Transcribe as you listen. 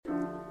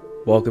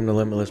Welcome to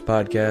Limitless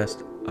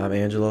Podcast. I'm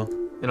Angelo.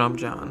 And I'm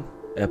John.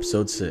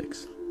 Episode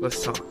 6.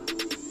 Let's talk.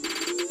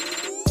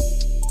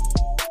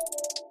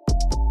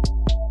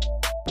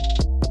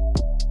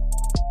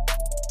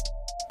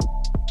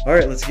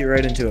 Alright, let's get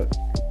right into it.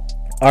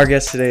 Our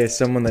guest today is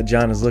someone that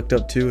John has looked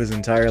up to his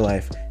entire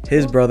life.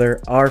 His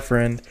brother, our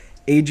friend,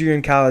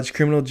 Adrian College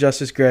criminal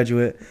justice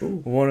graduate,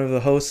 one of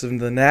the hosts of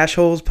the Nash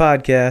Holes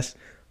podcast,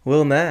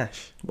 Will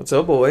Nash. What's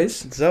up,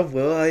 boys? What's up,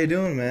 Will? How you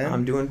doing, man?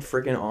 I'm doing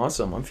freaking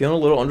awesome. I'm feeling a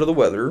little under the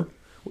weather,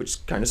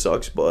 which kind of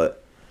sucks,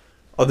 but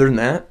other than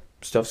that,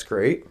 stuff's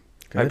great.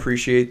 Good. I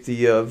appreciate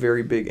the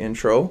very big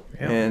intro,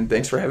 and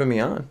thanks for having me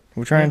on.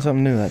 We're trying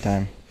something new that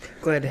time.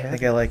 Glad to I have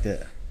think you. I liked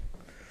it.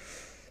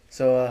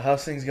 So,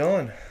 how's things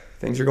going?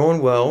 Things are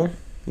going well,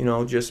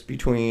 just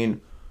between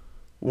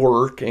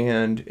work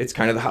and it's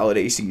kind of the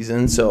holiday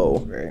season, so,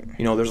 Right.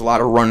 there's a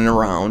lot of running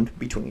around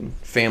between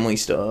family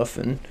stuff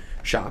and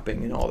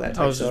shopping and all that I type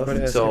of was just stuff. about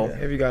to ask, So,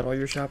 have you got all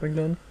your shopping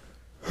done?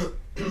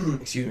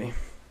 excuse me.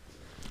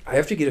 I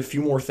have to get a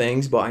few more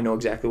things, but I know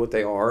exactly what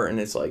they are, and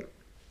it's like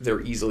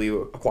they're easily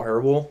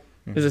acquirable.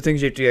 Those are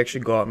things you have to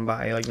actually go out and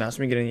buy, like not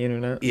something you get on the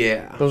internet.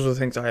 Yeah. Those are the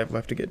things I have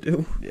left to get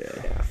to.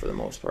 Yeah, for the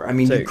most part. I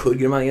mean, So- you could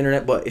get them on the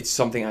internet, but it's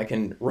something I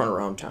can run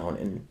around town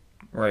and...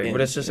 Right, And,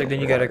 but it's just like you know,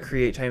 then you gotta whatever.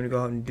 create time to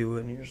go out and do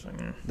it, and you're just like,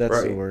 That's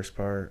the Right. worst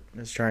part.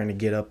 Is trying to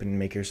get up and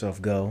make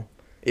yourself go.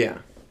 Yeah,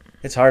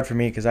 It's hard for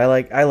me because I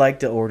like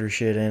to order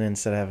shit in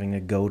instead of having to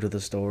go to the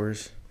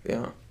stores.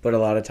 yeah. But a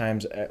lot of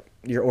times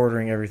you're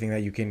ordering everything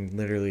that you can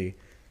literally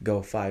go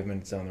 5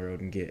 minutes down the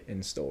road and get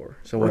in store.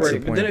 So what's the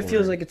right, point? but then it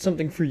feels like it's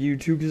something for you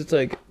too, because it's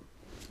like,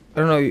 I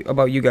don't know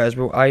about you guys,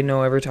 but I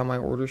know every time I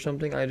order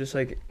something, I just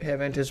like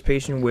have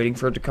anticipation waiting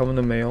for it to come in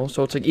the mail.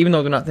 So it's like, even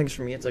though they're not things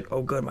for me, it's like,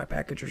 oh good, my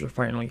packages are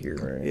finally here.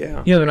 Right.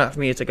 Yeah. They're not for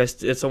me. It's like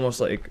it's almost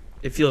like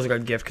it feels like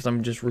a gift because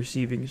I'm just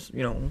receiving.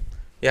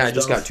 Yeah, I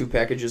just Stuff. got 2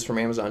 packages from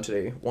Amazon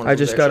today. One of I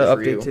them's just got an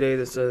actually for update you. today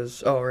that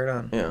says, oh, right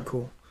on. Yeah.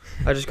 Cool.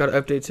 I just got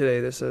an update today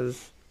that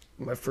says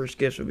my first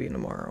gift will be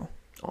tomorrow.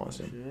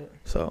 Awesome.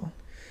 So.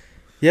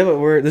 Yeah,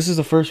 but this is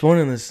the first one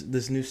in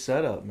this new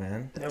setup,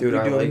 man. Dude,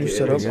 I like it.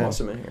 Setup. It's Yeah.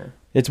 awesome in here.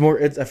 I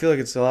feel like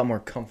it's a lot more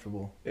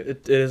comfortable.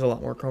 It is a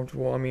lot more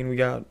comfortable. I mean, we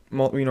got,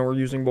 we're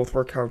using both of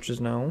our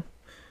couches now.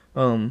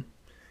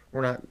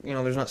 We're not,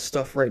 there's not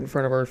stuff right in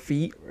front of our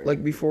feet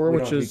like before, We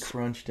which don't is, be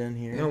crunched in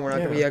here. we're not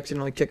gonna be Yeah.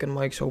 accidentally kicking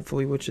mics,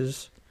 hopefully, which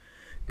is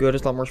good.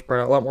 It's a lot more spread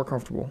out, a lot more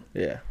comfortable.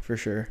 Yeah, for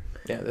sure.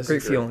 Yeah, this Great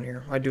is feeling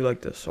here. I do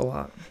like this a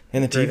lot.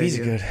 And the Great TV's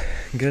idea.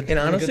 good. And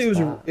honestly,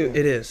 good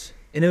it is.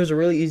 And it was a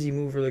really easy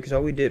move, really, because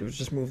all we did was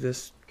just move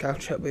this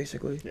couch up,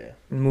 basically. Yeah.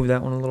 And move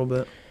that one a little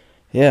bit.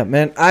 Yeah,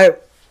 man.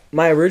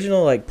 My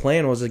original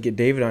plan was to get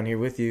David on here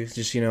with you,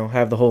 just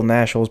have the whole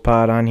Nash Holes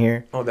pod on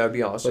here. Oh, that would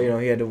be But awesome.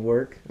 he had to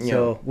work, Yeah.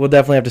 so we'll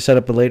definitely have to set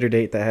up a later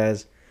date that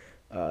has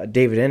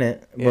David in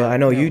it. But Yeah. I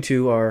know Yeah. you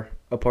two are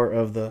a part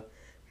of the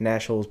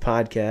Nash Holes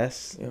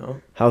podcast. Yeah.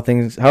 How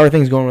are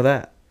things going with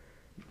that?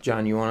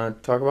 John, you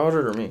want to talk about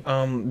it or me?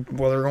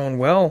 Well, they're going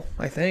well,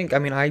 I think. I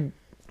mean,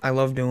 I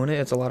love doing it.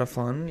 It's a lot of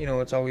fun.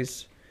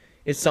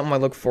 It's something I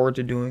look forward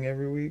to doing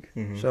every week.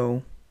 Mhm.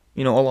 So,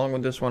 along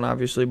with this one,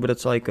 obviously, but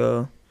it's like,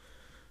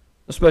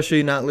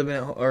 especially not living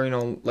at, or,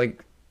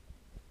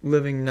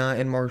 living not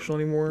in Marshall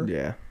anymore.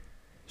 Yeah.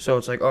 So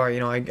it's like, all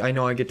right, I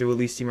know I get to at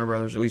least see my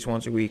brothers at least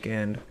once a week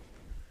and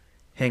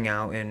hang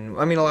out. And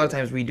I mean, a lot of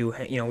times we do,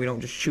 we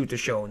don't just shoot the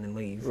show and then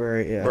leave.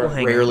 Right. Yeah. We'll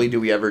hang Rarely out. do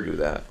we ever do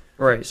that.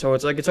 Right. So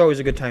it's like, it's always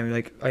a good time.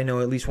 Like, I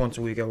know at least once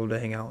a week I will to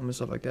hang out and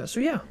stuff like that. So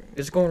yeah,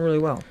 it's going really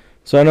well.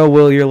 So I know,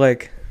 Will, you're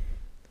like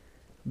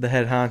the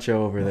head honcho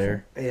over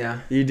there. Yeah.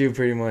 You do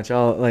pretty much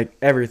all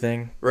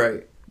everything.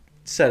 Right.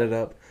 Set it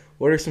up.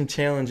 What are some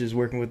challenges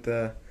working with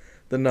the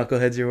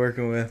knuckleheads you're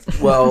working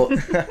with? Well,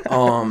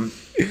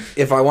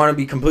 if I want to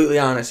be completely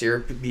honest here,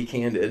 be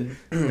candid,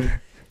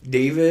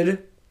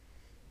 David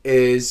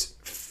is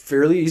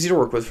fairly easy to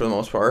work with for the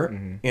most part,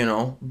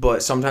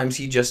 but sometimes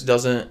he just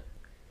doesn't,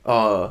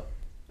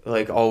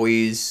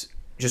 always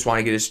just want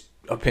to get his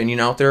opinion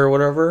out there or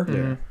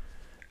whatever.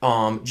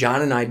 Yeah.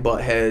 John and I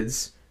butt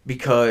heads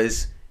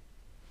because,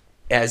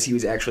 as he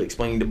was actually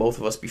explaining to both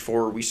of us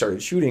before we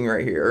started shooting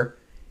right here,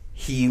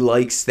 he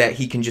likes that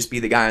he can just be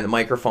the guy on the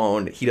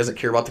microphone. He doesn't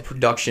care about the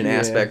production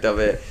aspect of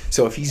it.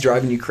 So if he's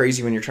driving you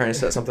crazy when you're trying to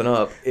set something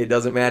up, it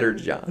doesn't matter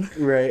to John.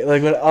 Right.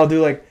 Like what I'll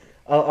do,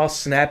 I'll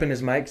snap in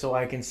his mic so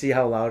I can see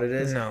how loud it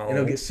is. No. And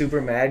he'll get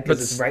super mad because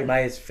But it's right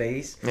by his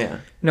face. Yeah.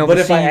 No, But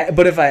if see,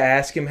 I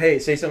ask him, hey,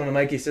 say something on the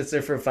mic, he sits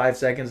there for 5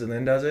 seconds and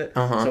then does it.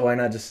 Uh-huh. So why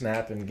not just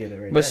snap and get it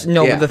right but then?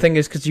 no, Yeah. but the thing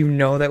is, because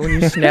that when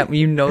you snap,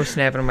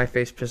 snapping in my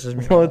face pisses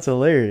me Well, off. it's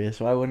hilarious.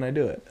 Why wouldn't I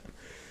do it?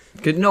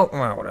 Well,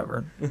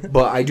 whatever.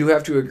 But I do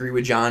have to agree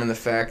with John in the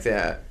fact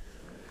that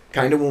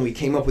kind of when we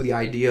came up with the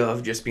idea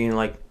of just being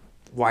like,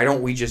 why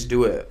don't we just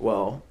do it?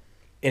 Well,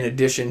 in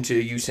addition to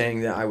you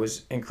saying that I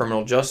was in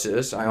criminal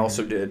justice, I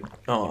also did,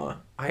 I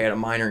had a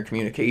minor in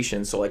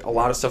communication. So like a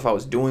lot of stuff I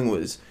was doing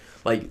was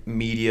like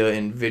media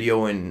and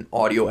video and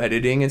audio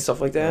editing and stuff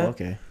like that. Oh,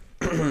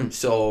 okay.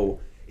 So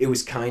it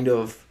was kind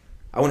of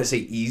I wouldn't say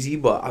easy,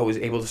 but I was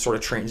able to sort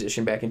of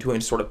transition back into it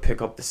and sort of pick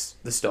up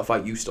the stuff I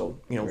used to,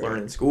 learn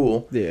in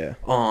school. Yeah.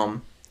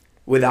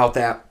 Without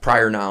that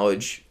prior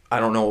knowledge, I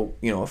don't know,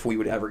 if we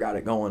would ever got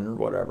it going or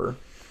whatever.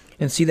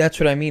 And see, that's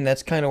what I mean.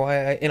 That's kind of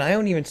why I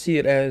don't even see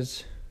it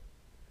as,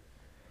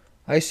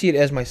 I see it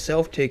as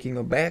myself taking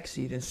a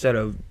backseat instead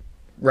of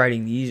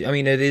writing the easy. I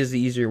mean, it is the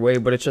easier way,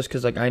 but it's just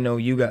because, like, I know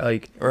you got,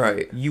 like,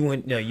 right.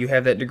 You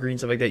have that degree and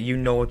stuff like that. You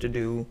know what to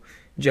do.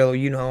 Jello,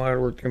 you know how to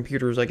work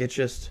computers. Like, it's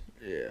just...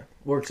 Yeah.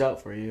 Works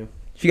out for you.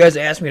 If you guys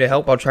ask me to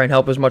help, I'll try and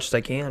help as much as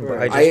I can, but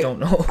I just don't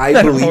know. I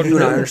believe you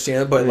and I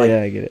understand, but, like,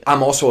 I get it.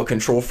 I'm also a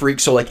control freak,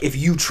 so, like, if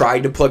you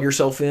tried to plug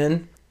yourself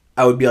in,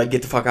 I would be like,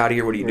 get the fuck out of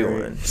here, what are you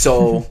doing?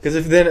 So... Because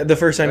if then the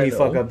first time you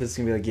fuck up, it's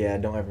going to be like, yeah,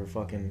 don't ever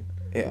fucking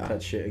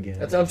touch shit again.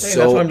 That's what I'm saying.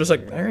 That's why I'm just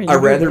like, all right. I'd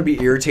rather be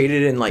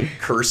irritated and, like,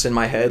 curse in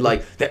my head,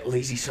 like, that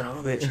lazy son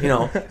of a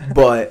bitch,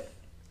 But,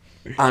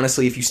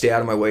 honestly, if you stay out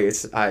of my way,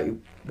 I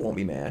won't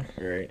be mad.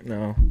 Right,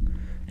 no.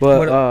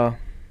 But,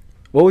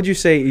 what would you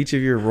say each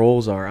of your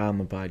roles are on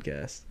the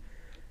podcast?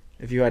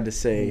 If you had to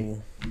say...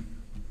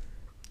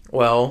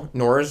 Well,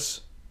 Nora's...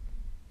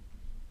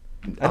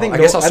 I think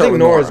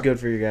Nora's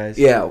good for you guys.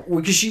 Yeah,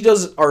 because she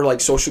does our,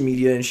 like, social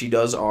media, and she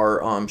does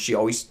our... she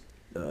always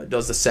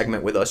does the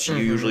segment with us. She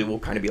usually will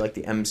kind of be, like,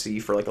 the MC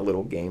for, like, a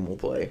little game we'll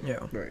play.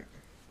 Yeah.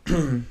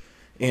 Right.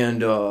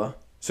 And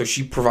so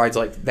she provides,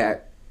 like,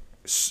 that...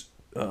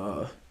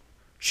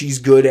 she's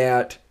good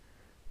at...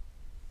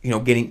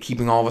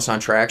 keeping all of us on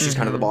track. She's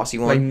kind of the bossy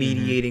one. Like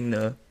mediating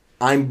the...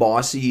 I'm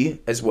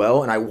bossy as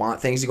well, and I want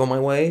things to go my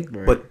way,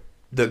 but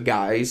the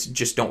guys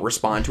just don't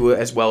respond to it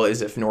as well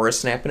as if Nora's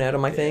snapping at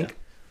him, I think.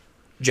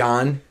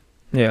 John,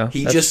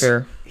 that's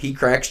fair. He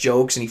cracks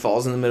jokes, and he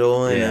falls in the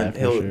middle, and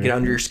he'll get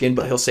under your skin,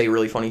 but he'll say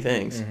really funny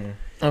things. Mm-hmm.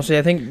 Honestly,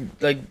 I think,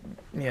 like...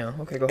 Yeah,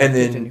 okay, go ahead. And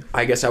then, continue.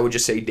 I guess I would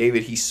just say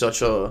David, he's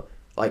such a,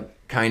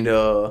 like, kind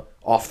of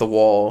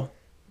off-the-wall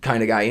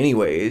kind of guy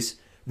anyways...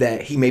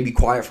 that he may be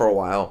quiet for a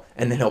while,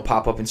 and then he'll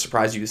pop up and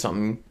surprise you with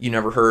something you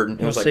never heard. And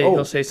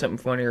he'll say something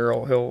funny, or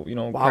he'll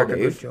wow, crack a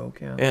good joke.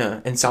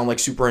 Yeah, and sound like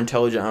super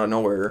intelligent out of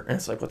nowhere. And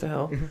it's like, what the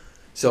hell? Mm-hmm.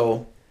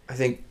 So I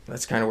think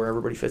that's kind of where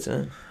everybody fits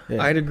in.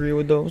 Yeah. I'd agree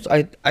with those.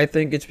 I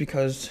think it's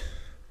because,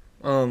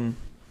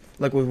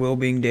 like with Will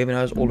being Dave and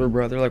I's older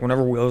brother, like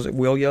whenever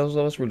Will yells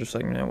at us, we're just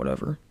like, nah,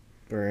 whatever.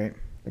 Right.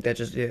 Like that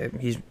just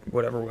he's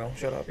whatever. Will,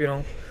 shut up,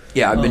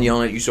 Yeah, I've been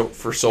yelling at you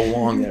for so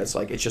long that it's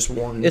like it's just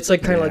one. It's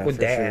like kind of like with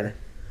Dad. Sure.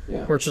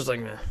 Yeah. Where it's just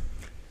like, meh.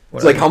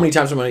 It's like how many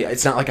times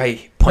it's not like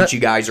I punch you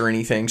guys or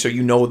anything, so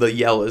the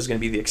yell is going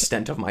to be the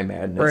extent of my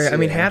madness. Right. I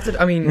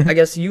mean, I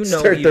guess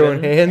start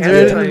throwing hands half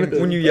the time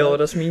when you yell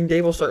at us, me and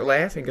Dave will start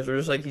laughing because we're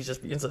just like, he's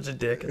just being such a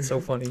dick. It's so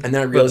funny. And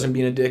then I realize I'm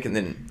being a dick, and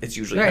then it's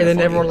usually right. And then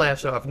funny. Everyone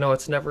laughs off. No,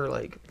 it's never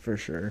like for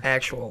sure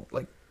actual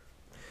like.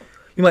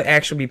 You might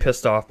actually be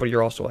pissed off, but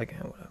you're also like,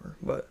 whatever.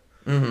 But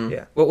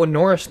yeah. But when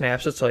Nora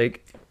snaps, it's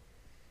like,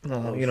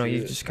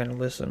 you just kind of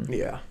listen.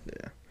 Yeah.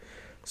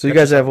 So you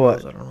guys have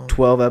what?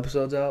 12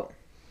 episodes out?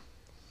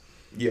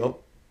 Yep.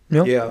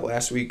 Yeah,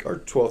 last week our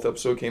 12th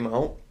episode came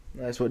out.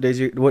 Nice. What days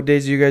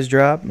do you guys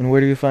drop, and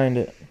where do you find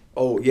it?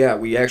 Oh, yeah,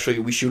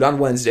 we shoot on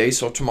Wednesday,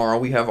 so tomorrow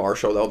we have our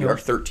show. That'll be our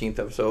 13th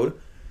episode.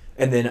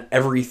 And then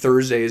every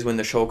Thursday is when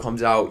the show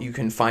comes out. You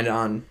can find it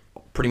on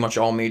pretty much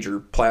all major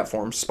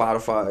platforms,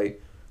 Spotify,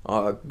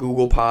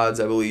 Google Pods,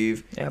 I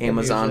believe,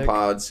 Amazon Music.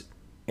 Pods,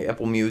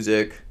 Apple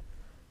Music,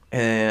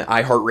 and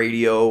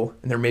iHeartRadio,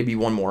 and there may be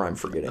one more I'm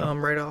forgetting.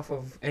 Right off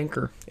of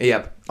Anchor.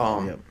 Yep.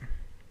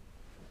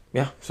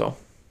 Yeah, so.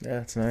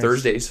 Yeah, it's nice.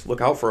 Thursdays,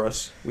 look out for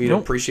us. We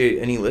don't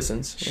appreciate any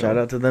listens. Shout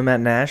out to them at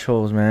Nash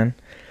Holes, man.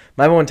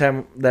 My one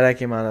time that I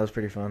came on, that was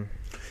pretty fun.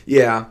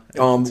 Yeah.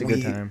 It's a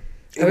good time.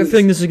 I have a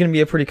feeling this is going to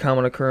be a pretty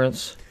common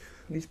occurrence.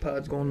 These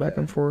pods going back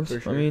and forth.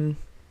 Sure. I mean,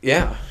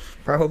 yeah.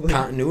 Probably.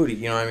 Continuity,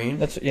 you know what I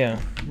mean? Yeah.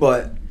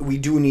 But we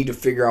do need to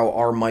figure out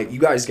our mic. You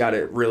guys got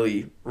it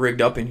really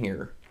rigged up in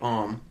here.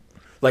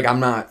 Like, I'm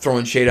not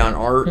throwing shade on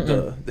our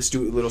the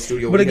little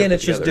studio. But again,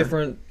 it's just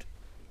different,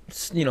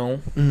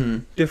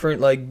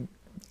 different, like,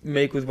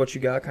 make with what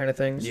you got kind of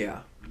things. Yeah.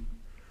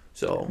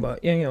 So.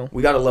 But, yeah,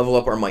 we got to level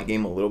up our mic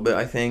game a little bit,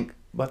 I think.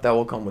 But that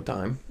will come with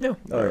time. Yeah.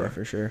 Oh, yeah,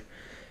 for sure.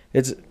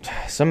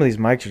 Some of these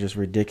mics are just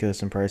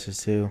ridiculous in prices,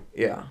 too.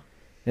 Yeah.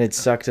 And it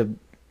sucks to,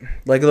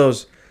 like,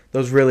 those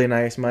really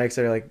nice mics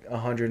that are, like,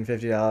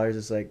 $150.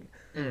 It's like,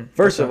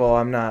 first of all,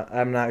 I'm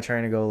not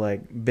trying to go,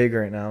 like, big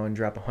right now and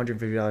drop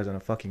 $150 on a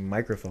fucking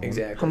microphone.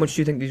 Exactly. How much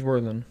do you think these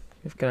were, then?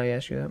 Can I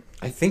ask you that?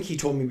 I think he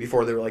told me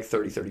before they were like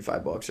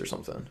 $35 or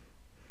something.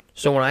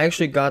 So when I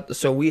actually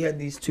we had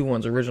these two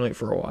ones originally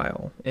for a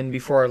while. And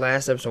before our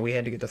last episode, we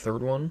had to get the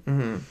third one.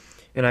 Mm-hmm.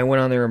 And I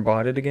went on there and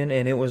bought it again,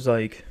 and it was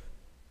like,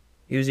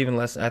 it was even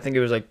less. I think it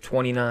was like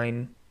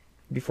 $29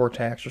 before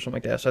tax or something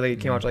like that. So I think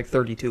it came out to like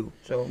 $32.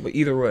 So, but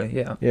either way,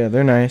 yeah. Yeah,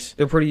 they're nice.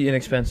 They're pretty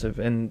inexpensive,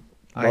 and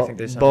I think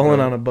they sound bowling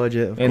good. on a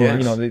budget. Of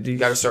and course. You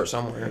got to start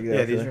somewhere. Exactly.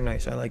 Yeah, these are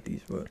nice. I like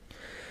these, but.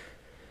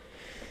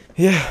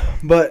 Yeah,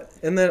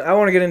 and then I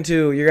want to get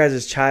into your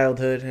guys'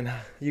 childhood and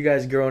you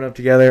guys growing up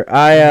together.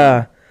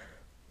 I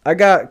I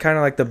got kind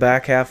of like the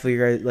back half of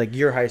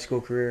your high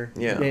school career.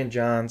 Yeah. Me and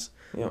John's.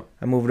 Yeah.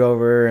 I moved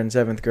over in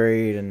 7th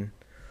grade and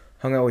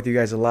hung out with you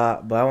guys a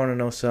lot. But I want to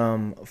know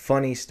some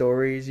funny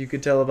stories you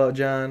could tell about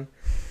John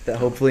that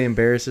hopefully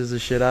embarrasses the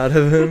shit out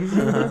of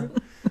him.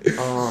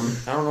 I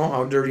don't know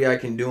how dirty I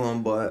can do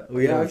them, but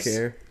We don't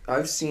care.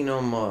 I've seen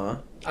them.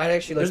 I'd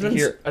actually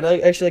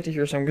like to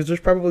hear some, because there's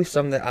probably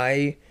some that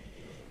I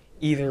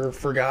either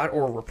forgot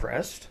or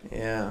repressed.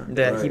 Yeah.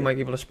 That he might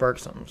be able to spark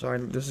something. So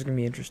this is gonna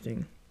be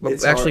interesting. But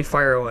It's actually, hard.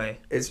 fire away.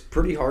 It's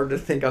pretty hard to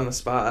think on the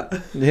spot.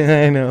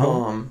 Yeah, I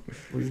know.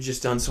 We've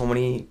just done so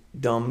many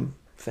dumb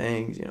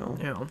things, you know.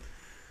 Yeah.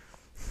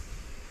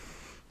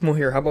 Well,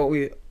 here, how about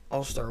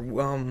I'll start.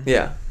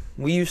 Yeah.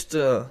 We used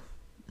to.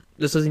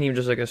 This isn't even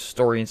just like a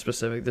story in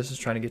specific. This is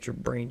trying to get your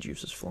brain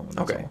juices flowing.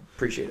 That's Okay.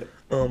 Appreciate it.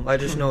 all. I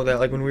just know that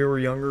like when we were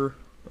younger,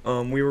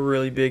 we were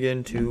really big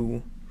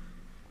into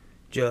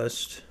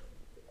just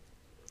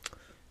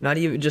not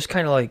even just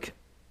kind of like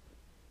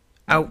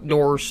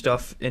outdoor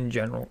stuff in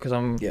general. Because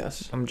I'm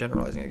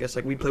generalizing. I guess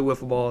like we'd play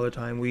wiffle ball all the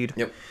time.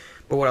 Yep.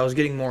 But what I was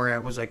getting more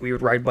at was like we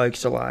would ride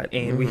bikes a lot,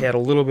 and we had a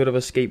little bit of a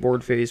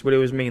skateboard phase, but it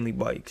was mainly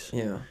bikes.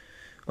 Yeah.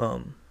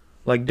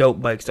 Like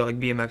dope bikes, though, like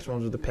BMX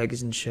ones with the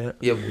pegs and shit.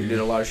 Yeah, we did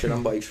a lot of shit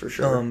on bikes for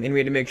sure. And we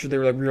had to make sure they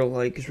were like real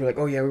light, because we were like,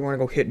 oh yeah, we want to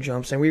go hit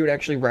jumps, and we would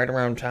actually ride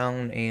around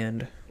town,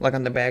 and like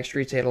on the back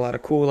streets, they had a lot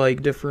of cool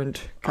like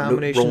different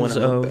combinations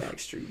of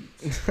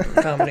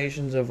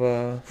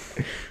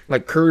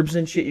like curbs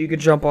and shit you could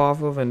jump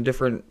off of, and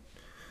different.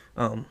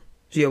 So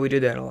yeah, we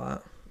did that a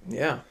lot.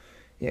 Yeah.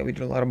 Yeah, we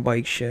did a lot of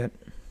bike shit.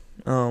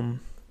 Why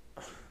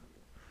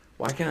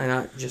can I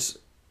not just?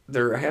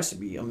 There has to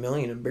be a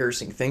million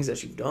embarrassing things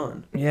that you've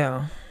done.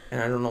 Yeah.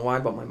 And I don't know why,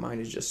 but my mind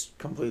is just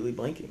completely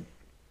blanking.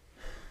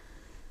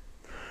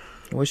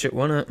 I wish it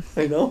wouldn't.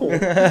 I know.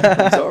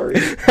 I'm sorry.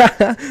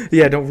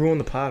 Yeah, don't ruin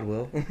the pod,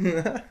 Will.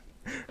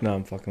 No,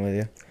 I'm fucking with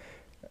you.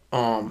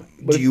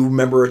 Do you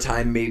remember a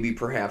time maybe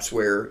perhaps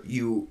where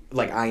you,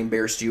 like, I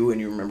embarrassed you and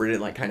you remembered it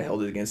and, like, kind of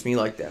held it against me?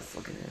 Like, that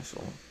fucking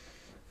asshole.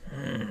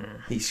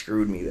 He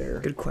screwed me there.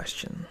 Good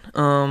question.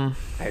 I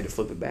had to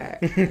flip it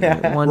back.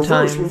 One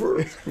time.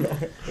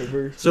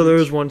 Reverse. So there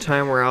was one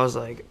time where I was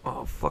like,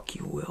 "Oh fuck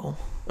you, Will."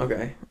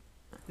 Okay.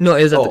 No,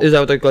 is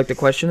that what the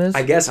question is?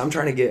 I guess I'm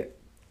trying to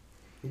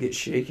get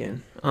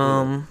shaken.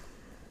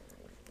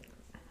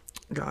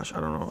 Gosh, I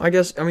don't know. I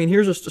guess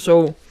here's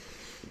Will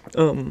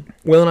and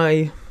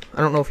I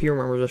don't know if he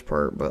remembers this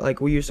part, but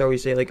like we used to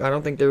always say, like, I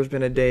don't think there's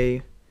been a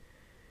day.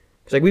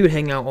 Cause like we would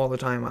hang out all the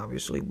time,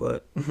 obviously,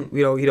 but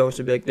he'd always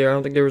be like, I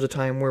don't think there was a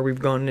time where we've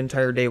gone an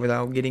entire day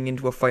without getting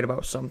into a fight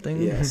about something.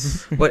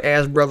 Yes. But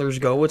as brothers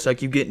go, it's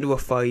like you get into a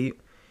fight,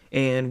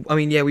 and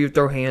we would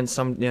throw hands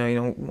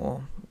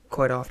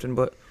quite often,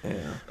 but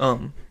yeah.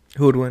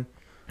 Who would win?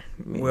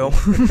 Will.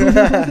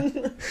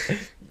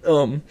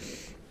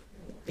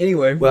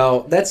 Anyway.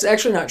 Well, that's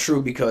actually not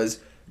true because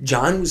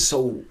John was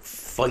so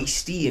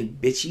feisty and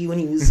bitchy when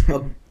he was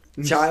a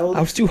child.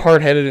 I was too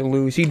hard-headed to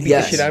lose. He'd beat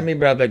the shit out of me,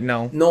 but I'd be like,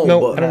 no,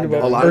 but I don't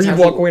give a lot Or of he'd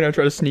times walk away and I'd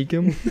try to sneak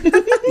him.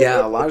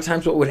 Yeah, a lot of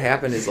times what would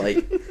happen is,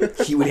 like,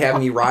 he would have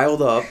me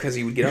riled up because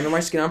he would get under my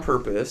skin on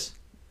purpose.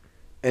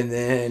 And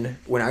then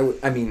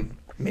when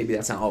maybe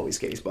that's not always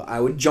the case, but I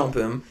would jump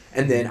him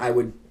and then I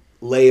would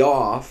lay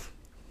off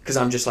because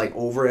I'm just, like,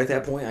 over it at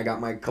that point. I got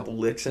my couple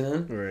licks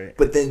in. Right.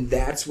 But then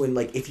that's when,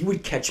 like, if you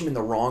would catch him in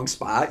the wrong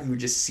spot, you would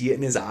just see it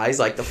in his eyes,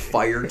 like the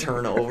fire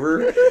turn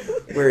over,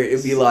 where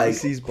it'd be like...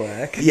 He's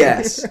black.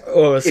 Yes.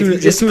 Oh, if you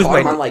just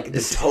caught him on, like,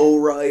 the toe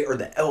right or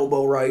the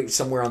elbow right,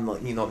 somewhere on the,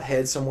 the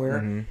head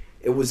somewhere,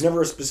 it was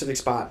never a specific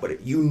spot,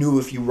 but you knew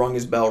if you rung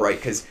his bell right,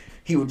 because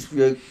he would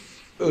be like,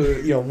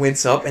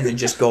 wince up and then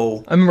just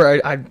go... I remember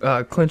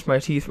I'd clench my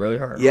teeth really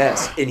hard.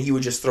 Yes, and he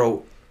would just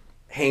throw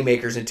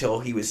haymakers until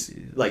he was,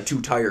 like,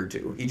 too tired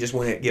to. He just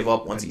wouldn't give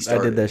up once he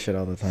started. I did that shit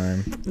all the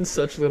time.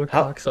 Such little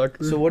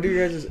cocksucker. So what are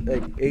your guys'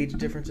 age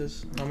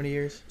differences? How many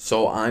years?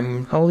 So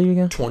I'm... How old are you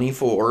again?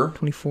 24.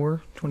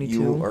 24? 22?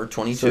 You are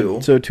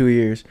 22. So 2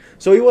 years.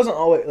 So he wasn't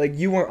always... Like,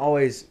 you weren't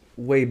always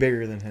way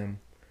bigger than him.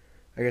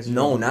 I guess.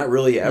 No, not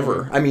really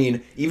ever. I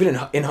mean, even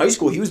in high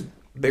school, he was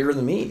bigger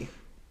than me.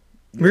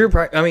 We were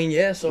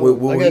probably...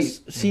 So I guess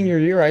senior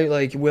year,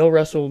 Will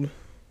wrestled...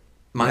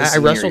 My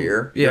senior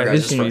year. Yeah, your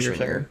his guys' senior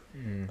freshman year.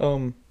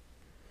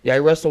 Yeah, I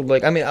wrestled,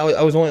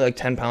 I was only,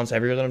 10 pounds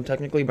heavier than him,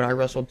 technically, but I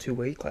wrestled 2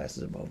 weight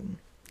classes above him.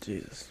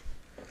 Jesus.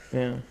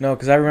 Yeah. No,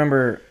 because I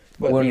remember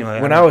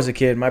when I was a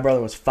kid, my brother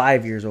was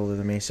 5 years older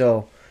than me,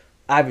 so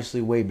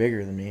obviously way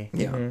bigger than me.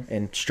 Yeah.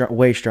 And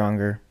way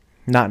stronger.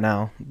 Not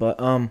now, but,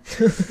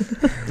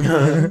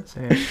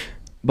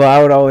 but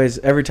I would always,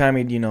 every time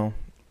he'd,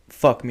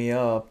 fuck me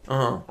up,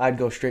 I'd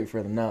go straight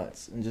for the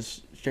nuts and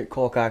just straight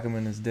cold cock him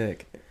in his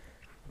dick.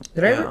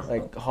 Did I ever?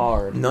 Like,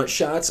 hard. Nut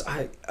shots?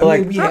 I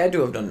mean, we had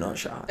to have done nut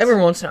shots. Every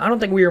once in a while. I don't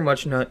think we were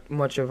much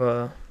of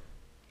a...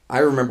 I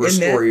remember a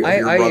story of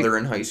your brother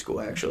in high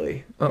school,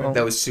 actually. Uh-oh.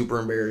 That was super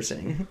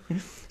embarrassing.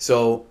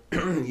 So,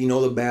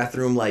 the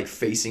bathroom, like,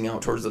 facing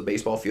out towards the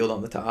baseball field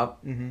on the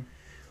top? Mm-hmm.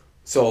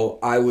 So,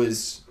 I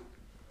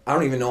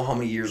don't even know how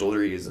many years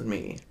older he is than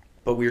me.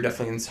 but we were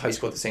definitely in high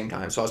school at the same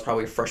time. So I was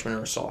probably a freshman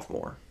or a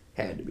sophomore.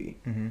 Had to be.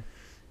 Mm-hmm.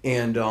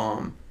 And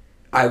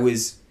I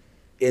was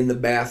in the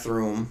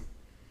bathroom,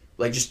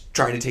 like just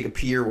trying to take a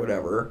pee or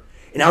whatever.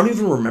 And I don't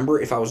even remember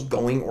if I was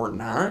going or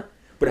not,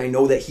 but I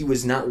know that he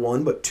was not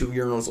one but 2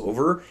 urinals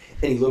over.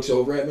 And he looks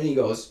over at me and he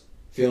goes,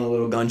 feeling a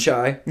little gun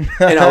shy.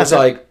 And I was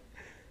like,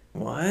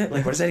 what?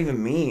 Like, what does that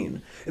even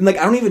mean? And like,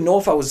 I don't even know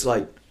if I was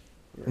like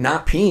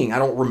not peeing. I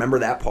don't remember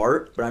that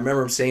part, but I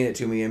remember him saying it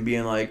to me and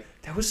being like,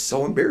 that was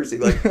so embarrassing.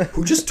 Like,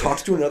 who just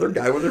talks to another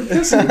guy when they're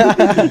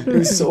pissing? It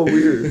was so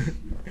weird.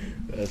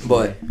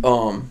 But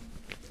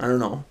I don't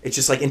know. It's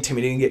just like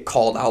intimidating to get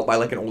called out by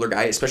like an older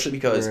guy, especially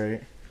because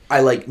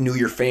I like knew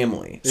your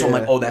family. So I'm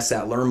like, oh, that's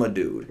that Lerma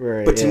dude.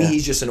 Right, but to me,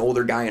 he's just an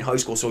older guy in high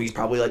school, so he's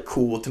probably like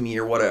cool to me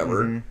or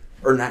whatever,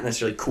 or not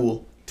necessarily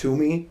cool to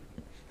me.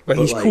 But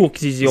he's like, cool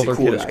because he's the older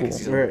kid at guy,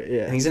 school. Right,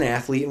 and he's an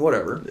athlete and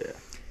whatever.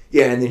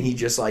 Yeah, and then he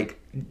just like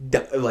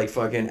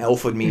fucking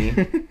alphaed me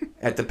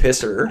at the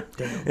pisser,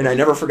 and I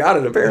never forgot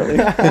it apparently.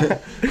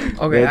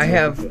 Okay, I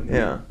have.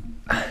 Yeah.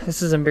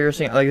 This is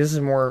embarrassing. Like, this is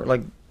more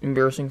like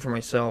embarrassing for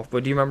myself.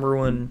 But do you remember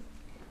when?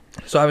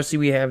 So obviously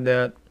we had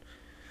that.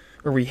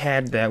 We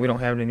don't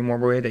have it anymore,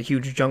 but we had that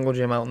huge jungle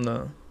gym out in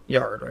the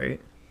yard, right?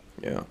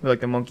 Yeah. With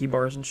like the monkey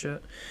bars and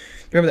shit.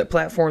 Remember that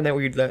platform that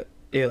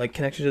it like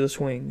connected to the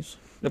swings?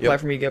 The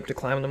platform you get up to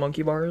climb the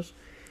monkey bars?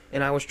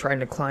 And I was trying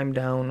to climb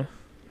down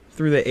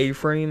through the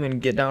A-frame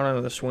and get down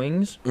onto the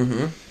swings.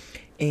 Mm-hmm.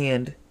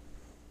 And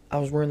I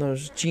was wearing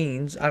those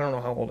jeans. I don't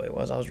know how old I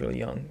was. I was really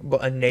young.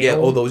 But a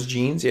nail. Yeah, those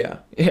jeans, yeah.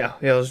 Yeah,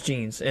 those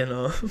jeans. And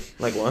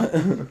like what?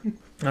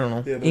 I don't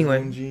know. Yeah,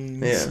 anyway,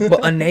 jeans. Yeah.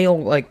 But a nail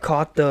like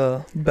caught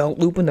the belt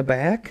loop in the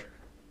back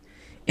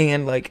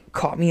and like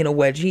caught me in a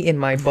wedgie and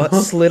my butt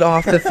slid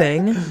off the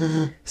thing.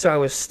 So I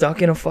was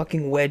stuck in a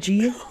fucking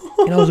wedgie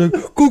and I was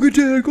like, go get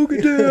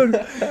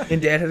dad.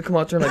 And dad had to come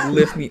out there and like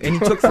lift me. And he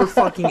took for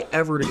fucking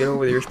ever to get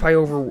over there. He's probably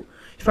over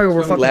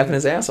fucking laughing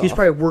his ass off. He's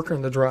probably working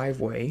in the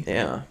driveway.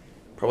 Yeah.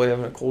 Probably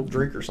having a cold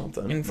drink or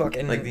something. And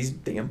fucking like these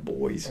damn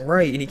boys.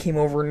 Right, and he came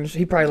over and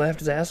he probably laughed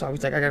his ass off.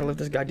 He's like, I gotta lift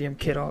this goddamn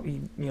kid off.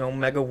 He,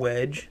 mega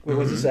wedge. Wait,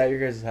 was this at your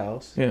guys'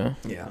 house? Yeah.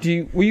 Yeah.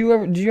 Did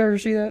you ever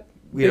see that?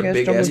 We had a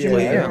big ass gym?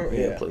 play.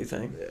 Yeah. Play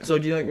thing. Yeah. So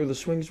do you like where the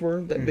swings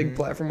were? That big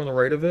platform on the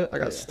right of it? I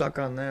got stuck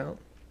on that.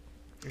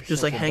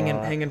 Just like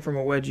hanging from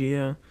a wedgie.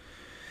 Yeah.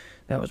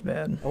 That was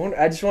bad.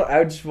 I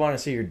just want to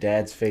see your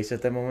dad's face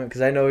at that moment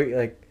because I know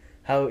like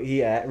how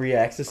he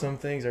reacts to some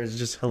things are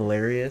just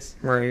hilarious.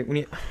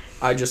 Right.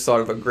 I just thought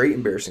of a great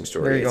embarrassing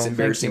story. There you It's go.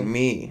 embarrassing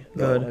me.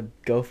 Good.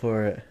 Go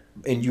for it.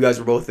 And you guys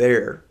were both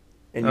there.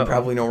 And you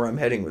probably know where I'm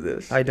heading with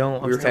this. I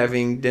don't. We were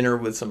having dinner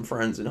with some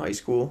friends in high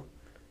school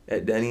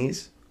at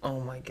Denny's. Oh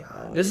my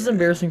god. This is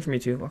embarrassing for me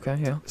too. Okay,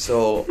 yeah.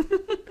 So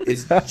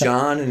it's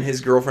John and his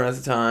girlfriend at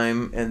the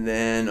time, and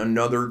then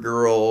another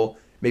girl,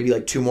 maybe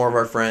like 2 more of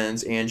our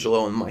friends,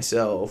 Angelo and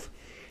myself.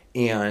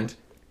 And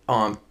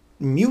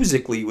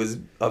Musically was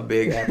a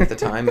big app at the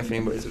time. If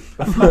anybody's if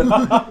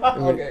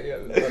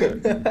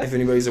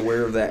anybody's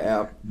aware of that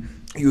app,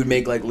 you would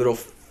make like little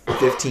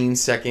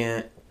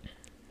 15-second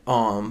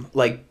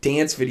like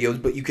dance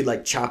videos, but you could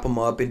like chop them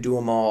up and do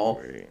them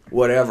all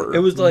whatever. It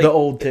was like the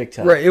old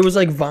TikTok, right? It was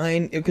like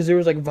Vine because there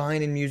was like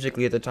Vine and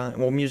Musically at the time.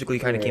 Well, Musically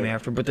kind of came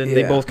after, but then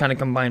they both kind of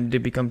combined to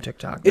become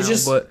TikTok. It's now,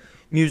 just but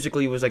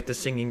Musically was like the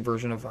singing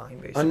version of Vine,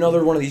 basically.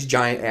 Another one of these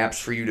giant apps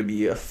for you to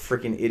be a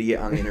freaking idiot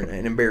on the internet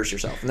and embarrass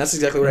yourself. And that's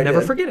exactly what I did.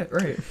 Never forget it,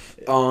 right?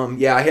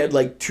 Yeah, I had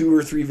like 2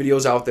 or 3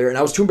 videos out there, and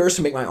I was too embarrassed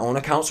to make my own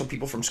account so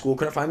people from school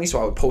couldn't find me,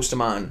 so I would post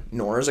them on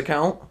Nora's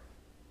account.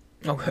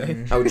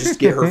 Okay. I would just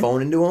get her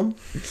phone into them.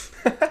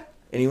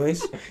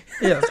 Anyways.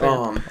 Yeah.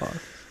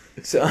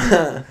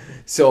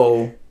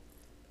 So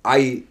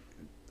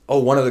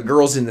one of the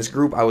girls in this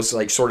group, I was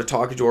like sort of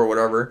talking to her or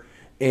whatever,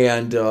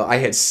 and I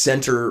had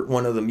sent her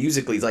one of the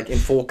Musicallys like in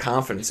full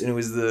confidence, and it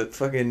was the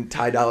fucking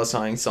Ty Dolla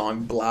 $ign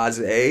song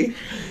Blase,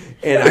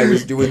 and I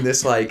was doing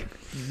this like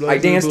I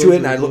danced to it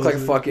and I looked like a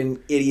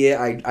fucking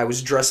idiot. I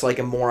was dressed like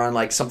a moron,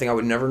 like something I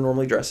would never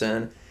normally dress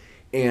in,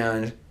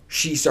 and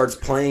she starts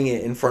playing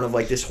it in front of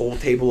like this whole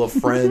table of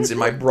friends and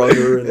my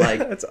brother, and like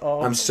That's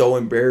awesome. I'm so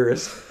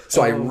embarrassed.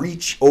 So I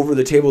reach over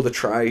the table to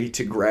try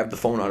to grab the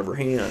phone out of her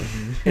hand,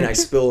 and I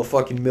spill a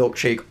fucking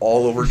milkshake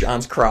all over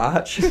John's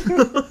crotch.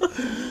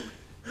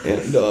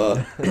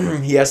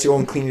 And he has to go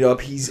and clean it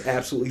up. He's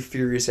absolutely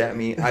furious at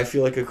me. I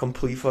feel like a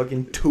complete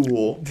fucking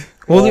tool.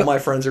 Well, all my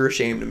friends are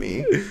ashamed of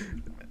me.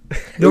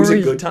 It was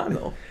a good time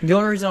though. The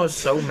only reason I was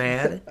so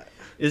mad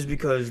is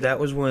because that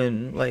was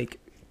when like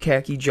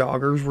khaki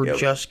joggers were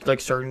just like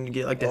starting to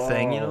get like the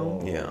thing, you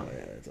know? Yeah.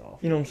 That's awful.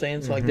 You know what I'm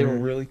saying? So like they were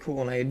really cool,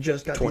 and I had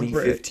just got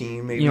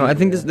 2015 maybe. You know, I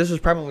think this was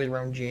probably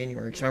around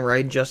January, because remember I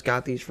had just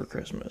got these for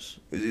Christmas.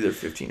 It was either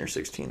 15 or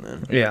 16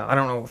 then. Yeah, I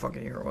don't know what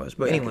fucking year it was,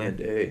 but Back anyway, in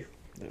the day.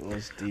 It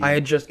was deep. I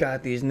had just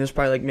got these, and this was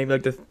probably like maybe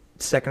like the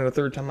second or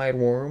third time I had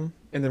worn them,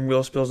 and then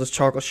Will spills this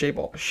chocolate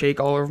shake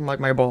all over like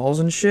my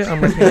balls and shit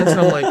on my pants, and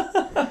I'm like,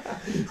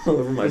 all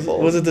over my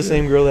balls. Was it the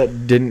same girl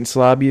that didn't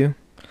slob you?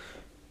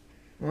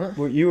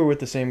 what? You were with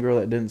the same girl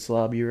that didn't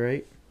slob you,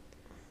 right?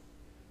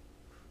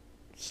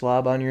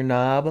 slob on your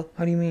knob.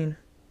 How do you mean?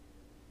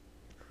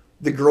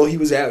 The girl he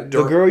was at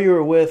The girl you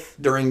were with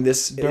during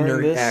this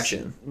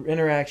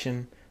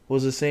interaction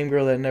was the same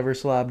girl that never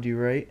slobbed you,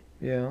 right?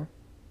 Yeah.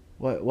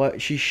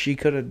 What? She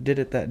could have did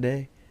it that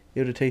day. It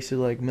would have tasted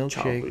like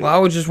milkshake. Well, I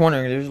was just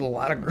wondering. There's a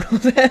lot of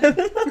girls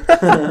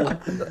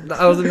that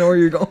I wasn't know where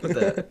you're going with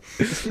that.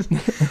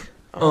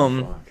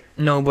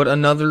 No, but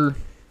another.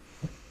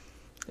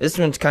 This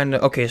one's kind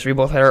of okay. So we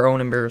both had our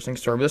own embarrassing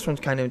story, but this one's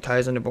kind of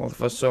ties into both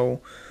of us.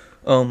 So,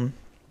 I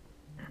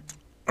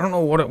don't know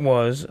what it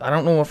was. I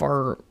don't know if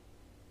our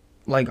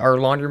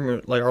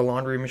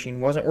laundry machine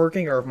wasn't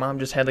working, or if Mom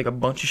just had like a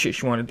bunch of shit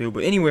she wanted to do.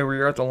 But anyway, we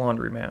were at the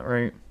laundromat,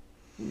 right?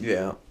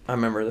 Yeah, I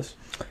remember this.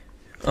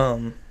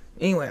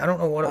 Anyway, I don't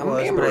know what it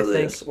was, but I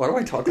think. Why do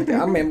I talk like that?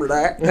 I remember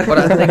that. But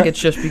I think it's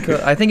just because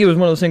I think it was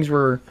one of those things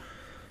where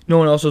no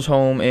one else was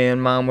home,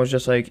 and Mom was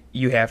just like,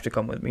 "You have to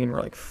come with me," and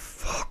we're like,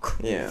 "Fuck,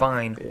 yeah,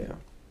 fine, yeah,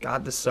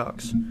 God, this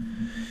sucks."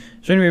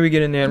 So anyway, we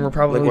get in there, and we're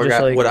probably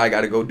what I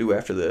got to go do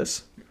after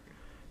this?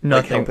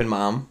 Nothing. Like helping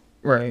Mom.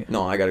 Right.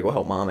 No, I got to go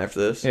help Mom after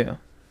this. Yeah.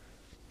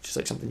 Just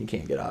like something you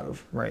can't get out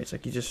of. Right. It's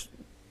like you just.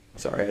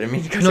 Sorry, I didn't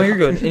mean to cut No, you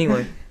you're off. good.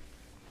 Anyway,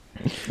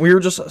 we were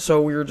just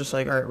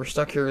like, all right, we're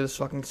stuck here. This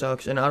fucking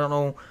sucks, and I don't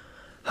know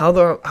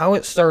how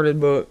it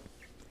started, but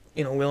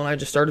you know, Will and I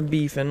just started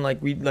beefing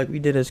like we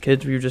did as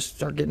kids. We would just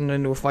start getting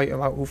into a fight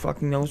about who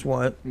fucking knows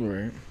what.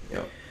 Right.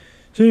 Yep.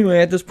 So anyway,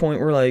 at this point,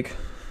 we're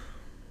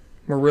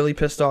really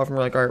pissed off, and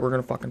we're like, all right, we're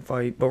gonna fucking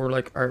fight, but we're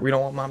like, all right, we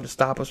don't want Mom to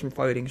stop us from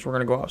fighting, so we're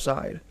gonna go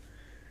outside.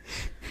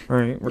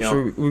 Right.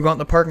 So we got in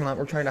the parking lot.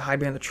 We're trying to hide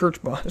behind the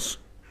church bus.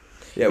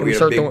 Yeah, we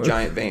had a big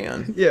giant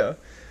van. Yeah.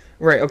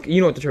 Right. Okay.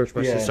 You know what the church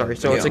bus is? Sorry.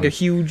 So it's like a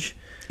huge.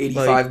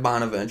 85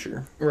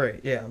 Bonaventure. Right.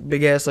 Yeah.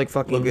 Big ass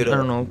fucking. Look it I up.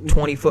 don't know,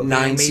 20-foot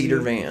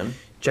 9-seater van.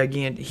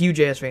 Gigantic, huge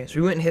ass van. So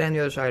we went and hit on the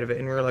other side of it,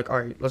 and we were like, all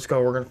right, let's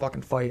go. We're gonna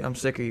fucking fight. I'm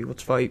sick of you.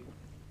 Let's fight.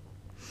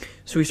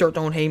 So we start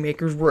throwing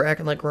haymakers. We're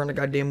acting like we're in a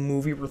goddamn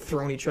movie. We're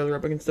throwing each other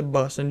up against the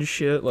bus and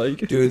shit.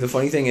 Like. Dude, the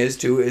funny thing is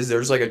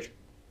there's like a.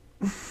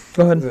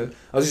 Go ahead.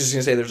 I was just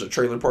gonna say there's a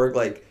trailer park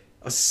like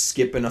a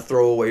skip and a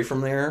throw away from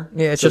there.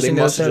 Yeah, it's so just they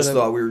must have just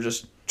thought we were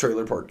just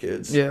trailer park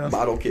kids. Yeah,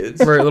 bottle kids.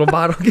 Right, little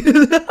bottle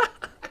kids.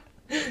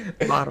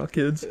 Bottle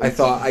kids. I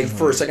thought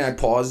for a second I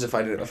paused if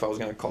I was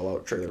gonna call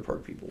out trailer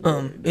park people.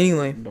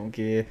 Anyway. Don't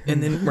care.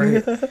 And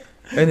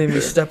then we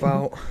step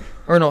out,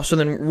 or no. So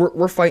then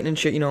we're fighting and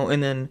shit, you know.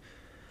 And then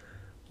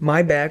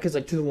my back is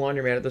like to the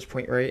laundromat at this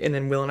point, right? And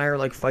then Will and I are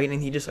like fighting,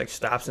 and he just like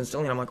stops and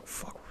still, and I'm like,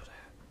 fuck.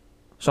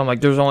 So I'm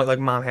like, there's only, like,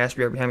 Mom has to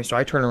be right behind me. So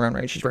I turn around,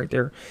 right? She's right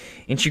there.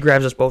 And she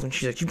grabs us both, and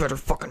she's like, you better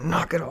fucking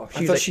knock it off.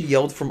 I thought she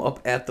yelled from up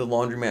at the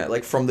laundromat,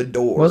 like from the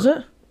door. Was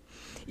it?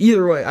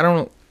 Either way, I don't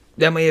know.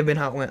 That may have been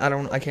how it went.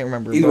 I can't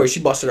remember. Either way, she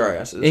busted our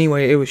asses.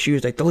 Anyway, she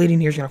was like, the lady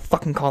in here's going to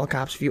fucking call the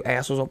cops if you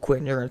assholes don't quit,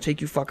 and they're going to take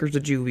you fuckers to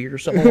juvie, or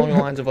something along the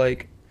lines of,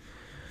 like,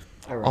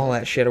 all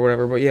that shit or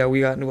whatever. But, yeah, we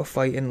got into a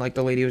fight, and, like,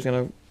 the lady was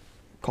going to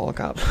call the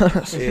cops on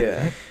us.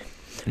 Yeah.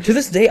 To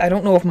this day, I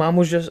don't know if Mom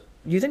was just...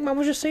 Do you think Mom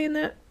was just saying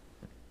that?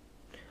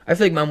 I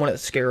feel like Mom wanted to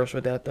scare us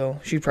with that, though.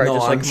 She'd probably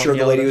just, like, I'm sure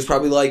the lady was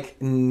probably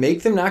like,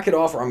 make them knock it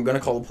off or I'm going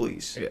to call the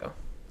police. Yeah.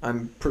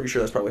 I'm pretty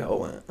sure that's probably how it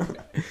went.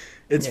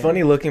 It's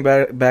funny looking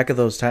back at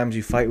those times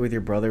you fight with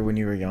your brother when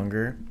you were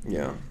younger.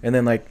 Yeah. And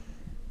then, like,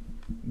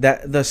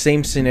 the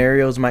same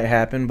scenarios might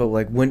happen, but,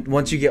 like,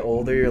 once you get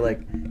older, you're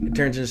like, it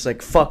turns into just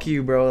like, fuck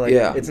you, bro. Like,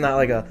 it's not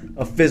like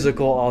a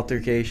physical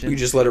altercation. You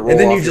just let it roll and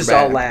then off you just your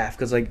back. all laugh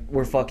because, like,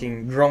 we're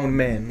fucking grown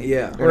men.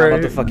 Yeah. We're not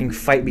about to fucking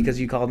fight because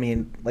you called me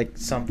in, like,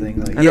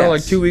 something. Like, I know,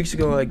 like, 2 weeks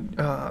ago, like,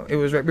 it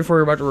was right before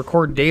we were about to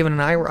record, Dave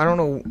and I were, I don't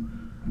know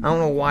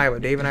why,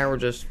 but Dave and I were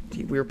just,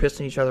 we were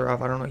pissing each other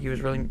off. I don't know, he was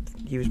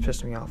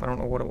pissing me off. I don't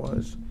know what it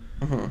was.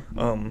 It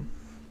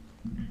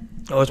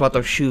was about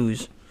those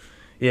shoes.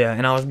 Yeah,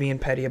 and I was being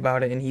petty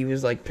about it, and he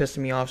was, like, pissing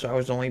me off, so I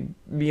was only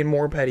being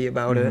more petty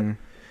about it. And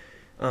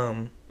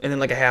then,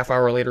 like, a half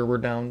hour later, we're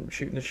down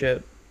shooting the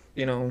shit,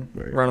 you know,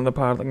 running the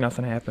pod like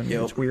nothing happened.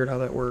 Yep. It's weird how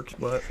that works,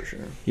 but for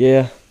sure.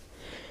 Yeah.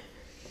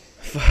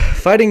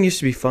 Fighting used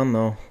to be fun,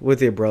 though,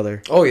 with your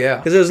brother. Oh, yeah.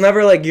 Because it was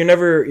never, like, you're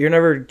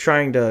never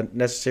trying to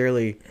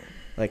necessarily,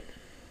 like,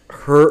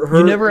 hurt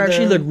you never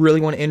actually, like, really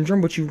want to injure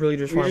him, but you really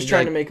just want to... You're just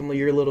trying to make him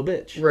your little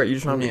bitch. Right, you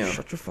just want to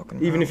shut your fucking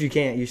mouth. Even if you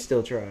can't, you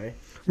still try.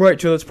 Right,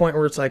 to this point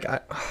where it's like,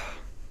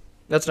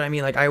 that's what I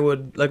mean. Like, I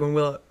would, like, when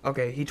Will,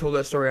 he told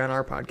that story on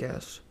our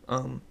podcast,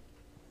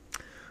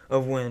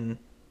 of when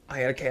I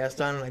had a cast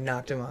on and I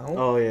knocked him out.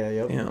 Oh, yeah,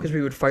 yep. Because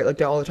we would fight like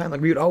that all the time.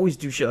 Like, we would always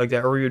do shit like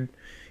that, or we would,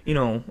 you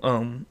know,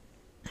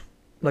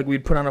 like,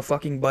 we'd put on a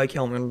fucking bike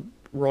helmet and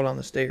roll down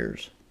the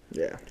stairs.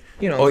 Yeah.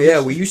 You know. Oh,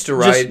 yeah, we used to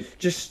ride.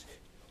 Just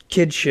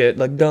kid shit,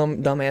 like,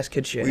 dumbass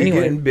kid shit. We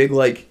get in big,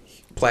 like,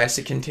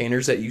 plastic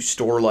containers that you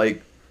store,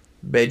 like,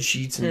 bed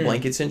sheets and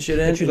blankets and shit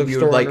in. And you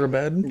would like under a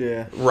bed.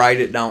 Yeah. Try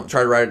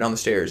to ride it down the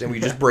stairs, and we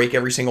just break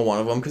every single one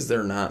of them because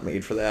they're not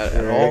made for that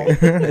at all.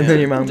 And then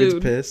your mom gets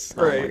pissed,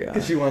 right?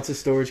 Because she wants a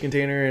storage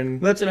container,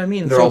 and that's what I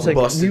mean. They're so all it's like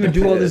busted. We would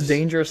do all this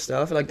dangerous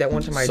stuff. Like that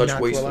one time I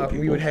knocked Will out, and we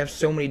people. would have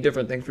so many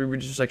different things. We would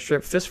just like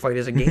straight fist fight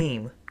as a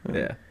game.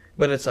 Yeah.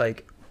 But it's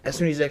like as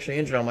soon as he's actually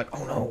injured, I'm like,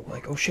 oh no,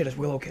 like, oh shit, is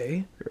Will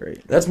okay?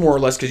 Right. That's more or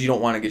less because you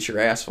don't want to get your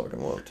ass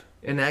fucking whooped.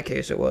 In that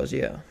case, it was,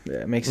 yeah.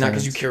 Yeah, it makes Not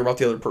sense. because you care about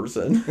the other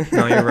person.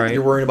 No, you're right.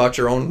 You're worrying about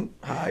your own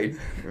hide.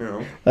 You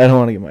know. I don't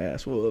want to get my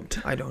ass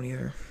whooped. I don't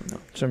either. No.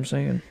 That's what I'm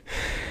saying.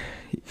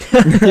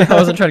 Yeah, I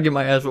wasn't trying to get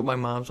my ass whooped by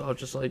mom, so I was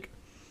just like,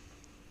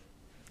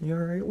 you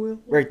alright, Will?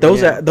 Right.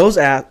 Those Yeah. those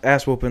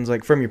ass whoopings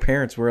like from your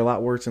parents were a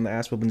lot worse than the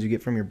ass whoopings you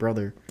get from your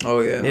brother. Oh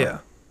yeah. Yeah.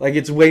 Like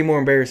it's way more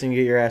embarrassing to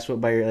get your ass whooped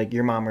by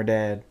your mom or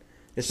dad,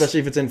 especially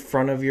if it's in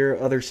front of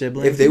your other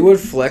siblings. If they would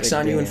flex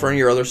Like, on you in damn. front of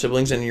your other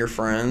siblings and your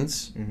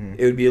friends, Mhm.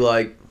 it would be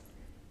like,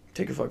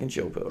 take a fucking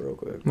chill pill real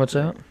quick. What's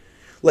that?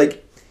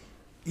 Like,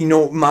 you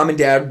know, mom and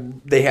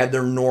dad, they had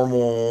their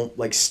normal,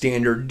 like,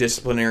 standard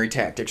disciplinary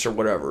tactics or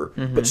whatever.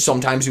 Mhm. But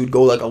sometimes you would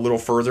go, like, a little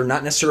further.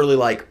 Not necessarily,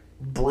 like,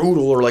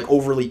 brutal or, like,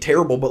 overly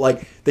terrible, but,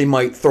 like, they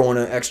might throw in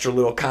an extra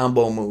little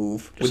combo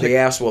move with the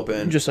ass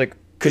whooping. Just like,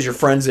 Because your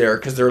friend's there,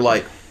 because they're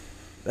like,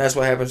 that's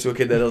what happens to a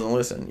kid that doesn't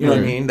listen. You know what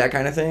I Mhm. mean? That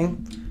kind of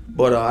thing.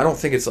 But I don't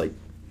think it's, like,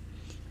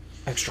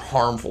 extra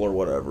harmful or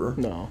whatever.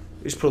 No,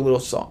 Just put a little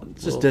salt.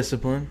 it's just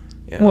discipline.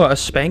 Yeah. what, a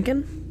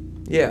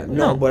spanking? Yeah,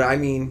 no, No. but I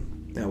mean,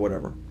 yeah,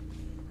 whatever.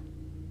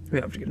 We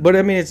have to get But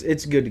I mean,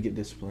 it's good to get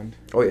disciplined.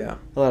 Oh, yeah.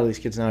 A lot of these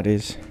kids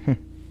nowadays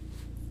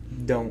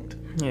don't.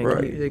 Yeah,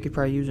 Right. they could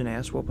probably use an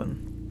ass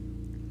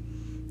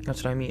whooping.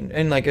 That's what I mean.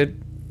 And like an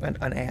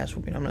ass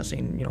whooping. I'm not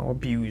saying,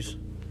 abuse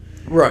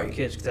Right.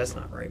 kids, 'cause that's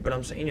not right. But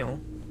I'm saying, a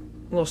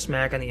little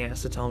smack on the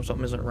ass to tell them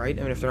something isn't right.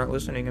 I mean, if they're not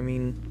listening, I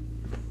mean,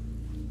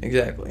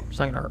 Exactly. it's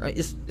not gonna hurt.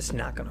 It's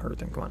not gonna hurt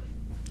them. Come on.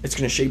 It's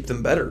going to shape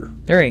them better,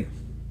 There ain't.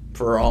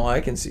 for all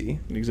I can see.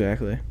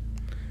 Exactly.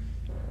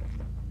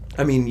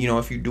 I mean,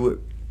 if you do it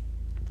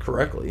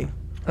correctly,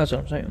 That's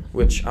what I'm saying.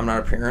 which I'm not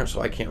a parent,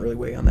 so I can't really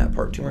weigh on that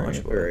part too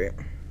much. But Right.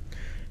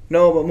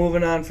 No, but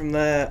moving on from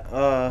that,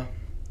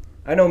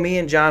 I know me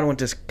and John went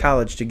to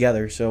college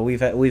together, so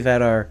we've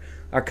had our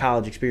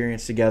college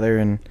experience together,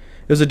 and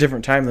it was a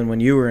different time than when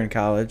you were in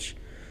college.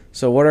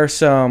 So, what are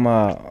some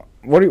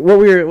what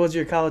was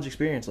your college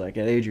experience like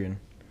at Adrian?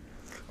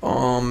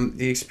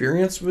 the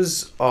experience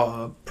was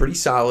pretty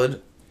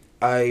solid.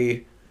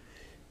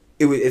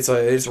 It's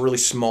a really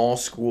small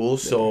school,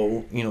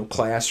 so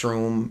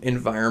classroom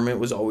environment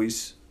was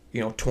always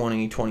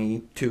 20,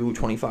 22,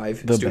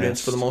 25 The students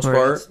best. for the most Right,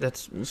 part.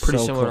 That's pretty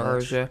So similar to close.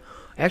 ours, yeah.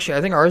 Actually,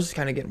 I think ours is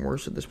kind of getting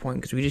worse at this point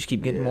because we just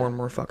keep getting Yeah. more and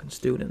more fucking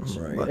students.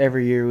 Right. But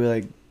Every year we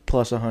like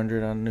plus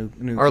 100 on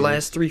new. our kids.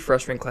 last 3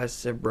 freshman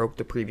classes have broke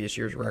the previous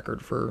year's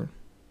record for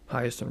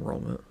highest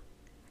enrollment.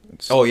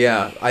 Oh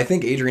yeah, I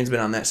think Adrian's been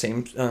on that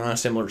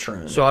similar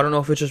trend. So I don't know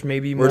if it's just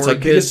maybe Where more it's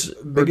like kids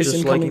biggest are just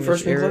incoming liking this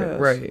freshman area. class.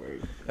 Right.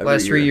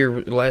 Every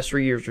year. Last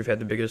 3 years we've had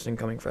the biggest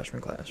incoming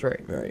freshman class. Right.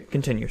 Right.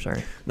 Continue.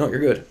 Sorry. No, you're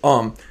good.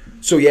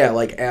 So yeah,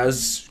 like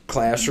as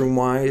classroom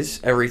wise,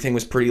 everything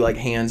was pretty like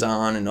hands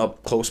on and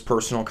up close,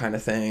 personal kind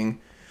of thing.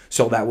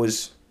 So that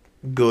was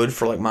good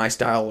for like my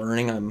style of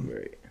learning. I'm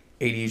Right.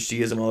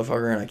 ADHD as a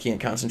motherfucker and I can't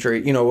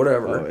concentrate.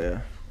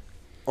 Whatever.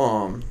 Oh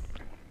yeah.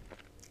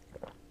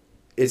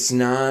 It's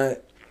not.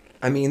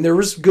 I mean, there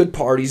was good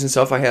parties and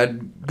stuff. I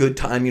had good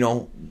time.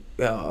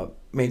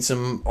 Made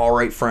some all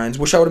right friends.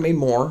 Wish I would have made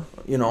more.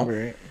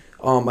 Right.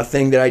 A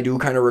thing that I do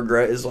kind of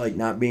regret is like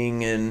not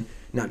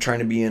trying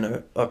to be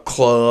in a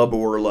club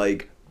or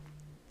like,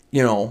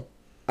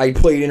 I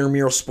played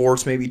intramural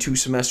sports maybe 2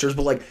 semesters,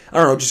 but like, I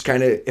don't know, just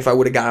kind of if I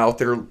would have got out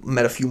there,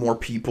 met a few more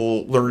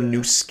people, learned a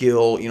new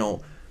skill,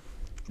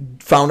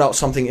 found out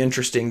something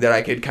interesting that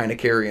I could kind of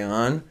carry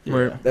on.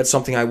 Right. That's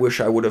something I wish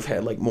I would have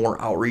had like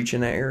more outreach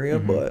in that area,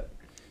 Mm-hmm. but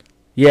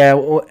Yeah,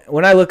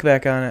 when I look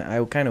back on it,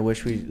 I kind of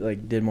wish we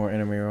like did more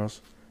intramurals.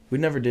 We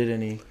never did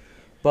any,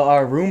 but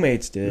our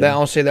roommates did.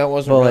 I'll say that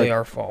wasn't Well, really like-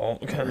 our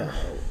fault.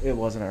 It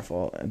wasn't our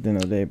fault at the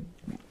end of the day,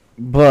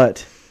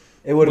 but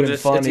it would have been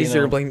fun. It's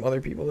easier to blame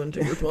other people than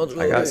take I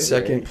responsibility. got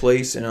second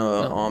place in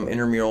a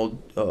intramural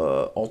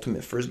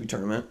ultimate frisbee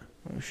tournament.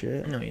 Oh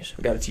shit! Nice.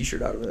 I got a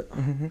T-shirt out of it.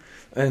 Mm-hmm.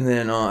 And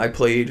then I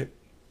played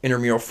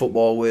intramural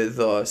football with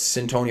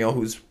Santonio,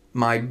 who's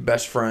my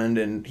best friend,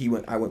 and we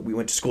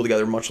went to school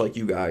together, much like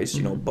you guys,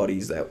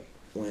 buddies that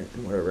went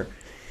and whatever.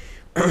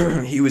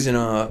 He was in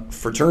a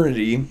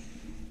fraternity,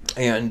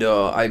 and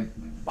I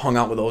hung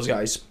out with those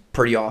guys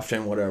pretty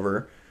often,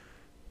 whatever.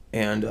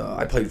 And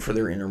I played for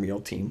their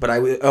intramural team, but I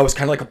was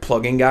kind of like a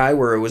plug-in guy,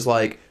 where it was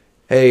like,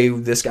 hey,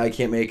 this guy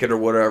can't make it or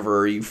whatever,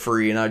 are you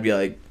free? And I'd be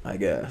like, I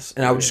guess.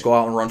 And I would just go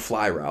out and run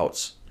fly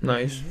routes.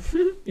 Nice.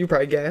 You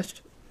probably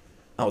gassed.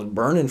 I was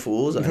burning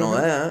fools, I know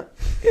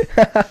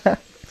that.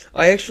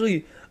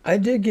 I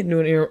did get into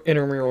an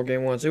intramural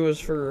game once. It was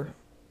for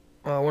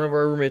one of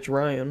our roommates,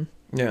 Ryan.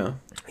 Yeah.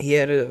 He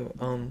had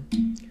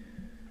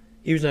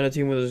he was on a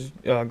team with his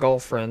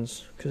golf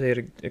friends because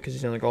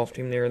he's on the golf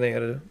team there. They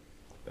had a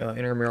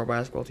intramural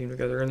basketball team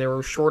together, and they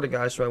were short of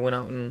guys, so I went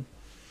out and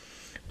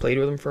played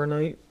with them for a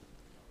night.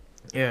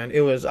 And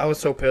I was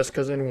so pissed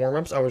because in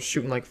warm-ups I was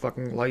shooting like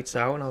fucking lights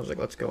out, and I was like,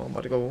 let's go, I'm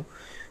about to go,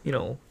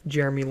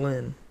 Jeremy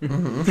Lin.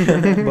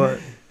 But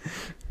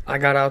I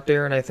got out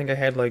there and I think I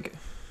hit like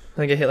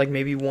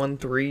maybe 1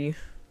 3,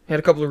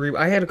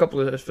 I had a couple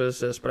of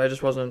assists, but I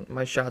just wasn't.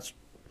 My shots,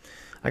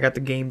 I got the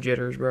game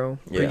jitters, bro.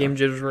 Yeah. Game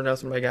jitters were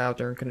nothing but I got out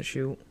there and couldn't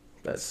shoot.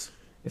 That's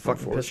It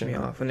fucking pissed me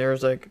off. And there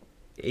was like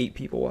 8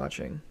 people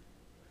watching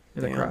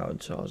in the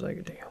crowd, so I was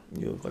like, damn.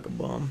 You look like a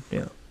bum.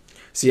 Yeah.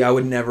 See, I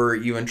would never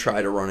even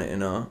try to run it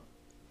in a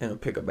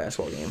pickup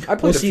basketball game. I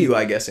played a few,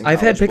 I guess, in college.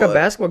 I've had pickup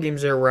basketball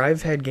games there where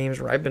I've had games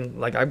where I've been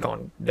like I've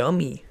gone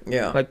dummy.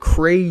 Yeah. Like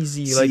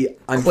crazy. See,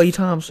 like Klay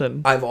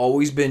Thompson. I've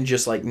always been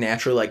just like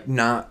naturally like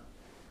not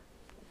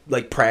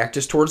like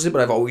practiced towards it,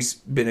 but I've always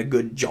been a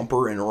good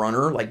jumper and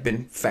runner, like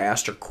been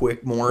fast or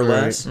quick more or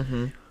less.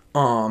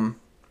 Mm-hmm.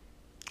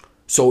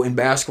 So in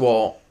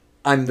basketball,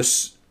 I'm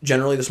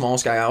generally the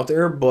smallest guy out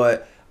there,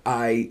 but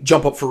I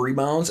jump up for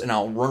rebounds and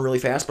I'll run really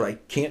fast, but I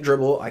can't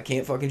dribble, I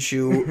can't fucking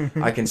shoot.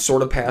 I can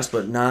sort of pass,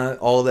 but not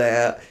all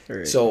that.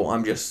 Right. So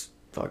I'm just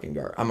fucking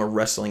guard. I'm a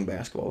wrestling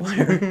basketball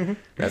player.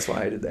 That's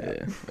why I did that.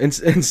 Yeah.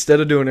 Instead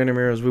of doing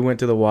intramurals, we went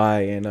to the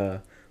Y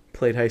and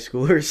played high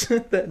schoolers.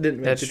 That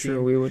didn't. That's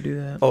true. We would do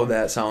that. Oh,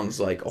 that sounds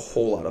like a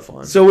whole lot of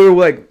fun. So we were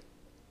like,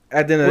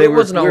 at the end of the day, it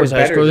wasn't always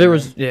high school. There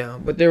was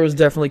them. but there was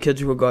definitely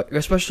kids who would go,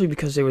 especially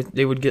because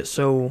they would get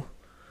so.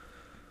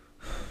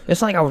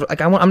 It's like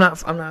I'm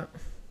not.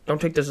 Don't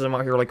take this as I'm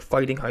out here like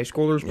fighting high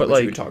schoolers, but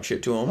like you would talk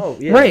shit to them. Oh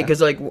yeah. Right,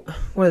 because like,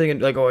 what are they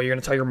gonna like? Oh, you're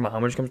gonna tell your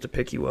mom when she comes to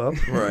pick you up?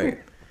 Right.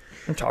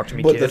 And talk to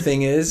me, but kid. the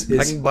thing is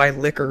I can buy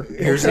liquor.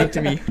 Here's Say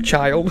to me,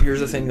 child. Here's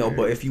the thing though,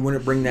 but if you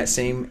wouldn't bring that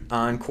same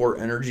on-court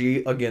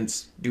energy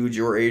against dudes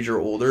your age or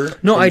older,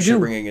 no, I do.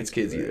 Bring it against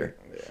kids either.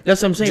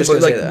 That's what I'm saying. Just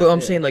But like, say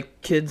I'm saying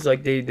like kids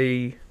like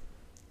they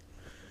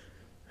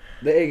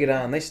egg it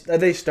on.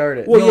 They start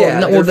it. Well,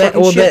 yeah.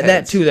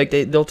 That too. Like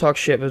they'll talk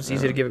shit, but it's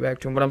easy to give it back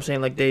to them. But I'm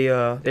saying like they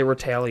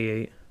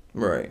retaliate.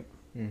 Right.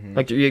 Mm-hmm.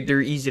 Like they're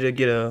easy to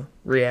get a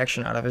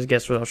reaction out of. I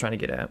guess what I was trying to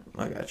get at.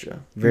 I gotcha.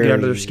 Get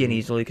under their skin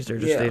easily because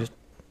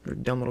they're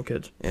dumb little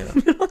kids. Yeah.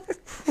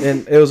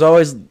 And it was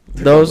always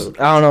those.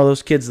 I don't know.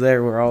 Those kids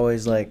there were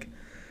always like.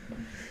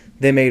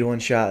 They made one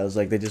shot. It was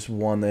like they just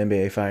won the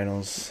NBA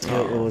Finals.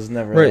 It was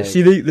never right. Like,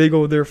 See, they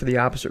go there for the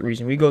opposite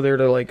reason. We go there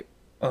to like,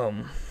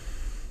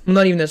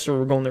 not even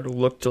necessarily going there to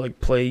look to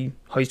like play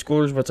high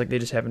schoolers, but it's like they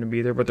just happen to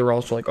be there. But they're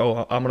also like,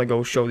 oh, I'm gonna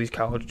go show these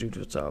college dudes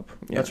what's up.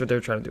 Yeah. That's what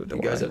they're trying to do with the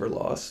You guys ever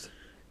lost?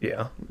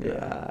 Yeah.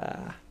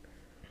 Yeah.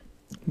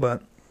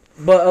 But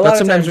a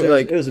lot of times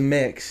like it was a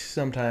mix.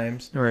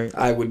 Sometimes. Right.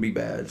 I would be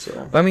bad.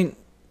 So. I mean.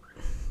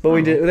 But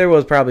we did. There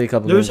was probably a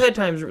couple. There's been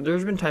times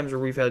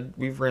where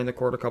we've ran the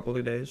court a couple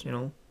of days. You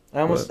know. I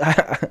almost.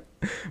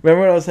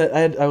 Remember when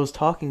I was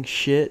talking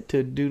shit to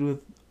a dude with.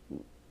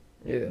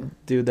 Yeah.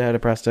 Dude that had a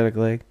prosthetic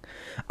leg.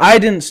 I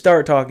didn't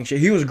start talking shit.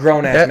 He was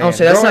grown ass man. I'll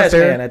say that's not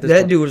fair.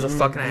 That dude was a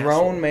fucking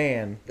grown asshole.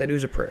 Man. That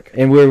dude's a prick.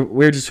 And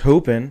we're just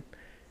hooping,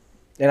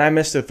 and I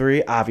missed a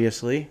 3,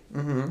 obviously.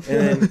 Mm-hmm.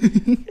 And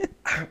then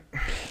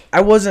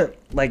I wasn't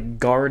like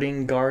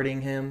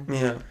guarding him.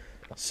 Yeah.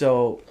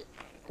 So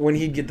when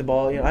he'd get the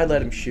ball, I'd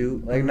let him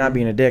shoot, like not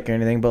being a dick or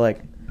anything, but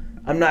like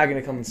I'm not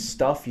gonna come and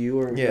stuff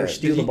you or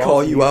steal the ball. Did he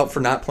call you out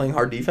for not playing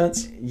hard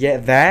defense? Yeah,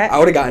 that. I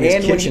would have gotten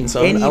his kitchen,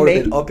 son. I would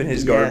have been up in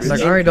his garbage.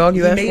 Like, all right, dog,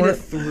 you asked for it. He made a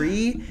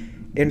 3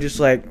 and just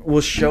like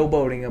was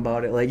showboating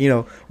about it, like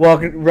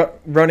walking,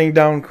 running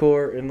down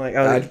court and like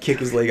I'd kick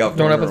his leg out.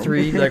 Throwing up a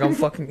 3, like I'm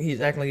fucking. He's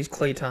acting like he's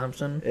Klay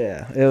Thompson.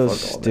 Yeah, it was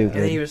stupid.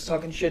 And then he was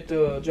talking shit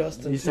to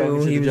Justin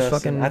too. He was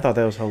fucking. I thought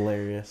that was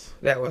hilarious.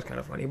 That was kind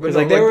of funny, but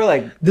like they were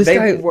like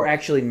they were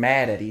actually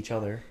mad at each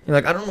other.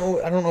 Like I don't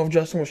know if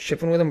Justin was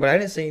chipping with him, but I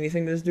didn't say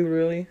anything to this dude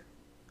really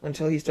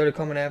until he started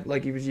coming at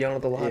like he was yelling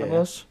at the lot of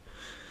us.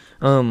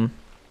 But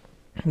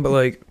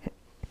like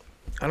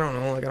I don't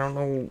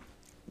know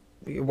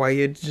why he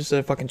had just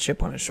a fucking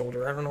chip on his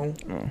shoulder. I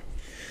don't know.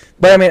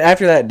 But I mean,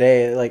 after that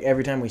day, like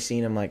every time we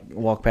seen him, like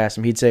walk past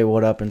him, he'd say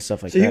 "what up" and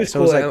stuff like that. He was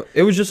cool. It was like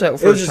it was just that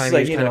first time he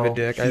was kind of a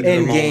dick.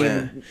 In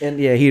game, and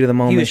heat of the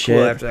moment. He was shit.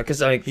 cool after that because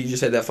like he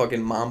just had that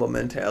fucking Mamba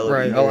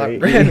mentality.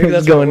 Right. He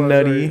was going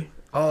nutty. Right.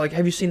 Oh, like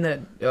have you seen that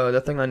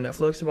thing on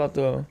Netflix about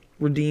the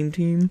Redeem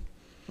team?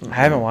 I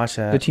haven't watched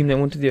that. The team that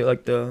went to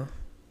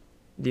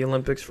the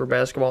Olympics for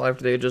basketball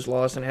after they had just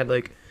lost and had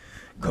like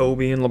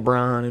Kobe and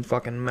LeBron and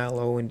fucking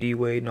Melo and D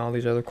Wade and all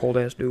these other cold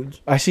ass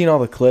dudes. I seen all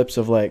the clips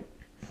of like.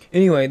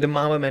 Anyway, the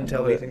Mamba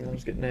mentality thing I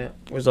was getting at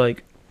was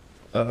like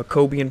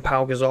Kobe and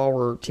Pau Gasol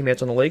were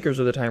teammates on the Lakers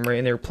at the time, right?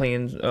 And they were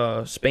playing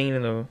Spain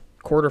in the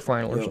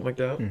quarterfinal or something like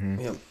that. Mm-hmm.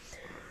 Yep.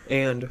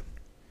 And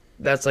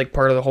that's like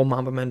part of the whole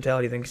Mamba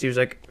mentality thing. Cause he was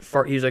like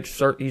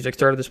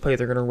started this play.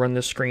 They're gonna run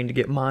this screen to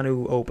get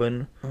Manu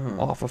open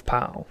off of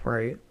Pau,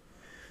 right?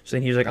 So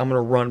then he was like, I'm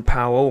gonna run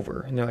Pau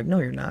over, and they're like, no,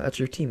 you're not. That's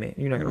your teammate.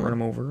 You're not gonna run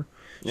him over.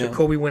 So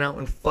Kobe went out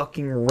and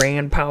fucking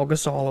ran Pau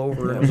Gasol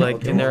over, and it was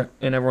like, and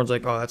everyone's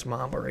like, oh, that's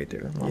Mamba right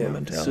there, Mamba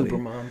mentality, super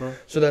Mamba.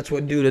 So that's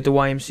what dude at the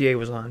YMCA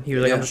was on. He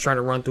was like, I'm just trying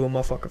to run through a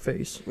motherfucker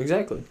face.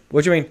 Exactly.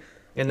 What you mean?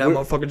 And that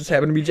motherfucker just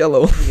happened to be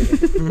Jello.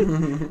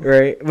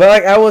 Right. But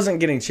like, I wasn't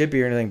getting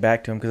chippy or anything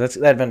back to him because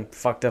that'd been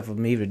fucked up of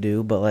me to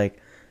do. But like,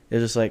 it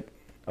was just like,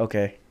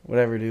 okay,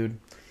 whatever, dude.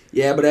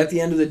 Yeah, but at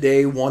the end of the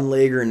day, one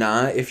leg or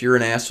not, if you're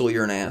an asshole,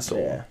 you're an asshole.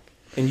 Yeah.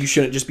 And you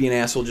shouldn't just be an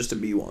asshole just to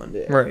be one.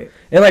 Yeah. Right.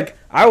 And like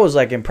I was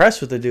like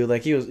impressed with the dude.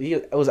 Like he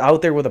was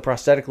out there with a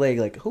prosthetic leg,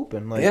 like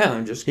hooping. Like Yeah,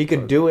 and just he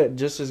could do it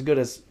just as good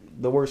as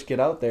the worst kid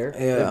out there.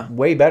 Yeah. Like,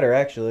 way better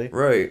actually.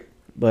 Right.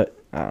 But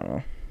I don't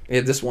know.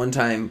 Yeah, this one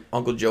time,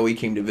 Uncle Joey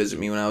came to visit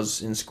me when I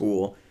was in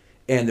school,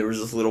 and there was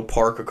this little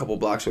park a couple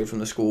blocks away from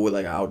the school with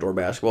like an outdoor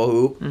basketball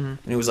hoop, and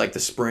it was like the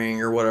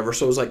spring or whatever,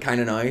 so it was like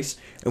kind of nice.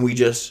 And we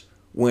just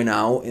went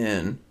out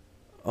and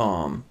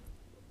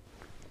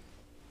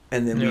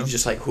then we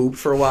just like hooped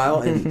for a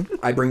while. And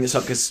I bring this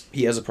up because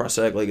he has a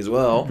prosthetic leg as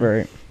well,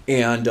 Right.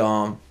 And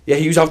yeah,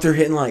 he was out there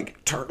hitting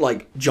like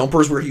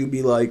jumpers where he would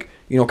be like,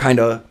 you know, kind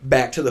of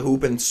back to the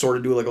hoop and sort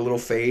of do like a little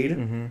fade,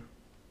 and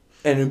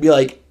it'd be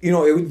like, you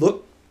know, it would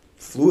look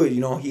fluid, you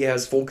know, he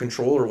has full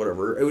control or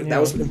whatever. That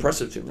was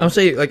impressive to me. I would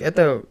say, like,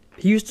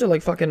 he used to,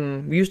 like,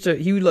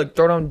 he would, like,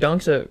 throw down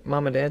dunks at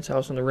mom and dad's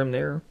house on the rim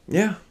there.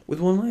 Yeah,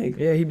 with one leg.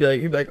 Yeah, he'd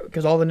be like,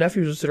 because all the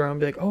nephews would sit around and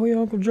be like, oh, yeah,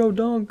 Uncle Joe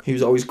dunk. He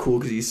was always cool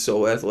because he's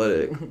so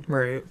athletic.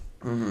 Right.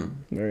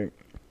 Right.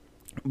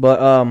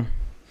 But,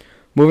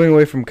 moving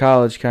away from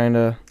college, kind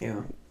of,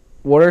 Yeah.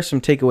 what are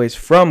some takeaways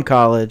from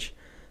college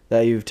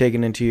that you've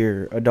taken into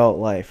your adult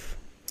life?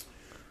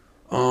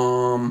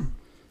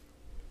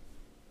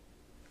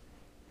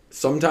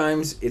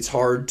 Sometimes it's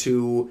hard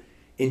to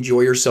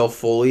enjoy yourself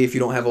fully if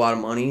you don't have a lot of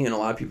money, and a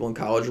lot of people in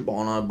college are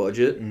balling on a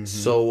budget.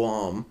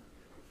 So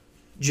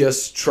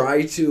just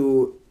try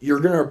to, you're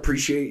going to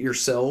appreciate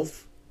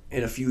yourself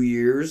in a few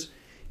years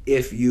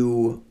if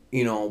you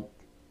know,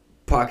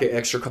 pocket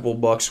extra couple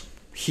bucks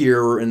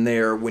here and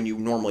there when you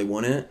normally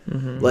wouldn't.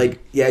 Like,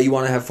 yeah, you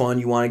want to have fun,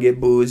 you want to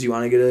get booze, you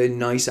want to get a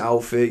nice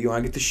outfit, you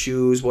want to get the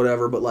shoes,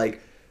 whatever, but like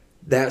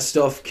that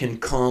stuff can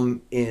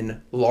come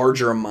in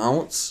larger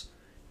amounts.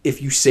 If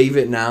you save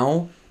it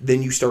now,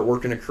 then you start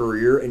working a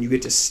career and you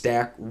get to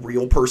stack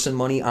real person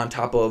money on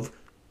top of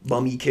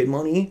bummy kid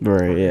money.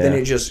 Right, yeah. Then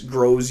it just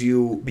grows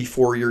you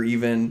before you're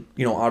even,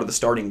 you know, out of the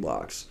starting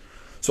blocks.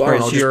 So I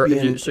don't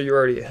know, so you're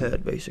already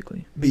ahead,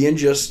 basically. being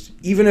just,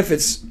 even if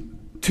it's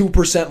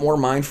 2% more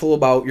mindful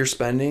about your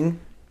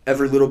spending,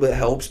 every little bit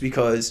helps,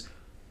 because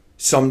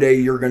someday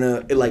you're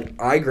going to, like,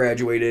 I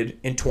graduated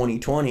in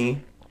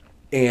 2020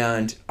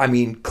 and I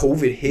mean,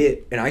 COVID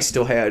hit and I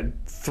still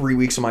had 3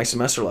 weeks of my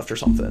semester left or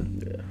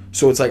something. Yeah.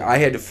 So it's like I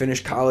had to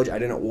finish college. I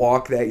didn't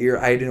walk that year.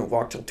 I didn't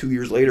walk till 2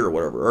 years later or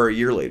whatever, or a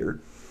year later.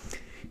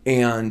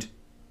 And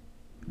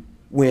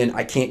when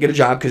I can't get a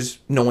job because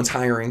no one's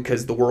hiring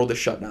because the world is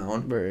shut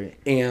down. Right.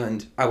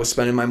 And I was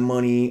spending my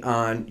money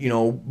on, you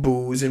know,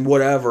 booze and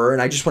whatever.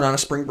 And I just went on a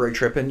spring break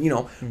trip and, you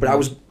know, but I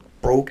was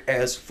broke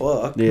as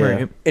fuck. Yeah.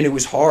 Right. And it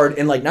was hard.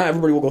 And like, not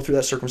everybody will go through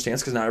that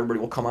circumstance because not everybody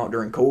will come out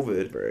during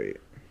COVID. Right.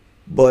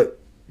 But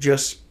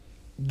just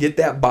get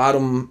that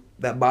bottom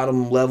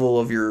level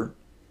of your,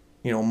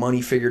 you know,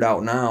 money figured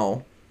out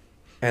now,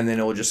 and then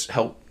it'll just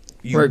help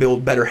you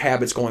build better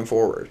habits going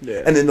forward.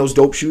 Yeah. And then those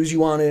dope shoes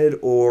you wanted,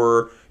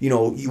 or, you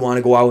know, you want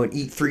to go out and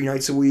eat 3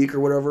 nights a week or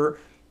whatever,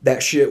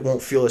 that shit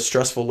won't feel as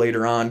stressful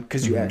later on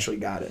because you actually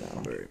got it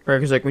now. Right,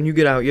 because, like, when you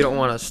get out, you don't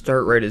want to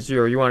start right at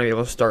zero. You want to be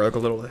able to start, like, a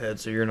little ahead,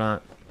 so you're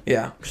not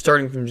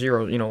starting from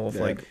zero, you know,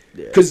 like,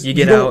 because you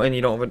get out and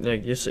you don't have,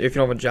 like, if you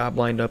don't have a job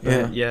lined up,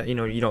 and, you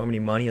know, you don't have any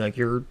money, like,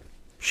 you're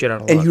shit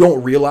out of luck. And you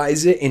don't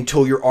realize it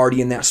until you're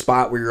already in that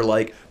spot where you're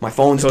like, my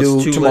phone's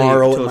due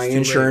tomorrow and my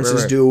insurance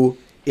is due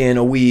in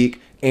a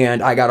week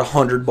and I got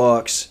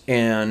 $100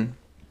 and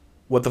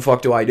what the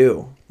fuck do I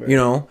do? Right. You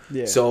know?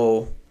 Yeah.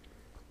 So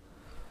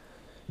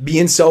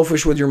being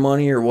selfish with your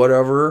money or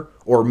whatever,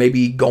 or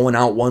maybe going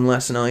out one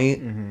less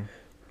night,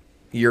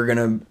 you're going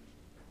to,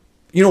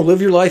 you know, live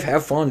your life,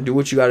 have fun, do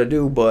what you got to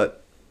do,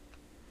 but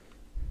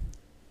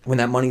when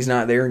that money's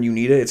not there and you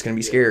need it, it's going to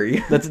be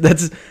scary.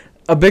 That's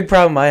a big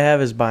problem I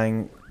have is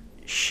buying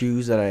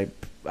shoes that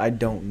I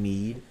don't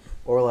need,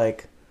 or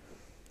like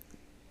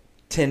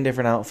 10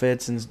 different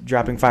outfits and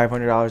dropping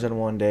 $500 in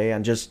one day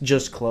on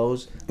just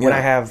clothes when I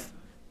have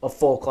a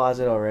full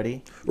closet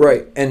already.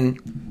 Right. And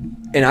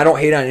I don't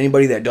hate on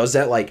anybody that does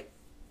that. Like,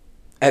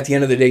 at the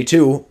end of the day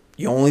too,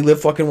 you only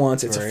live fucking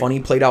once. It's a funny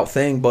played out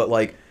thing, but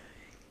like,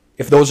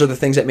 if those are the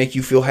things that make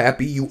you feel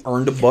happy, you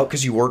earned a buck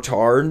because you worked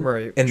hard.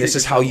 Right. And this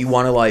is how you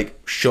want to, like,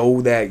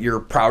 show that you're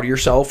proud of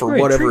yourself or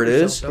whatever it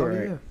is.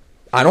 Right.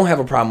 I don't have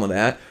a problem with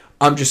that.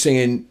 I'm just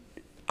saying,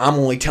 I'm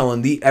only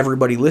telling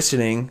everybody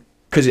listening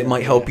because it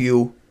might help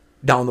you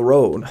down the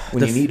road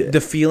when you need it. The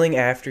feeling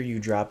after you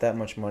drop that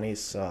much money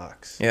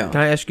sucks. Yeah.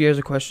 Can I ask you guys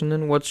a question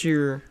then? What's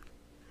your...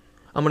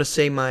 I'm going to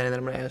say mine and then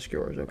I'm going to ask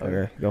yours, okay?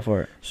 Okay, go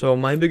for it. So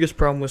my biggest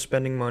problem with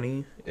spending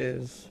money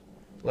is...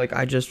 Like,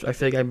 I feel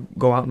like I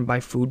go out and buy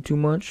food too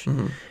much.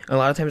 And a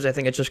lot of times I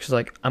think it's just because,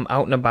 like, I'm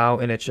out and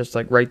about and it's just,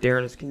 like, right there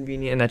and it's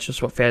convenient. And that's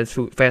just what fast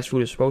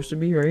food is supposed to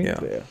be, right?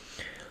 Yeah.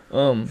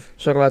 So,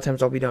 like, a lot of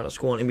times I'll be down at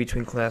school and in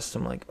between classes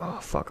I'm like, oh,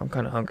 fuck, I'm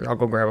kind of hungry. I'll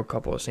go grab a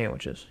couple of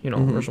sandwiches, you know,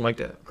 or something like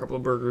that. A couple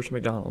of burgers from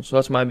McDonald's. So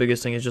that's my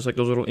biggest thing is just, like,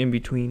 those little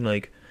in-between,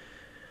 like,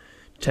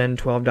 $10,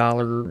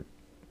 $12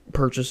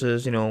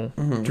 purchases, you know,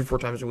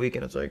 3-4 times a week.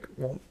 And it's like,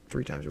 well,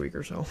 3 times a week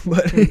or so.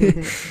 But,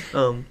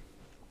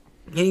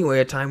 Anyway,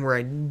 a time where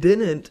I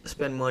didn't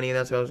spend money,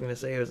 that's what I was going to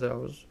say, is that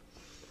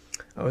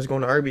I was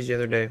going to Arby's the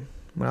other day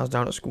when I was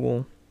down at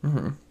school.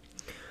 Mm-hmm.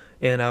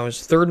 And I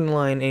was third in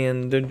line,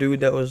 and the dude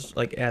that was,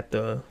 like, at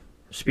the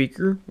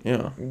speaker,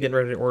 getting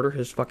ready to order,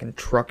 his fucking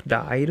truck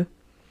died.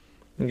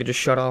 And it just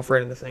shut off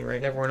right in the thing, right?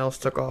 And everyone else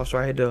took off, so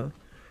I had to...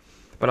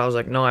 But I was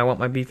like, no, I want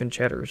my beef and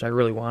cheddars. I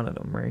really wanted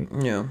them, right?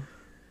 Yeah. So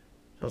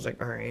I was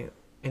like, all right.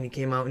 And he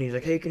came out, and he's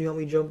like, hey, can you help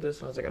me jump this?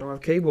 And I was like, I don't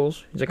have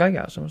cables. He's like, I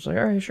got some. I was like,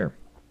 all right, sure.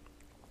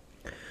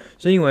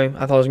 So anyway,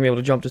 I thought I was going to be able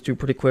to jump this dude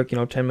pretty quick,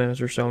 10 minutes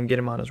or so, and get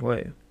him on his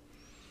way.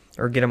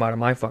 Or get him out of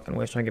my fucking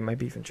way so I can get my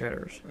beef and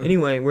cheddars.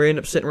 Anyway, we end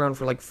up sitting around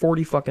for like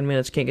 40 fucking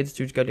minutes. Can't get this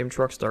dude's goddamn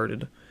truck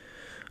started.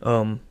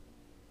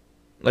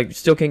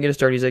 Still can't get it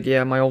started. He's like,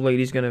 yeah, my old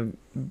lady's going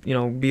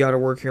to, be out of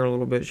work here in a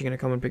little bit. She's going to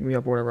come and pick me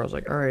up or whatever. I was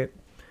like, all right.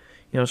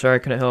 Sorry I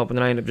couldn't help. And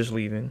then I ended up just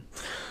leaving.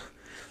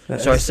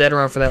 So I sat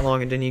around for that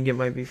long and didn't even get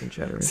my beef and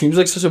cheddars. Seems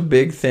like such a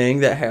big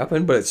thing that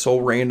happened, but it's so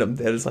random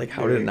that it's like,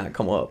 how did it not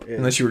come up? Yeah.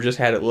 Unless you were just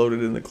had it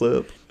loaded in the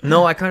clip.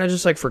 No, I kind of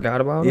just,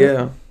 forgot about it.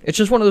 Yeah. It's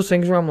just one of those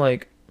things where I'm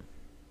like...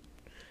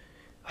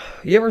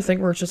 You ever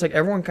think where it's just like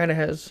everyone kind of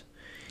has,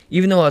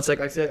 even though it's like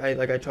I feel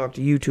like I talk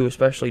to you two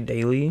especially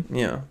daily.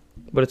 Yeah.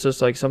 But it's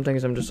just like some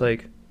things I'm just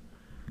like,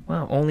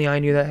 wow, only I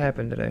knew that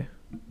happened today.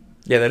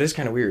 Yeah, that is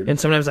kind of weird. And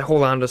sometimes I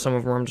hold on to some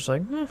of them where I'm just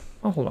like,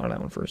 I'll hold on to that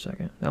one for a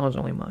second. That one's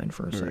only mine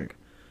for a sec.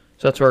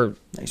 So that's where.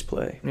 Nice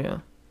play.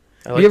 Yeah.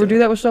 Like you ever do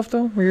that with stuff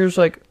though, where you're just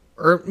like,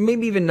 or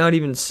maybe even not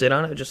even sit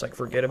on it, just like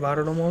forget about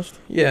it almost.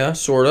 Yeah,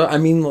 sorta. I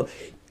mean,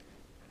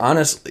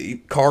 honestly,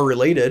 car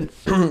related.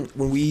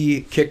 When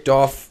we kicked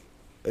off.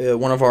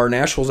 One of our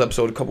Nationals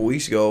episode a couple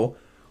weeks ago,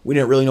 we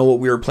didn't really know what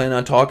we were planning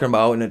on talking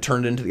about, and it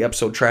turned into the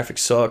episode Traffic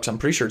Sucks. I'm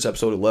pretty sure it's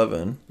episode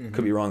 11. Mm-hmm.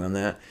 Could be wrong on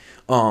that.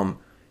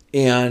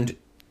 And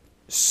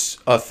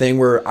a thing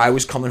where I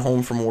was coming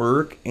home from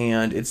work,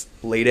 and it's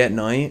late at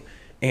night,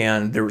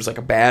 and there was like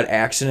a bad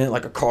accident,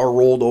 like a car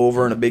rolled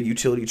over and a big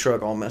utility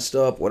truck all messed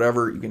up,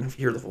 whatever. You can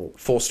hear the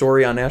full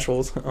story on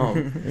Nationals.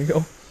 There you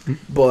go.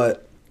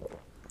 But...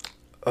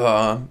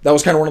 that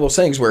was kind of one of those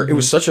things where it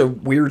was such a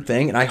weird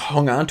thing, and I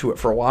hung on to it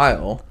for a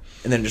while,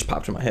 and then it just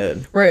popped in my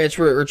head. Right, it's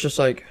where it's just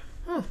like,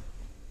 I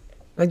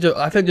think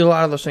there's a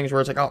lot of those things where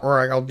it's like,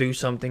 I'll do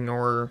something,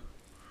 or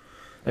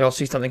like I'll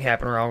see something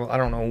happen, or I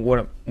don't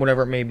know,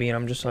 whatever it may be, and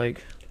I'm just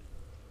like,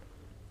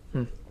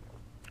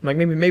 like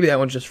maybe that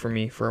one's just for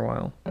me for a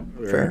while.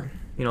 Fair.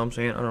 You know what I'm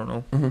saying? I don't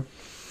know. Mm-hmm.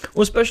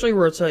 Well, especially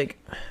where it's like,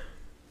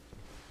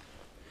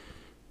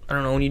 I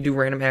don't know, when you do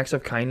random acts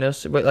of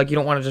kindness, but like you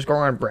don't want to just go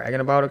around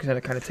bragging about it because then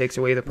it kind of takes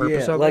away the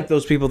purpose of it. Like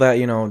those people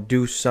that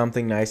do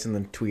something nice and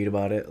then tweet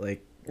about it,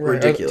 like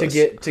ridiculous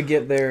to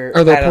get their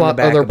or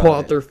they'll pull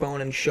out their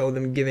phone and show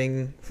them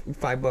giving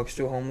 $5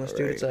 to a homeless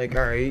dude. It's like,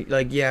 all right,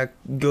 like yeah,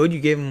 good, you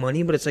gave them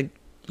money, but it's like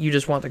you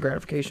just want the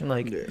gratification.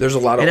 Like there's a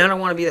lot of, and I don't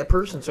want to be that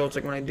person. So it's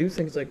like when I do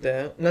things like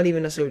that, not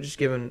even necessarily just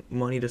giving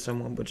money to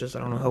someone, but just I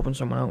don't know, helping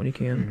someone out when you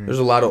can. Mm-hmm. There's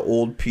a lot of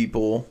old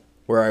people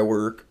where I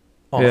work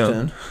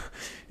often. Yeah.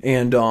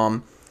 And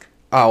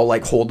I'll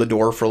like hold the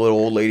door for little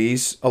old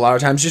ladies a lot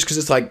of times just because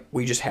it's like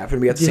we just happen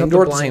to be at the same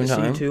door at the same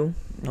time. Too?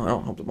 No, I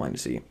don't help the blind to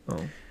see. Oh,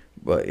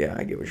 but yeah,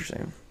 I get what you're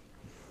saying.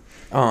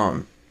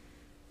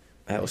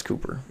 That was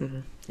Cooper. Mm-hmm.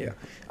 Yeah,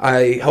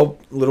 I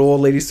help little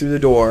old ladies through the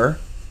door,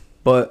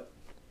 but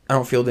I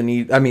don't feel the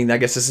need. I mean, I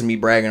guess this is me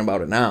bragging about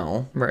it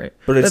now, right?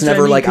 But it's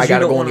never like I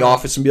gotta go in the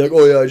office and be like,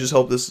 oh yeah, I just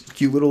helped this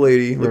cute little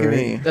lady. Look at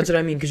me. That's what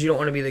I mean, because you don't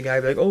want to be the guy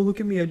like, oh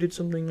look at me, I did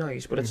something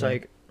nice. But it's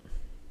like,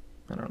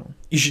 I don't know.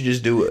 You should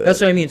just do it.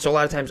 That's what I mean. So a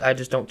lot of times I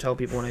just don't tell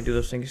people when I do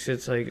those things.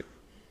 It's like,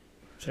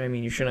 that's what I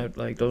mean. You shouldn't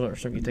like those aren't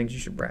some things you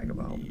should brag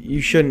about.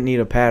 You shouldn't need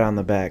a pat on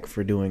the back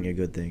for doing a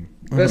good thing.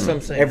 That's what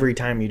I'm saying. Every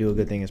time you do a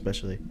good thing,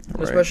 especially.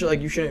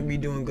 Like you shouldn't be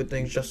doing good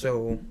things just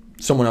so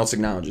someone else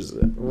acknowledges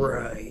it.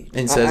 Right.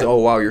 And says, oh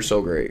wow, you're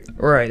so great.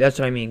 Right. That's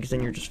what I mean. Because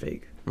then you're just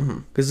fake.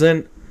 Because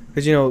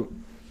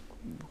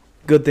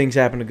good things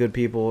happen to good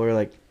people, or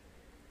like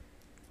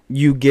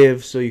you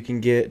give so you can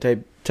get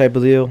type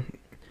of deal.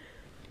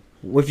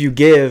 If you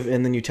give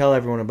and then you tell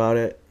everyone about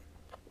it,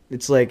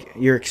 it's like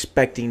you're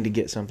expecting to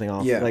get something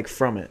off, like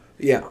from it.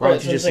 Yeah. Why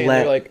don't you just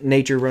let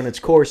nature run its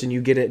course and you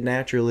get it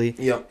naturally,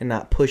 and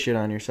not push it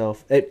on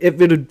yourself? It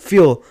would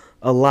feel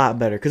a lot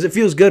better because it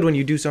feels good when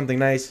you do something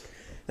nice,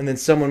 and then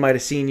someone might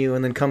have seen you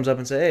and then comes up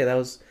and say, "Hey, that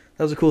was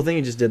a cool thing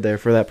you just did there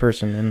for that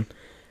person," and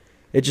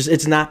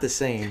it's not the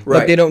same. Right.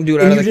 Like they don't do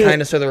it out of the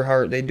kindness of their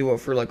heart. They do it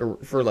for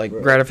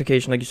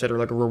gratification, like you said, or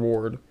like a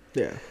reward.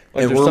 Yeah.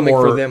 Like and there's something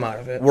for them out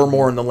of it. We're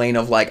more in the lane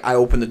of like I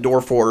opened the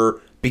door for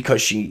her because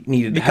she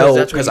needed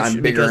help because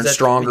I'm bigger and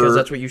stronger because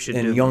that's what you should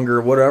do. Younger,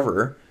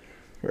 whatever.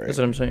 Right. That's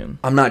what I'm saying.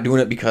 I'm not doing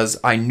it because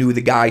I knew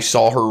the guy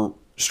saw her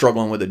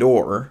struggling with the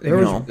door.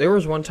 There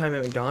was one time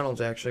at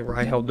McDonald's actually where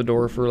I held the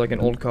door for like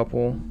an old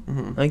couple.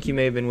 I think you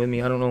may have been with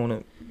me. I don't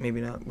know, maybe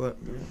not, but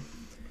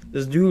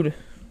this dude,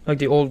 like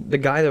the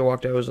guy that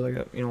walked out was like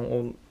a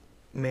old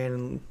man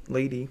and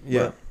lady.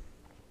 Yeah. But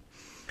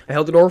I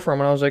held the door for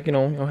him and I was like,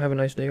 have a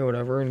nice day or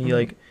whatever. And he's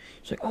like,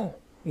 oh,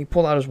 he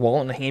pulled out his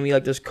wallet and handed me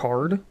like this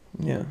card.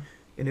 Yeah.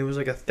 and it was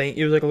like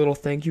it was like a little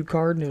thank you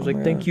card, and it was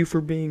like, thank you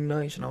for being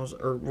nice, and I was,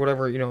 or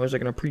whatever, you know, it was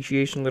like an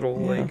appreciation little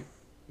like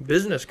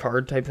business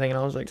card type thing, and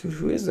I was like, dude,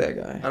 who is that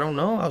guy? I don't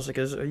know. I was like,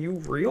 are you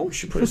real? We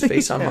should put his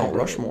face on Mount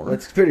Rushmore.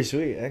 That's pretty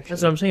sweet, actually.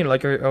 That's what I'm saying.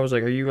 Like, I was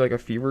like, are you like a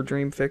fever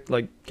dream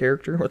like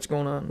character? What's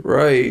going on?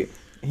 Right.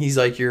 He's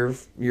like your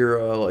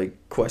like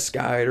quest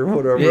guide or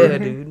whatever. Yeah,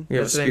 dude. You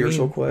have a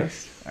spiritual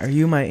quest. Are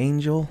you my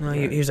angel? No,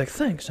 he was like,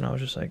 thanks, and I was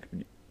just like,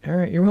 all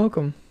right, you're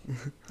welcome.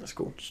 That's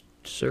cool.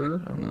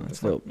 Sir, I don't know. That's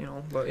dope. You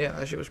know, but yeah,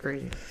 that shit was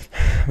crazy.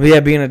 But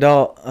yeah, being an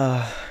adult,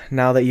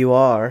 now that you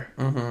are,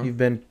 Mm-hmm. you've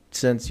been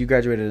since you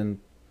graduated in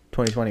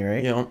 2020,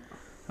 right?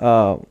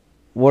 Yeah.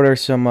 What are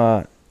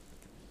some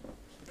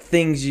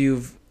things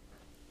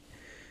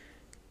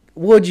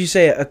what would you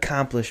say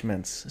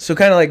accomplishments? So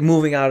kind of like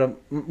moving out of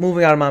mom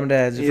and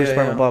dad's, your first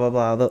apartment, blah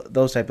blah blah,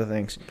 those type of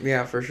things.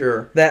 Yeah, for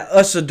sure. That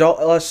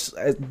us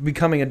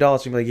becoming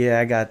adults, you're like, yeah,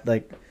 I got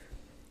like,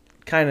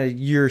 kind of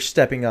you're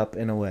stepping up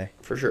in a way.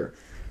 For sure.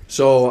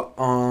 So,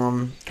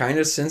 kind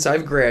of since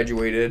I've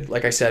graduated,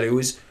 like I said, it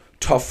was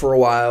tough for a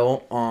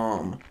while.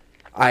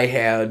 I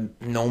had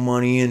no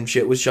money and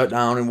shit was shut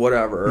down and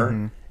whatever.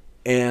 Mm-hmm.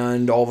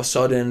 And all of a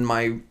sudden,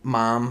 my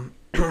mom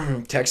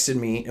texted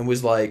me and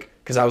was like,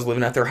 because I was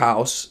living at their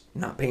house,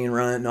 not paying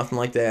rent, nothing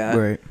like that.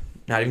 Right.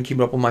 Not even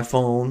keeping up with my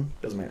phone.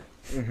 Doesn't matter.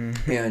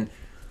 Mm-hmm. And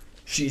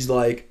she's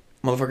like,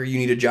 motherfucker, you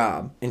need a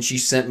job. And she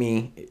sent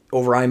me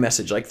over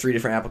iMessage like 3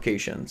 different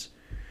applications.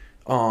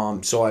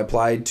 So I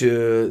applied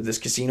to this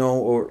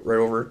casino right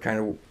over kind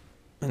of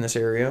in this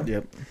area.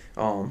 Yep.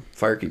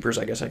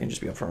 Firekeepers, I guess I can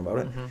just be upfront about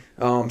it.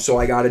 Mm-hmm. So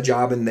I got a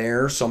job in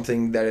there,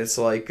 something that it's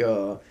like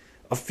a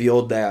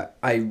field that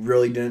I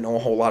really didn't know a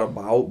whole lot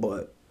about,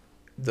 but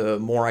the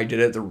more I did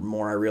it, the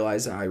more I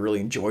realized that I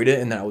really enjoyed it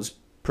and that I was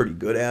pretty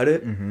good at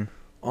it.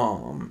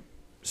 Mm-hmm.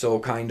 So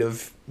kind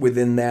of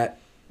within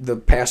the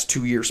past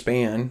 2-year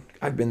span,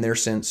 I've been there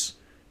since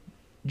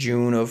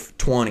June of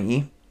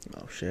 20.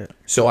 Oh shit.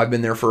 So I've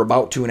been there for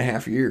about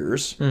 2.5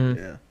 years.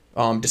 Mm-hmm.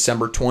 Yeah.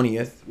 December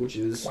 20th, which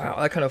is Wow,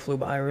 that kind of flew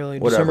by really.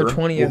 whatever.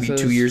 December 20th will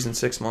be 2 years and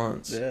 6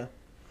 months. Yeah.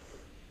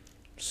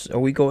 a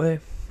week away.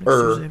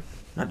 Or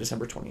not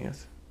December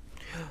 20th.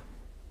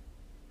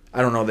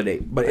 I don't know the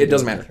date, but it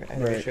doesn't matter.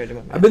 Right.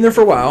 I've been there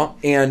for a while,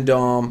 and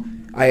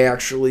I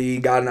actually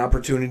got an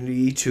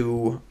opportunity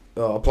to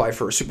apply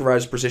for a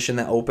supervisor position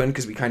that opened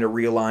because we kind of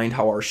realigned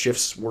how our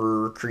shifts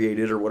were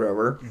created or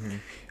whatever.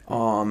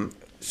 Mm-hmm.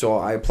 So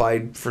I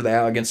applied for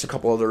that against a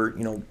couple other,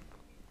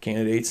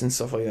 candidates and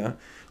stuff like that.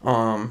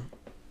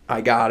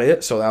 I got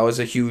it, so that was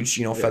a huge,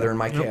 feather in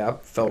my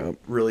cap. Felt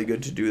really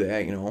good to do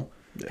that,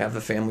 have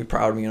the family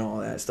proud of me and all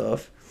that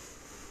stuff.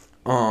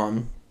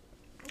 Kind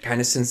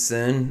of since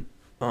then,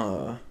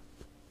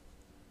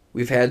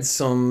 we've had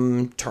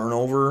some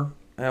turnover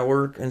at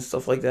work and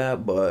stuff like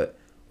that, but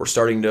we're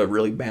starting to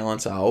really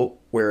balance out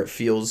where it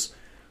feels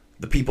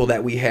the people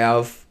that we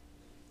have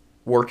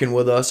working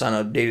with us on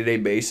a day-to-day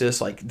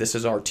basis, like this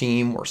is our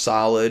team, we're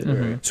solid.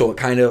 Mm-hmm. So it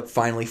kind of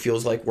finally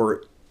feels like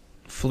we're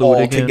Fluid all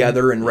again.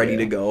 together and ready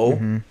to go.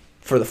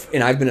 Mm-hmm.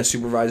 And I've been a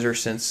supervisor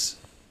since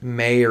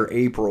May or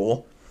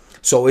April.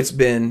 So it's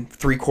been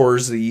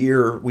 3/4 of the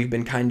year we've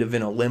been kind of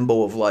in a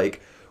limbo of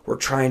like, we're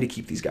trying to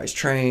keep these guys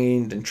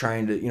trained and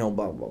trying to, blah,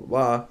 blah, blah,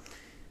 blah.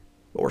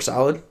 But we're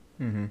solid.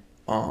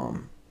 Mm-hmm.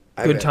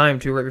 Good time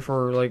too, right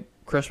before like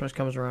Christmas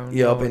comes around.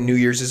 Yep, and New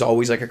Year's is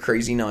always like a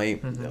crazy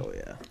night. Mm-hmm. Oh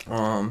yeah.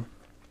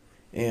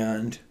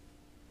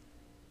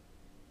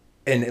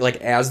 And like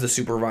as the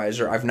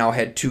supervisor, I've now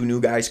had 2 new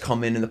guys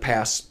come in the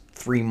past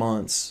 3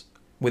 months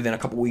within a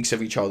couple weeks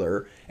of each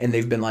other, and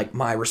they've been like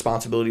my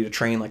responsibility to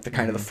train, like the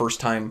kind of the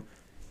first time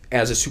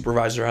as a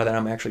supervisor that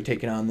I'm actually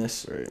taking on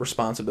this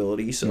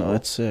responsibility. So No,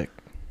 that's sick.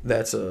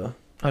 That's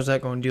How's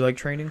that going? Do you like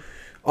training?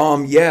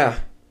 Yeah.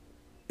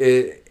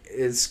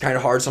 It's kind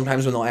of hard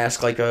sometimes when they'll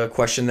ask like a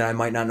question that I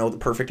might not know the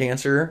perfect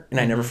answer,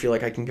 and I never feel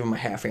like I can give them a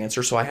half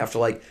answer, so I have to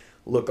like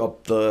look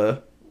up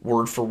the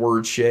word for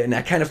word shit, and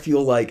I kind of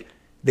feel like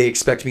they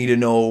expect me to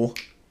know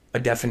a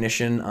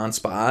definition on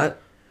spot.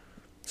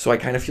 So I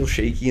kind of feel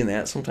shaky in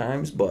that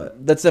sometimes,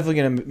 but That's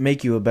definitely going to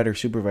make you a better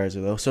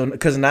supervisor, though. So,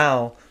 because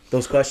now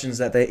those questions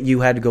that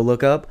you had to go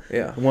look up,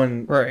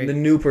 when the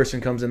new person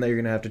comes in that you're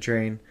going to have to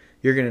train,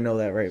 you're going to know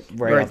that right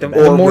off the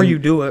bat. The more you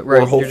do it,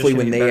 right? Or hopefully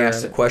when they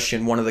ask the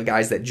question, one of the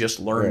guys that just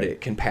learned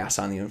it can pass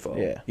on the info.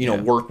 Yeah.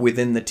 Work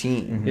within the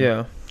team. Mm-hmm.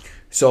 Yeah.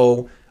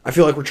 So I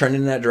feel like we're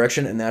trending in that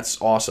direction, and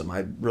that's awesome.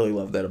 I really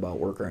love that about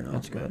work right now.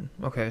 That's good.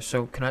 Okay,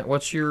 so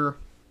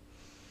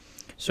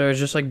so it's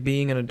just like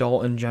being an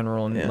adult in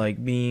general, and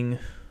like being,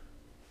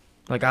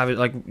 like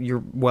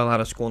you're well out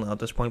of school now at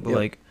this point, but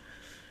like,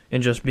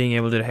 and just being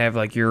able to have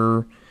like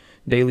your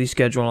daily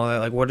schedule and all that.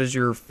 Like, what is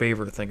your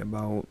favorite thing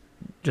about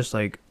just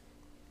like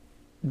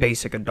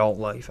basic adult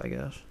life, I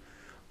guess?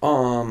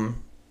 I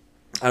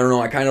don't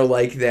know. I kind of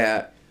like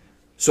that.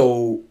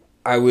 So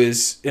I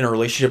was in a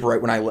relationship right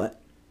when I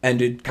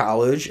ended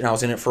college, and I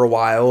was in it for a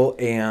while,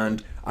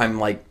 and I'm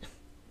like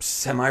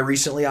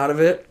semi-recently out of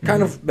it.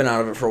 Kind of been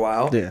out of it for a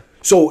while. Yeah.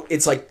 So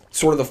it's like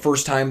sort of the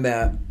first time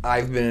that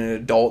I've been an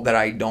adult that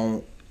I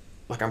don't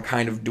like I'm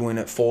kind of doing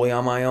it fully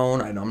on my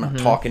own. I'm not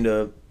talking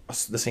to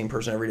the same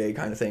person every day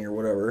kind of thing or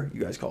whatever. You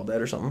guys called that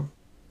or something?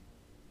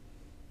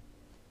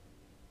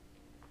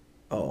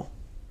 Oh,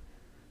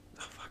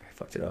 fuck, I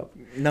fucked it up.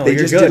 No, they you're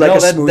just good. did like no,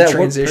 a smooth that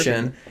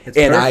transition, it's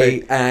and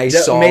perfect. I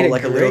That saw made it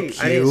like a little I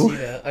didn't cue. see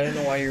that. I didn't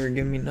know why you were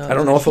giving me nuts. I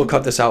don't know if he'll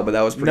cut this out, but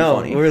that was pretty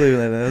funny. No, we're leaving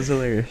that. That was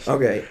hilarious.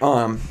 Okay.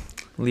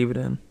 Leave it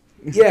in.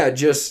 Yeah,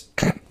 just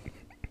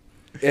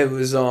it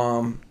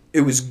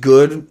was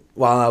good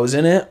while I was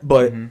in it,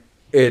 but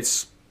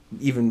it's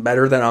even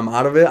better that I'm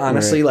out of it.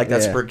 Honestly, Right. like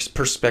that's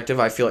perspective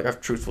I feel like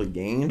I've truthfully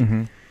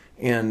gained,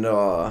 and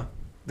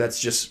that's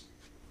just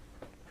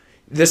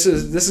this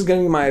is going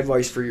to be my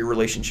advice for your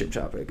relationship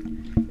topic.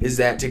 Is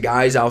that to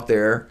guys out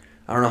there?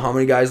 I don't know how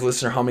many guys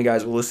listen or how many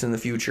guys will listen in the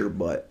future,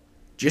 but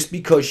just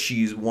because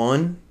she's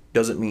one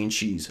doesn't mean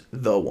she's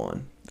the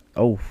one.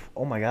 Oh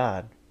my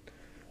God.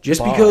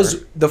 Just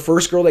because the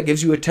first girl that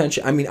gives you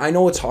attention, I mean, I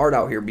know it's hard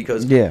out here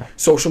because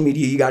social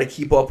media, you got to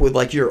keep up with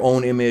like your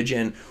own image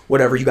and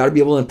whatever. You got to be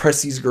able to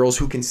impress these girls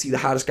who can see the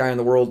hottest guy in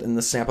the world in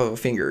the snap of a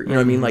finger. You know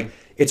what I mean? Like,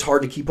 it's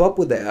hard to keep up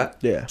with that.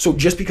 Yeah. So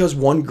just because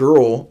one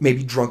girl,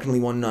 maybe drunkenly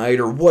one night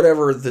or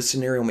whatever the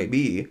scenario may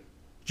be,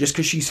 just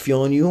because she's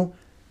feeling you,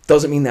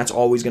 doesn't mean that's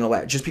always going to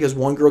last. Just because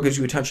one girl gives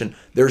you attention,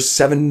 there's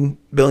 7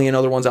 billion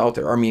other ones out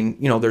there. I mean,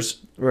 you know, there's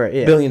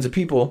billions of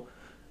people.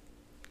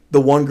 The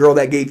one girl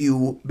that gave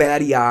you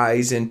baddie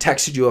eyes and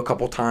texted you a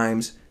couple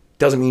times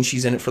doesn't mean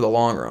she's in it for the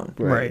long run.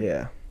 Right.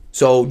 Yeah.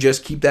 So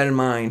just keep that in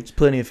mind. It's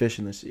plenty of fish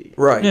in the sea.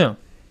 Right. Yeah.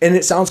 And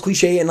it sounds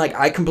cliche, and like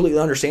I completely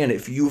understand it.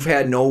 If you've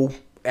had no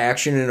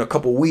action in a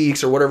couple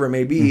weeks or whatever it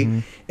may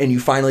be, and you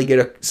finally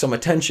get some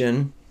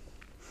attention,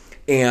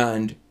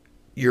 and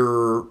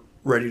you're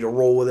ready to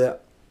roll with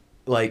it,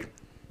 like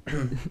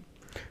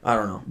I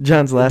don't know.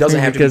 John's laughing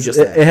doesn't have to be because just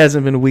that. it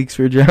hasn't been weeks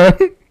for John.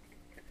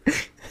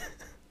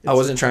 I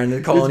wasn't trying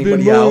to call It's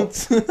anybody been out.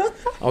 months.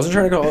 I wasn't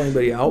trying to call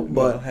anybody out,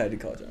 but I had to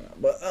call John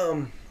out.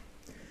 But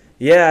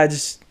yeah,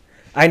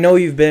 I know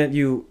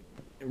you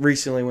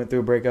recently went through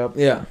a breakup.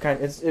 yeah,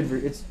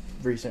 It's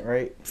recent,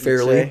 right? You'd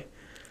fairly. say?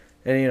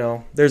 And you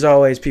know, there's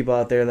always people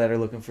out there that are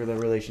looking for the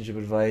relationship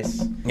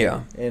advice.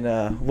 Yeah.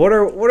 And what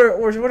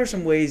are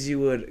some ways you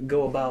would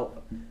go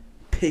about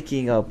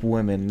picking up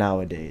women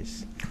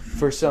nowadays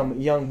for some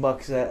young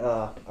bucks that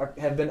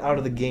have been out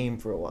of the game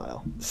for a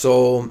while?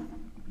 So,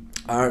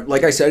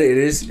 like I said,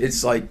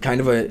 it's like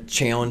kind of a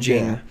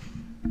challenging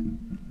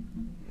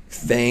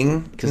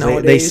thing Because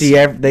nowadays.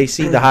 they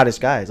see the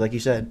hottest guys, like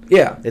you said.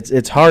 Yeah,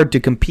 It's hard to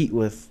compete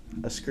with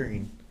a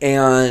screen.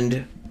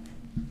 and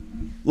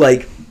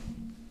like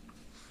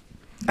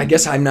I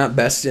guess I'm not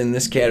best in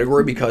this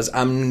category because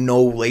I'm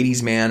no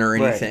ladies' man or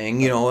anything.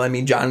 Right. You know, I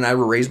mean, John and I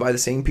were raised by the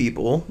same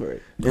people.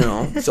 Right. You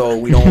know, so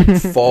we don't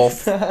fall.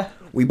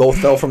 We both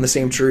fell from the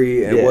same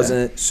tree. It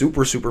wasn't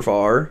super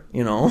far.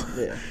 You know.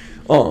 Yeah.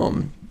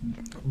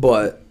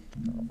 But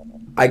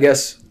I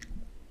guess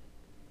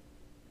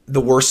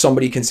the worst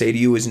somebody can say to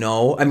you is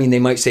no. I mean, they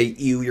might say,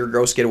 "Ew, you're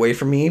gross, get away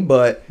from me,"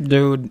 but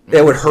Dude,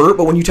 it would hurt.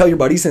 But when you tell your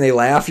buddies and they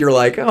laugh, you're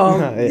like, "Oh,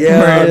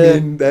 yeah, I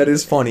mean, that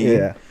is funny."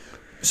 Yeah.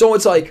 So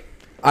it's like,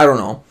 I don't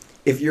know.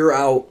 If you're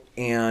out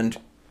and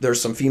there's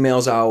some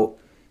females out,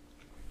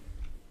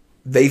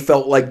 they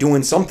felt like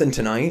doing something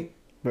tonight.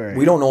 Right.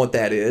 We don't know what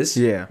that is.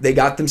 Yeah. They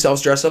got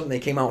themselves dressed up and they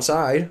came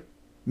outside.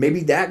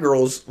 Maybe that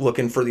girl's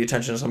looking for the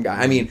attention of some guy.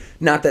 I mean,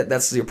 not that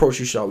that's the approach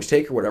you should always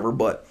take or whatever,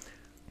 but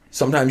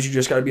sometimes you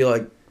just got to be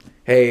like,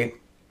 hey,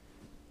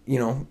 you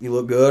know, you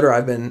look good, or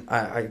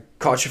I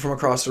caught you from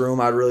across the room.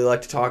 I'd really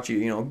like to talk to you.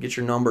 You know, get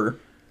your number,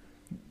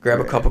 grab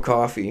a cup of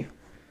coffee.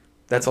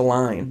 That's a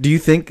line. Do you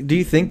think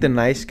the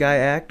nice guy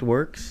act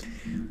works?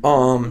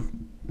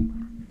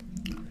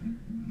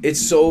 It's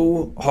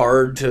so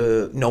hard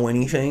to know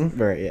anything.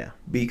 Right. Yeah.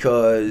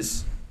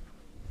 Because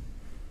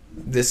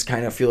this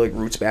kind of feel like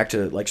roots back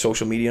to like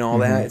social media and all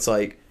that. It's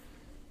like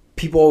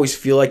people always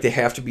feel like they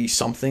have to be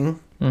something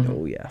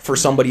Oh yeah. for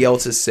somebody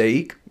else's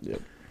sake.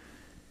 Yep.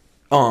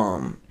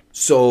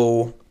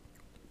 So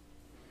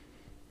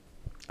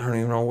I don't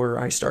even know where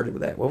I started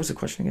with that. What was the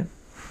question again?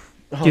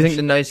 do you think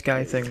the nice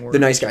guy thing works? The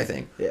nice guy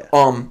thing. Yeah.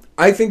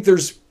 I think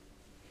there's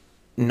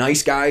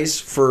nice guys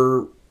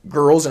for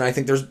girls, and I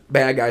think there's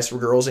bad guys for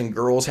girls, and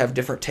girls have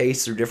different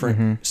tastes or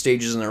different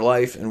stages in their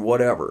life and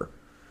whatever.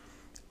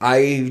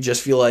 I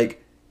just feel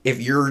like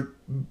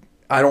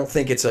I don't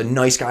think it's a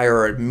nice guy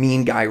or a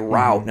mean guy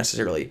route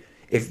necessarily.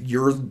 If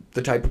you're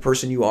the type of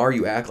person you are,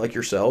 you act like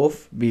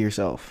yourself. Be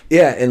yourself.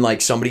 Yeah, and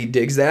like somebody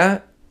digs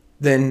that,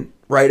 then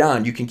right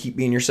on, you can keep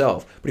being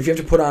yourself. But if you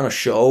have to put on a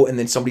show and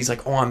then somebody's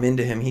like, oh, I'm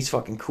into him, he's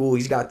fucking cool,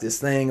 he's got this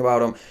thing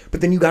about him, but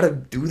then you got to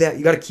do that,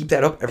 you got to keep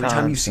that up every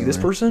time you see this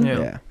person.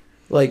 Yeah.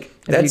 Like,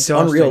 It'd be that's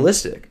exhausting.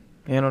 unrealistic.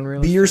 And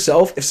unrealistic. Be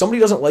yourself. If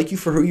somebody doesn't like you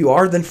for who you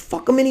are, then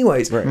fuck them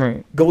anyways.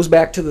 Right. Goes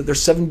back to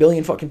there's 7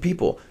 billion fucking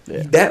people.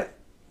 Yeah.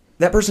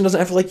 That person doesn't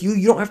have to like you.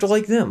 You don't have to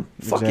like them.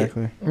 Fuck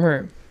Exactly. it.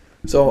 Right.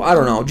 So I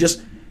don't know.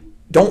 Just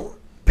don't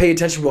pay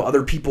attention to what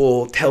other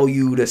people tell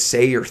you to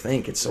say or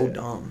think. It's so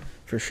dumb.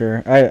 For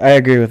sure. I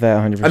agree with that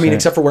 100%. I mean,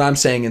 except for what I'm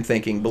saying and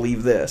thinking,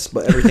 believe this,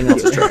 but everything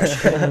else is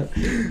trash.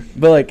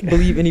 But like,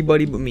 Believe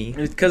anybody but me.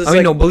 because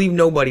No, believe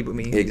nobody but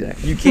me.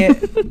 Exactly. you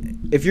can't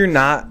if you're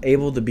not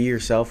able to be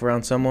yourself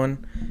around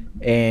someone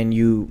and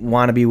you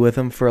want to be with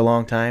them for a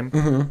long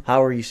time,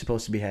 how are you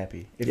supposed to be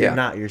happy if you're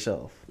not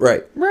yourself?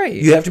 Right. Right.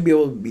 You have to be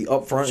able to be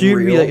upfront So you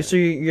and be real. like, so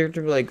you have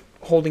to be like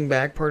holding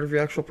back part of your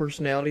actual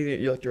personality that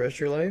you like the rest of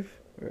your life.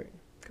 Right.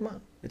 Come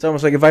on. It's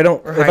almost like if I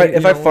don't Or if I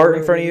hide, fart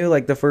in front of you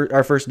like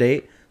our first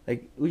date,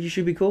 like you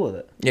should be cool with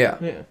it. Yeah.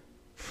 Yeah.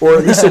 Or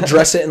at least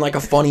address it in like a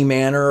funny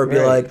manner, or be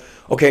Right. like,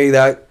 okay,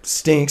 that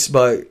stinks,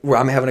 but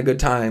I'm having a good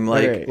time.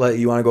 Like, Right. like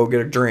you want to go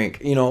get a drink?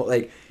 You know,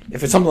 like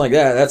if it's something like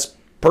that, that's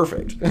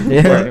perfect.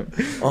 Yeah.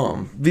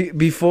 But,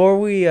 Before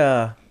we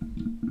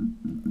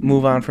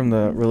move on from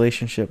the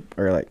relationship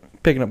or like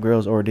picking up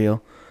girls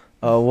ordeal,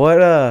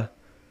 what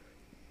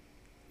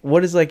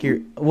is like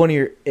one of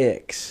your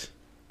icks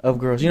of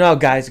girls? You know how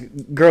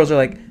girls are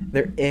like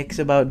they're icks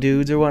about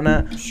dudes or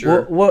whatnot.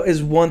 Sure. What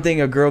is one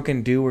thing a girl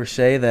can do or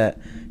say that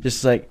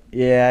just like,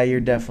 yeah, you're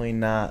definitely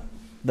not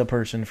the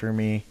person for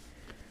me?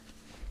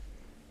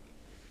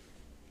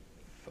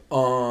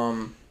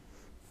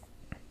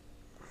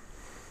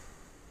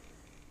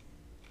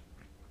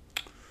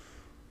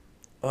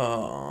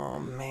 Oh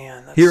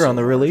man. That's Here so on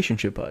the hard.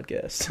 relationship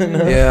podcast.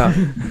 Yeah.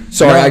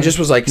 Sorry, No. I just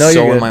was like No, you're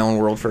so in good. my own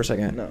world for a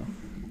second. No.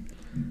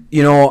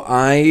 You know,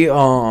 I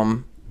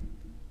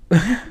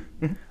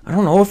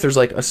don't know if there's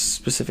like a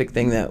specific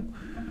thing that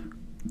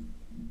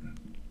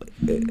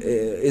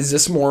is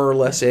this more or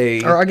less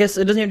Or I guess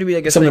it doesn't have to be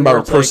like a something thing about where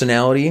her it's like-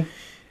 personality.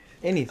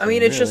 Anything. I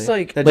mean, it's just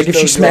really. like- That Like if just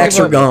she goes smacks off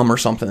her of gum or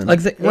something.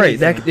 Like right,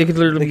 that Anything. it could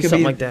literally It be could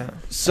something be like that.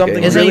 something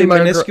Okay. It's not really even about a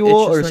girl-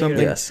 minuscule it's or just like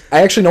something. Yes.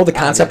 I actually know the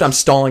concept. I'm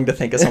stalling to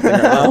think of something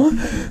right now.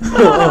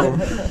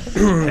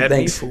 Had me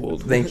Thanks.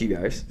 fooled. Thank you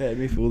guys. Had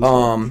me fooled.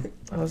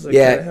 I was like,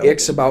 Yeah, "Can I help?"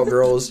 icks about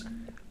girls.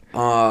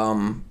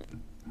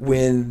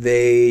 When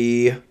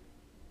they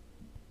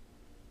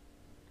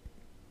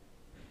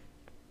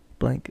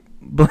Blank.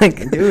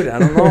 dude, I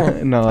don't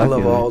know. No, I I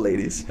love feel all it.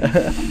 ladies.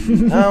 I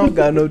don't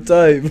got no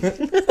time.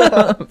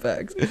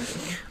 Facts.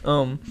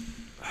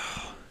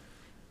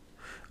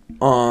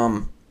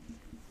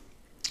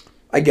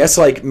 I guess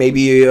like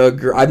maybe a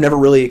girl. I've never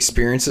really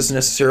experienced this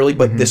necessarily,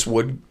 but this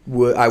would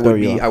I Throw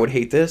would you be off. I would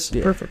hate this.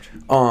 Yeah. Perfect.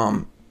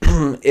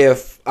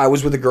 If I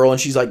was with a girl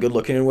and she's like good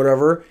looking and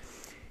whatever,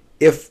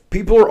 if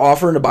people are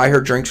offering to buy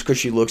her drinks because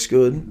she looks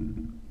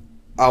good,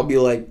 I'll be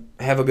like,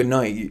 have a good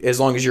night, as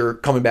long as you're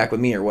coming back with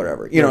me or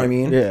whatever. You know what I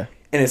mean? Yeah.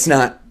 And it's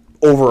not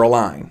over a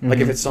line. Like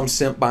if it's some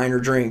simp buying her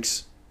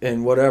drinks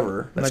and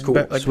whatever, that's Like cool.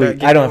 bet- like Sweet. bet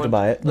gave I don't me have to one.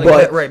 buy it. Like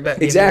But- bet, right, bet gave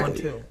me exactly.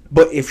 one too.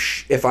 But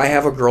if I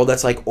have a girl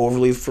that's like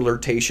overly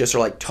flirtatious or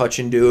like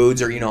touching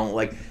dudes or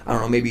like I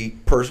don't know, maybe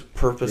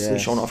purposely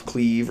Yes. showing off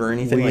cleave or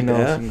anything We like know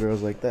that. some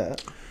girls like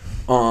that.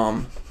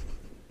 I'm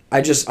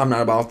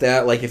not about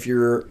that. Like if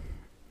you're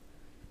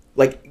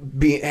like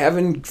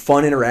having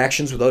fun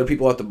interactions with other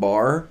people at the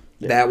bar,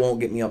 that won't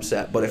get me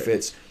upset. But if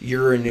it's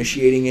you're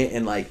initiating it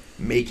and like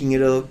making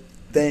it a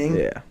thing,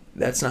 Yeah,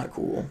 that's not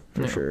cool.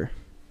 for sure.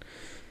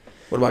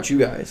 What about you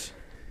guys?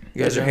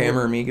 You guys are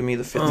hammering me. Give me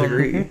the fifth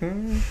degree.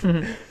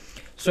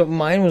 So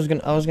mine was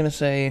I was gonna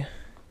say,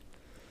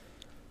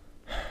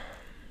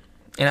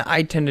 and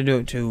I tend to do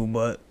it too,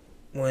 but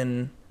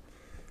when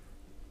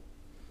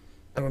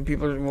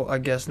people are, well, I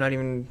guess not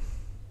even,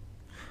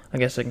 I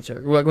guess I can say,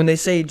 like when they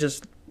say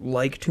just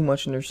like too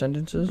much in their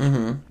sentences,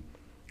 Mm-hmm.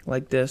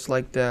 like this,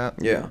 like that,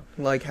 Yeah.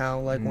 like how,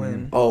 like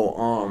when.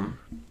 Oh,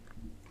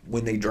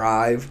 when they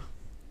drive,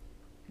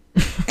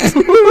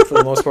 for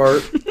the most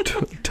part.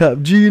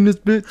 Top G in this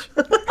bitch.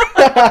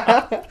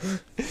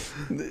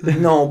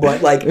 No,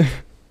 but like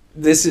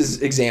this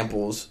is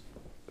examples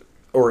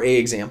or a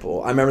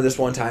example. I remember this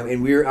one time,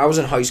 and I was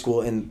in high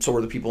school, and so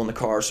were the people in the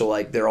car. So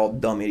like they're all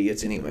dumb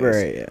idiots, anyways.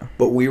 Right. Yeah.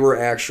 But we were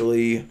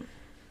actually.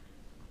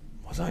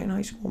 Was I in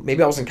high school?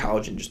 Maybe I was in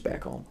college and just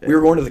back home. We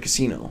were going to the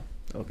casino,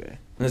 Okay. and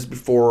this is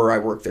before I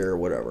worked there or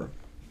whatever.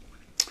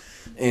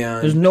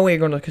 And There's no way you're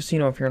going to the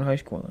casino if you're in high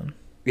school then.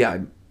 yeah,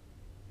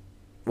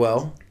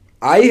 well,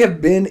 I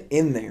have been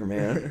in there,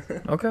 man.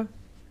 Okay.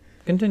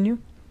 Continue.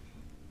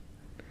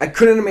 I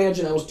couldn't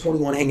imagine I was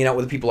 21 hanging out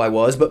with the people I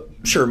was, but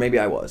sure, maybe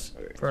I was.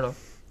 Fair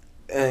enough.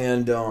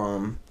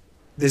 And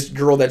this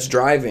girl that's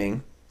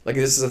driving, like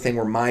this is a thing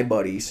where my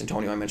buddy,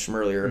 Santonio, I mentioned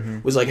him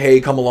earlier, was like,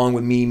 hey, come along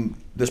with me,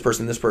 this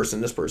person. We're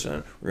going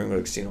to go to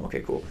the casino.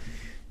 Okay, cool.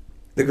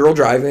 The girl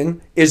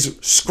driving is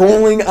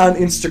scrolling on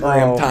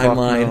Instagram fuck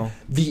timeline no.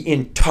 the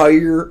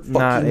entire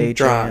Not fucking a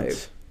drive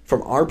chance.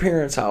 from our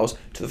parents' house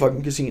to the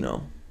fucking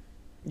casino.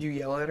 You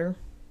yell at her?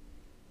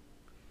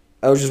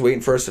 I was just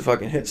waiting for us to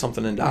fucking hit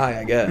something and die,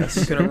 I guess.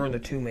 It's gonna ruin the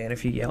two, man,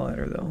 if you yell at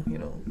her though, you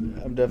know.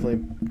 I'm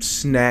definitely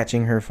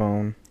snatching her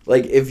phone.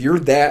 Like, if you're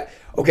that...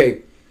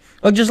 Okay,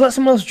 Oh, just let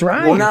someone else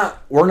drive. I'm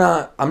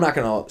not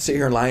gonna sit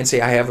here and lie and say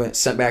I haven't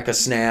sent back a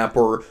snap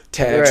or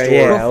text Right, or,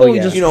 yeah. Before oh, you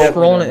yeah. just You know,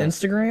 scrolling definitely at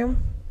Instagram?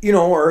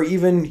 or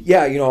even,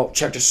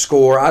 check the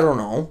score, I don't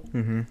know.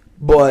 Mm-hmm.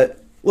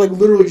 But, like,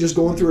 literally just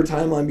going through her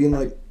timeline being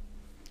like,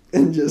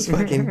 and just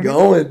fucking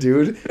going,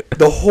 dude.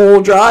 The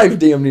whole drive,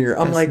 damn near.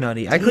 I'm That's like,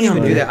 nutty. I couldn't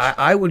even do that.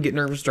 I would get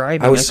nervous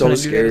driving. I was so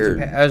couldn't do that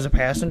scared. as a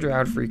passenger. I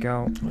would freak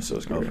out. I was so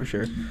scared. Oh, for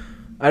sure.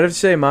 I'd have to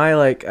say my,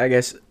 like, I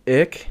guess,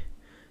 ick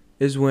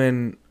is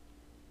when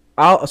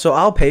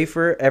I'll pay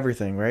for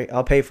everything, right?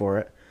 I'll pay for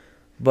it.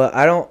 But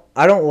I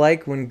don't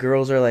like when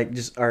girls are like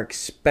just are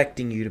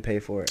expecting you to pay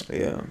for it.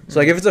 Yeah. So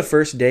like if it's a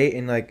first date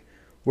and like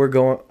we're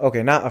going,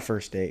 okay, not a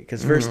first date,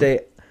 because first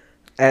date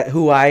at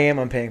who I am,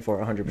 I'm paying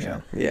for it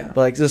 100%. Yeah. But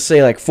like just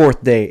say like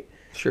fourth date,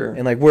 Sure.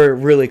 and like we're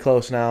really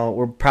close now.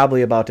 We're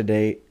probably about to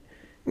date.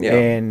 Yeah.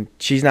 And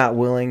she's not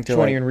willing to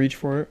Won't like even reach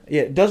for it.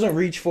 yeah, doesn't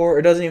reach for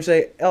it, doesn't even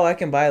say, "Oh, I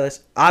can buy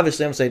this."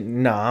 Obviously, I'm gonna say,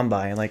 "No, I'm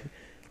buying." Like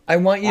I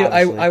want you.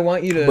 Obviously. I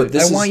want you to. But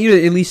this I want you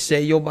to at least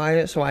say you'll buy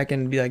it, so I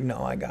can be like,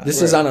 no, I got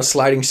This it. is on a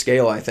sliding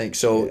scale, I think.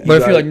 So,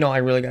 But if you're like, no, I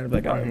really got it.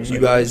 Like, oh, you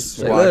guys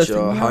Like, watch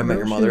listen, How I Met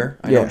Your Mother.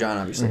 I Yeah. know John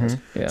obviously does.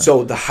 Yeah.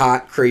 So the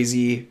hot,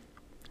 crazy,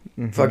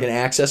 fucking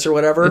access or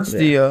whatever. It's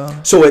the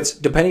So it's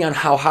depending on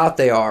how hot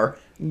they are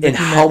and Vicky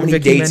how Men- many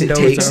Vicky dates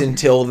Mendoza. it takes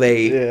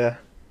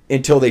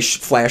until they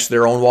flash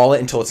their own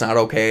wallet until it's not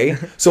okay.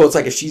 So it's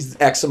like if she's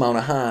X amount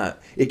of hot,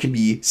 it can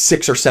be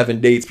 6 or 7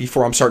 dates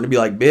before I'm starting to be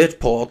like, bitch,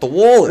 pull out the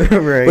wallet.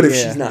 Right, but if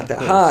yeah. she's not that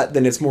hot,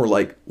 then it's more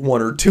like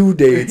 1 or 2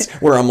 dates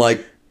where I'm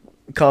like,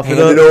 cough hand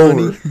it it up,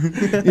 over.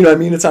 honey. You know what I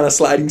mean? It's on a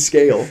sliding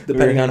scale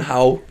depending Right. on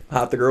how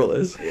hot the girl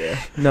is.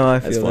 No, I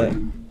That's feel that.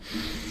 funny.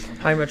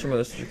 How I Met Your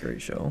Mother is a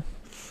great show.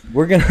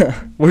 We're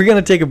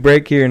gonna take a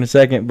break here in a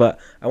second, but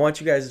I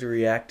want you guys to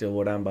react to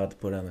what I'm about to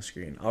put on the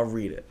screen. I'll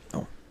read it.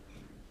 Oh.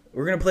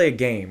 We're gonna play a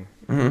game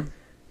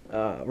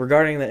Mm-hmm.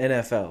 regarding the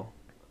NFL.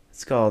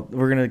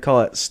 We're gonna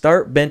call it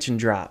Start, Bench, and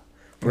Drop.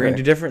 We're gonna Okay.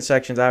 do different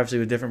sections, obviously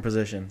with different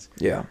positions.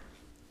 Yeah.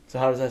 So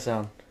how does that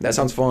sound? That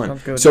sounds fun.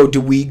 Sounds good. So do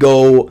we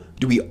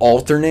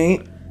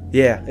alternate?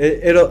 Yeah,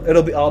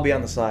 it'll be all be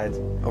on the slides,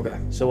 Okay.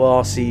 so we'll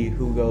all see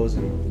who goes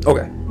and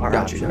Okay. our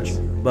Got you. options.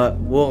 But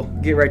we'll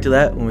get right to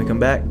that when we come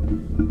back.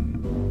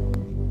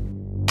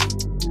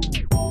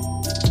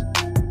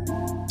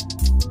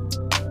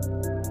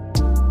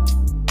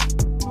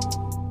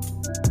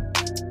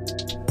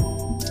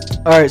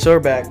 All right, so we're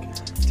back.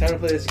 Time to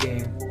play this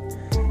game.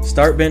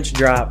 Start, bench,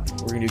 drop.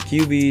 We're gonna do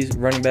QBs,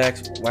 running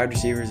backs, wide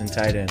receivers, and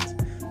tight ends.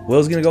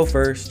 Will's gonna go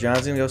first.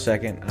 John's gonna go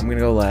second. I'm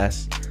gonna go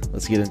last.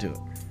 Let's get into it.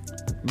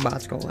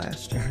 Bots go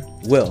last.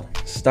 Will,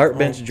 start,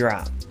 bench,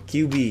 drop.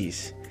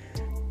 QBs.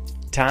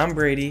 Tom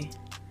Brady,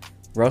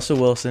 Russell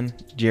Wilson,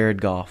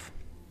 Jared Goff.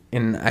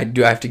 And I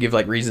have to give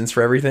like reasons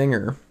for everything,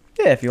 or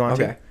Yeah, if you want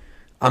okay.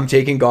 I'm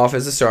taking Goff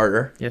as a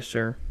starter. Yes,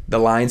 sir. The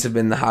Lions have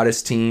been the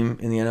hottest team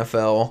in the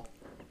NFL,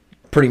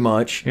 pretty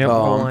much. Yep.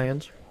 Go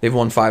Lions. They've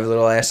won 5 of the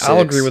last 6. I'll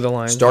agree with the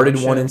Lions. Started Oh,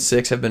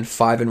 1-6, have been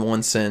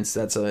 5-1 since.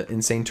 That's an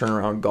insane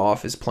turnaround.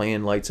 Goff is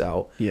playing lights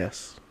out. to.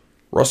 Yes.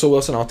 Russell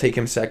Wilson, I'll take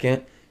him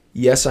second.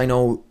 Yes, I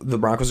know the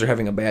Broncos are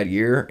having a bad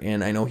year,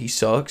 and I know he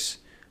sucks.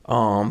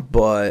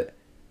 But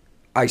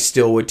I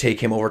still would take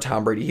him over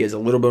Tom Brady. He has a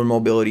little bit of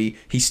mobility.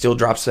 He still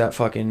drops that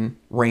fucking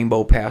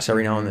rainbow pass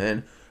every now and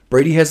then.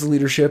 Brady has the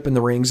leadership and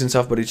the rings and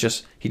stuff, but he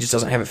just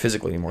doesn't have it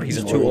physically anymore. He's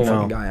an too old old.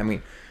 fucking guy. I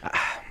mean,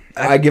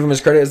 I give him his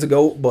credit as the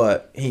GOAT,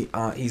 but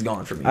he's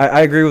gone for me.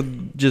 I agree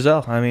with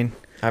Giselle. I mean,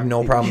 I have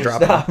no problem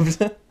dropping him.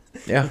 stopped.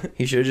 Yeah,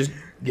 he should have just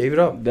gave it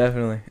up.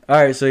 Definitely. All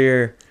right, so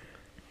you're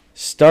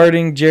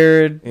starting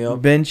Jared, Yep.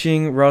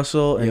 benching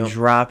Russell, and Yep.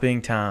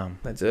 dropping Tom.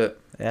 That's it.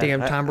 Yeah,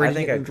 Damn, Tom Brady I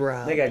think getting I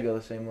dropped. think I'd go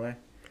the same way.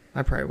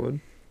 I probably would.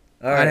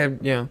 All right,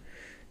 Yeah.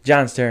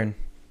 John's turn.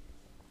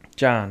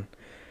 John,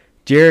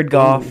 Jared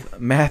Goff,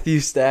 Matthew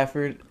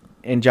Stafford,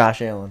 and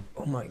Josh Allen.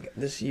 Oh my god,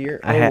 this year.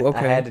 I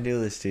okay. had to do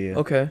this to you.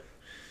 Okay.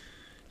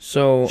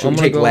 So Should I'm we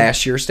gonna take go.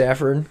 last year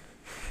Stafford?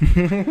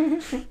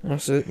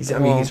 That's it. He's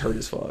hurt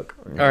as fuck.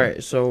 All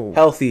right. So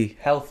Healthy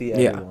Yeah.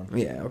 everyone.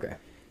 Yeah. Okay.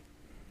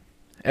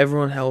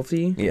 everyone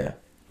healthy. Yeah.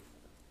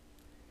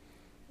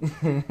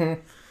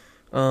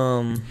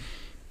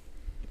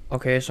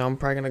 Okay, so I'm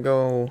probably gonna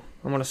go.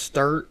 I'm gonna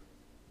start.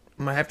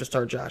 I'm gonna have to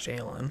start Josh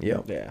Allen.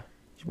 Yep. Yeah.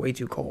 He's way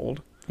too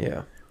cold.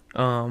 Yeah.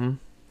 Ooh,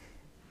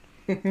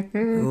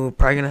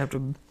 probably gonna have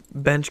to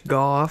bench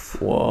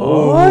Goff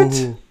What?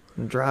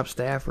 and drop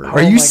Stafford.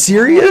 Are you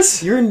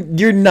serious? You're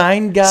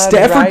 9 guys.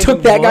 Stafford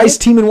took that guy's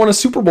team and won a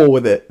Super Bowl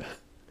with it.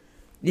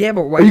 Yeah,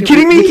 but why Are you can't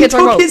kidding me? we He can't talk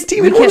took about his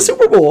team we and won a can't-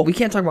 Super Bowl. We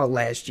can't talk about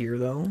last year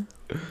though.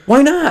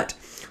 Why not?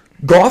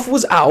 Goff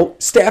was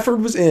out.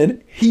 Stafford was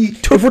in. He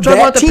took If we're talking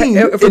that about team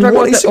if we're and talking won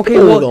about a that, Super okay,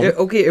 Bowl well, with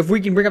them. okay, if we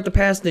can bring up the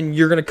past, then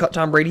you're gonna cut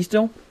Tom Brady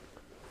still.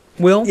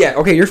 Will? Yeah.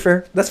 Okay. You're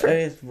fair. That's fair.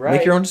 It's right.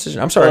 Make your own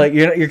decision. I'm So, sorry. like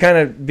you're kind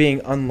of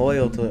being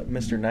unloyal to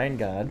Mr. 9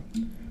 God.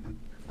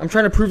 I'm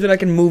trying to prove that I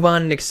can move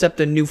on and accept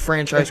a new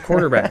franchise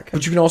quarterback.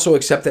 but you can also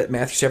accept that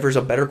Matthew Stafford is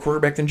a better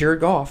quarterback than Jared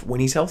Goff when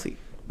he's healthy.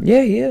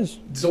 Yeah, he is.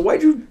 So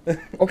why'd you?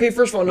 Okay,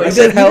 first of all, no, I you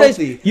said guys,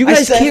 healthy. you I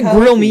guys said can't healthy.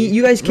 grill me.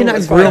 You guys cannot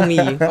that's grill fine.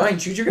 me. Fine.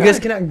 Choose your You guy. guys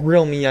cannot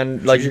grill me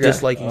on like Choose your guy.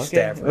 disliking Okay.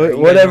 Stafford. Wait, You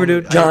whatever, guys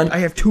know- dude. John- I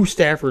have 2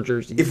 Stafford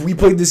jerseys. If we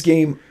played this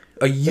game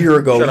a year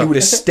ago, Shut you up. would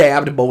have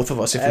stabbed both of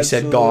us if we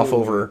said Goff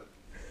Absolutely. over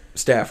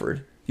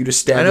Stafford. You'd have I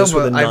stabbed know, us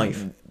with a but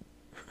knife.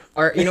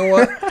 all right, you know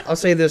what? I'll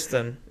say this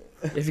then.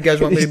 If you guys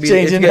want me to be,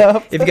 changing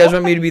up. if you guys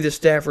want me to be the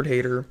Stafford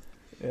hater,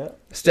 Yeah.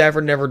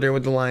 Stafford never did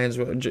what the Lions,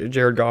 what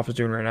Jared Goff is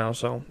doing right now.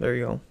 So there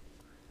you go.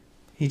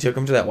 He took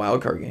him to that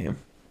wild card game.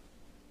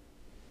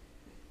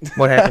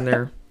 What happened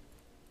there?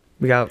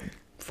 We got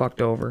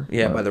fucked over.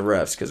 Yeah, by the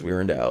refs because we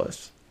were in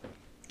Dallas.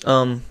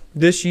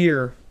 This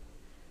year,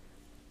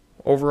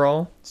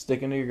 overall,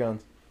 Sticking to your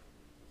guns.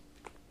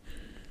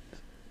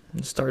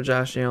 start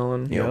Josh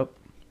Allen. Yep.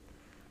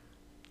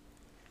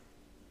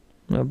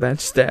 Bench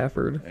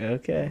Stafford.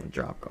 Okay.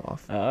 Drop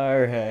Goff. All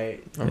right.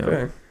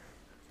 Okay.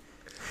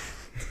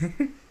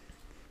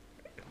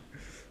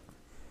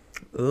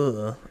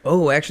 Ugh.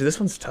 Oh, actually, this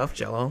one's tough,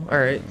 Jello. All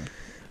right.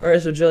 All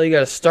right, so, Jello, you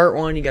got to start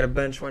one, you got to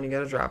bench one, you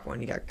got to drop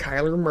one. You got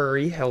Kyler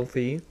Murray,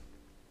 healthy.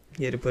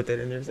 You had to put that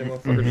in there. That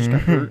motherfucker just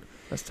got hurt.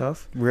 That's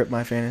tough. Rip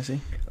my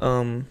fantasy.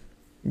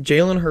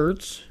 Jalen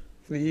Hurts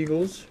for the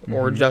Eagles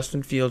or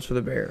Justin Fields for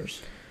the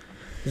Bears.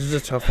 This is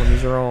a tough one.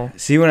 These are all...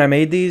 See, when I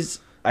made these,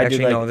 this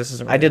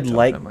isn't really I did tough,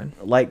 like never mind.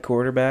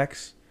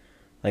 quarterbacks,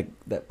 like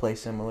that play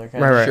similar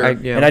kind Right, of. right. Sure.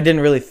 And And I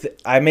didn't really.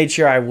 I made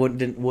sure I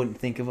wouldn't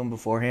think of them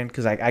beforehand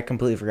because I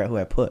completely forgot who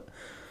I put.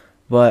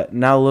 But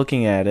now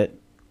looking at it,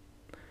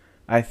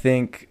 I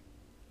think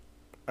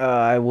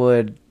I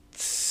would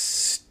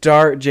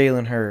start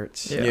Jalen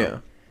Hurts. Yeah.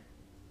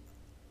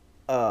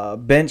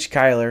 Bench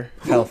Kyler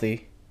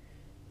healthy,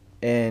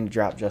 and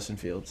drop Justin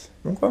Fields.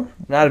 Okay.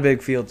 Not a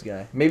big Fields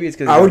guy. Maybe it's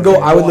because I would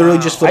literally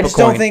just flip I a just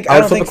coin. don't think I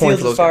would flip think a coin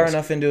Fields for is those far guys.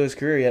 enough into his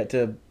career yet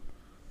to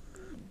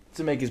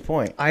make his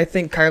point. I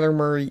think Kyler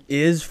Murray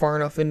is far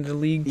enough into the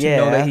league to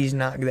know that he's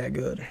not that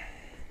good.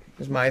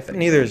 Is my thing.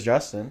 Neither is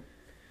Justin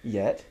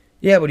yet.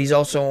 Yeah, but he's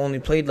also only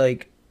played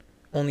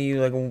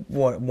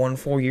what, 1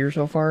 full year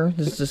so far?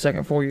 This is the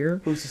second full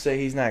year. Who's to say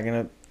he's not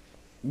gonna?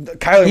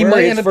 Kyler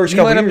Murray, his first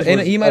couple years was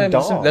a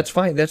dog. That's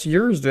fine. That's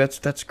yours.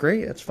 That's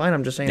great. That's fine.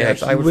 I'm just saying. Yeah,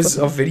 I he would was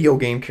flip a him. video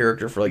game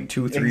character for like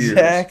 2-3 years.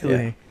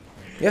 Exactly.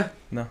 Yeah.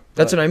 No,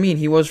 That's what I mean.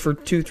 He was for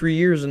 2-3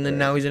 years, and then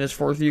now he's in his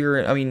 4th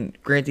year. I mean,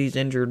 granted he's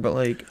injured, but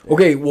like.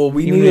 Okay, well,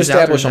 we Even need to when he's out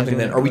there, establish he's not something doing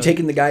then. that Are we good.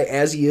 taking the guy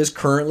as he is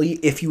currently,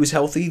 if he was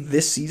healthy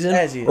this season?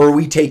 As he is. Or are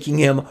we taking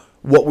him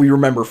what we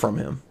remember from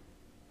him?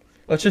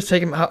 Let's just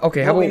take him.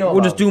 Okay, What we know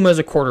we'll just about do him as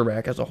a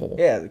quarterback as a whole.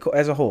 yeah,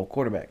 as a whole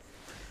quarterback.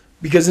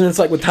 Because then it's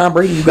like with Tom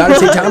Brady, you got to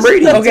take Tom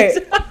Brady. Okay,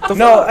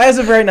 no, as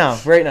of right now.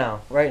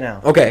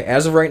 Okay,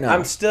 as of right now.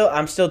 I'm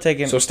still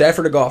taking. So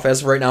Stafford to Goff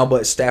as of right now,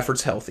 but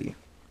Stafford's healthy.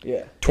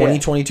 yeah,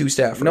 2022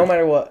 Stafford. no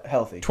matter what,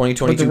 healthy.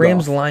 2022 But the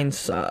Rams Goff. line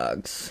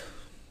sucks.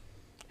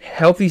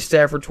 Healthy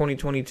Stafford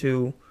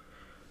 2022.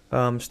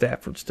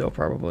 Stafford still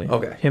probably.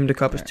 Okay. Him to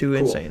Cup is too Cool.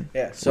 insane.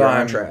 Yeah, So so we're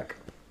I'm on track.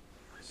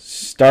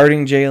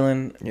 starting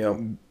Jalen, Yep.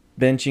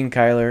 benching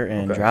Kyler,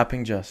 and Okay.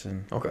 dropping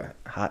Justin. Okay.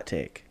 Hot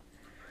take.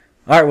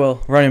 All right,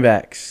 well, running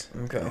backs.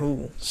 Okay.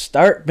 Ooh.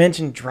 Start, bench,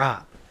 and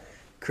drop.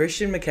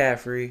 Christian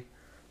McCaffrey,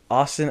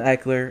 Austin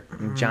Eckler,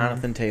 and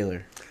Jonathan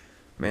Taylor.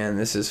 Man,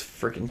 this is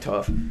freaking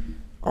tough.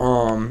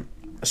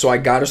 So I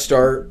got to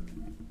start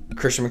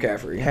Christian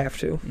McCaffrey. Have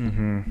to.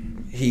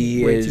 Mm-hmm.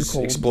 He Way too is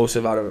cold.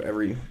 explosive out of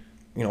every,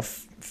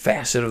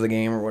 facet of the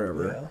game or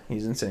whatever. Yeah.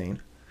 He's insane.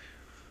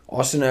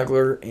 Austin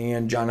Eckler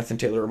and Jonathan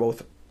Taylor are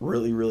both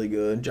really, really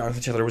good.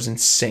 Jonathan Taylor was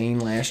insane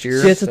last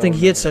year. See, that's the thing.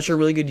 He had nice. such a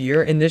really good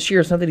year, and this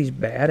year it's not that he's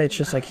bad. It's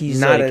just like he's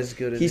Not like, as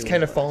good as he's he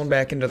kind of was. fallen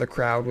back into the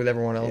crowd with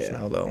everyone else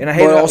now, though. And I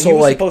hate But also also, he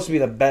was like- supposed to be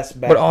the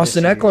best back. But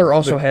Austin this year. Eckler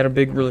also had a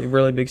big,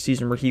 really big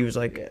season where he was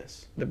like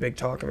Yes. the big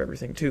talk of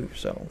everything too.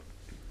 So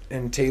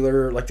And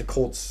Taylor, like the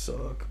Colts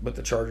suck, but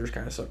the Chargers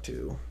kind of suck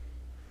too.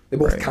 They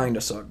both Right. kind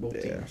of suck, both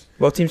Yeah. teams.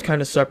 both teams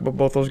kind of suck, but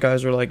both those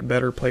guys are like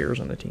better players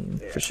on the team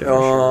for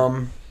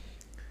sure.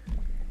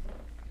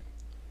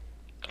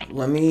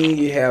 Let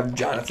me have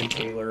Jonathan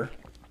Taylor.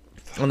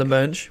 On the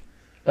bench,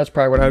 that's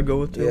probably what I'd go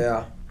with too.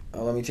 Yeah.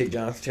 Let me take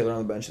Jonathan Taylor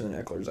on the bench and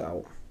then Eckler's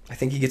out. I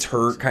think he gets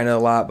hurt kind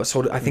of a lot, but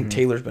I think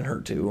Taylor's been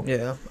hurt too.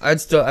 Yeah, I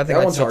think That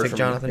I'd one's still hard take for me,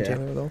 Jonathan yeah.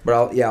 Taylor though. But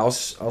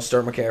I'll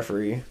start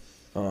McCaffrey,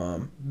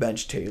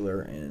 bench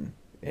Taylor,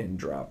 and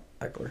drop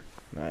Eckler.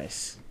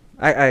 Nice.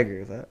 I agree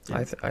with that.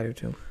 I do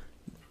too.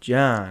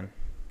 John.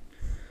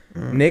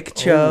 Nick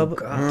Chubb,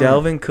 God.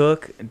 Delvin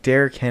Cook,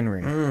 Derrick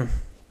Henry. Mm.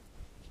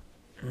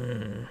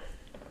 Am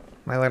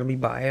I allowed to be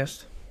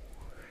biased?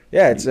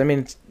 Yeah, it's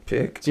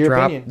Pick. it's your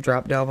opinion.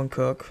 Drop Dalvin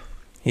Cook.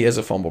 He has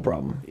a fumble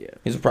problem. Yeah.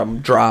 He has a problem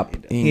drop.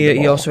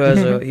 He also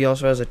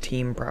has a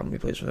team problem. He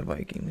plays for the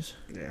Vikings.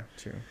 Yeah,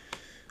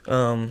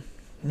 true.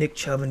 Nick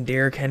Chubb and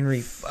Derrick Henry.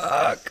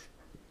 Fuck.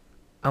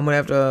 I'm gonna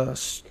have to.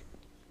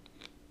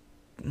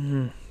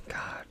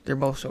 God, they're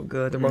both so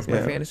good. They're both my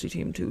Yeah. fantasy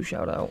team too.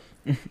 Shout out.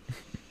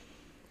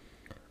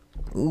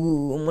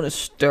 Ooh, I'm gonna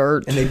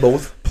start. And they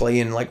both play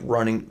in like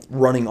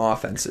running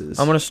offenses.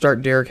 I'm gonna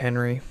start Derrick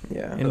Henry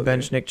yeah. and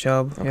bench Nick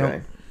Chubb. Okay.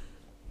 Yep.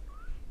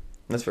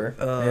 That's fair.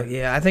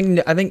 Yeah, I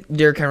think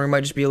Derrick Henry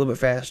might just be a little bit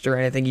faster,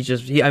 and I think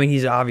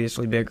he's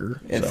obviously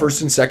bigger. And so.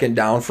 first and second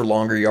down for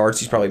longer yards,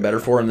 he's probably better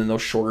for. And then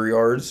those shorter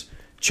yards,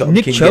 Chubb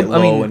Nick can Chubb, get I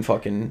low mean- and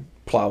fucking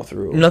plow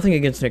through. Nothing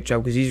against Nick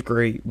Chubb because he's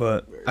great,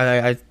 but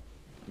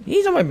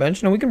he's on my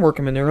bench. No, we can work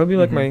him in there. He'll be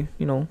like my,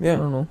 Yeah. I don't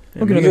know. Yeah,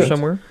 We'll get be in there good.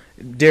 somewhere.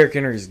 Derrick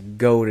Henry's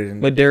goated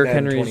in But Derrick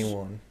Madden Henry's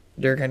 21.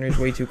 Derrick Henry's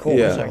way too cold.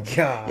 Yeah. So, Oh my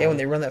God. yeah, when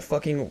they run that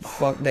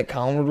that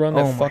Colin would run, Oh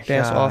that my fucked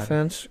ass God.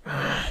 offense.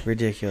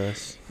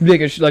 Ridiculous.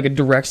 Like a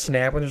direct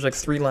snap when there's like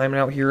 3 linemen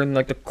out here and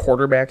like the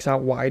quarterback's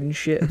out wide and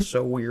shit. It's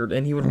so weird.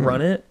 And he would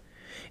run it,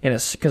 and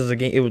it's because the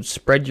game it would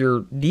spread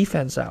your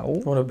defense out.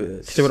 What a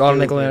bitch. So it would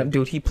automatically Stupid. line up.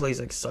 Dude, he plays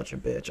like such a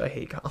bitch. I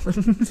hate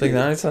Colin. It's like,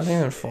 it's not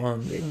even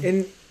fun.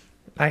 And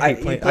I hate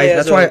you playing. play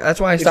as That's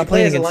why I if you stopped play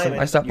playing as a against him. lineman,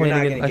 I stopped you're playing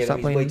not against. gonna I get him. stopped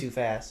He's way playing. too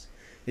fast.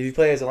 If you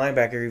play as a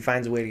linebacker, he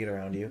finds a way to get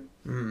around you.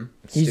 Mm.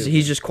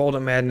 He's just cold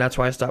at Madden. That's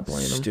why I stopped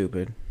playing him.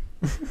 Stupid.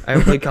 I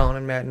haven't played Colin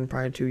in Madden in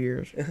probably 2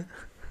 years.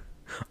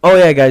 Oh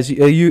yeah, guys.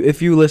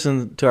 If you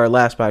listen to our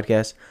last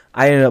podcast,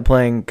 I ended up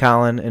playing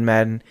Colin in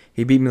Madden.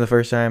 He beat me the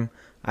first time.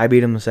 I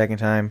beat him the second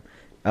time.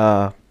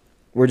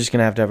 We're just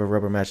gonna have to have a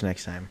rubber match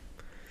next time.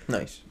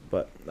 Nice.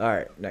 But all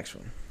right, next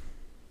one.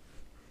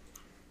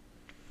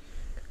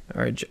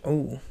 All right.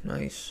 Oh,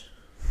 nice.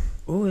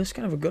 Oh, that's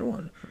kind of a good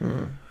one.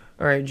 Mm.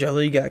 All right,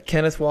 Jelly, you got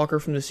Kenneth Walker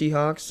from the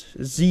Seahawks,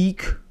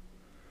 Zeke,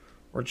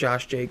 or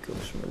Josh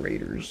Jacobs from the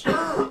Raiders.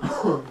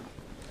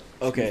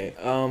 Okay.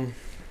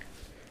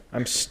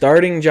 I'm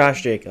starting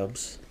Josh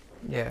Jacobs.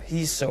 Yeah,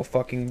 he's so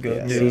fucking good,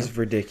 Yeah, dude. he's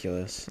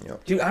ridiculous.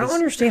 Dude, I don't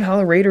understand how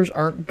the Raiders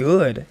aren't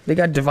good. They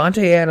got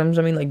Devontae Adams.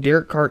 I mean, like,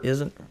 Derek Carr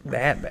isn't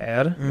that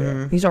bad.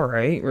 Mhm. He's all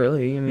right,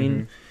 really. I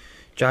mean,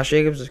 Josh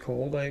Jacobs is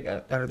cold. Like,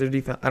 out of their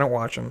defense, I don't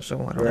watch them, so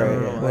I don't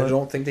Right, know. I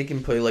don't think they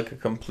can play like a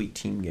complete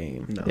team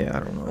game. No. Yeah, I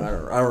don't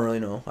know. I don't really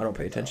know. I don't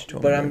pay attention to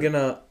them. But I'm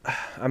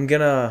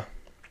gonna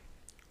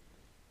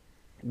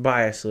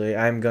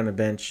biasly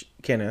bench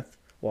Kenneth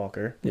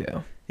Walker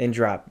Yeah. and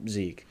drop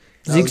Zeke.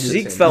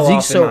 Zeke fell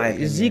off in my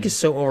opinion. Zeke is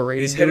so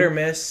overrated. He's hit or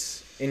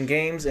miss in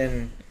games,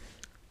 and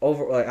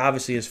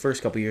obviously his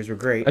first couple years were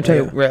great. I tell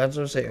you, I was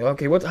gonna say,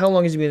 okay, how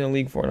long has he been in the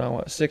league for now?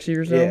 What, 6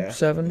 years now? Yeah.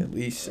 7? At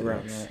least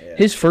around that, yeah.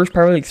 His first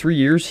probably like 3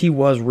 years, he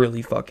was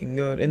really fucking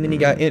good, and then he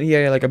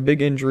had like a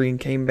big injury and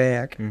came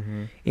back,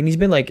 and he's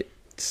been like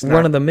It's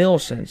run of the mill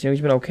since. He's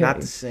been okay. Not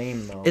the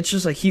same though. It's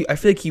just like I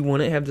feel like he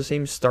wouldn't have the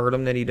same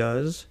stardom that he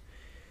does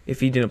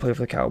if he didn't play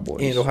for the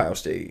Cowboys. and Ohio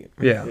State.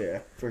 Yeah. yeah,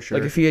 for sure.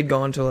 Like if he had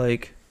gone to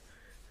like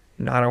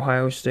not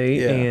Ohio State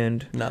Yeah.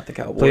 and Not the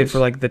Cowboys. played for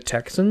like the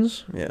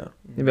Texans, Yeah.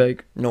 he'd be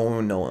like, No one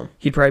would know him.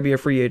 he'd probably be a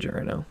free agent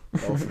right now.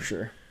 oh, for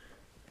sure.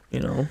 You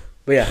know.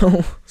 But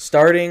yeah,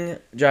 starting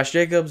Josh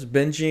Jacobs,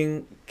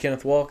 benching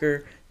Kenneth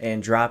Walker,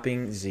 and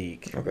dropping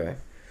Zeke. Okay.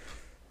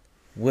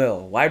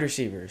 Wide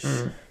receivers.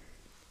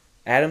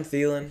 Adam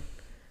Thielen,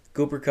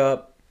 Cooper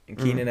Kupp, and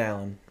Keenan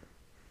Allen.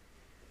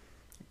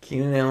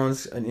 Keenan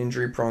Allen's an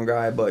injury-prone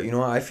guy, but you know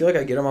what? I feel like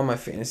I get him on my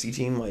fantasy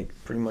team like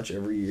pretty much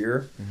every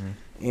year,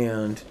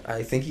 and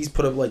I think he's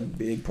put up like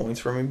big points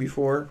for me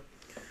before.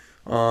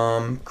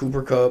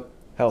 Cooper Kupp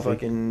Healthy.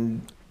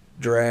 fucking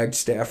dragged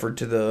Stafford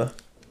to the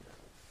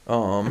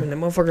I mean, the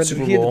motherfucker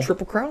Super he had the Bowl.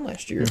 Triple Crown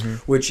last year.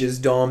 which is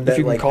dumb. That If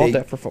you can like call it they,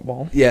 that for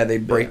football. yeah,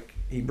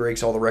 he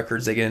breaks all the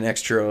records. They get an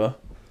extra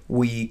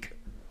week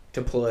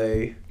to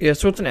play. Yeah,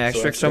 so it's an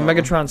asterisk. that's So, dumb.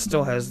 Megatron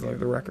still has like,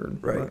 the record.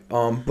 Right.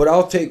 But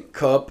I'll take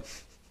Kupp.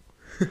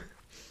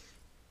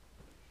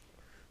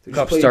 They just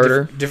Kupp play a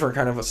starter. different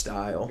kind of a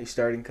style. He's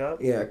starting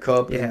Kupp. Yeah,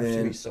 Kupp, Yeah, and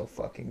then he's so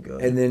fucking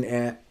good.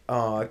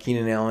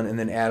 Keenan Allen, and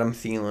then Adam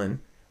Thielen.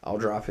 I'll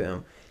drop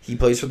him. He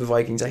plays for the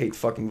Vikings. I hate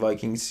fucking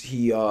Vikings.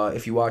 He,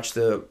 if you watch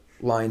the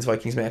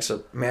Lions-Vikings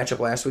matchup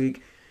last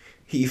week,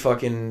 he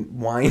fucking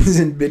whines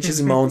and bitches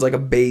and moans like a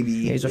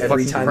baby He's a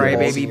every fucking time the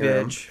ball's crybaby near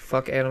him. bitch.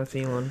 Fuck Adam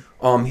Thielen.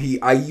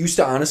 I used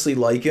to honestly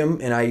like him,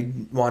 and I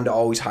wanted to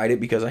always hide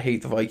it because I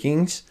hate the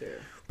Vikings. Yeah.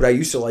 But I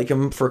used to like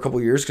him for a couple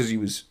years because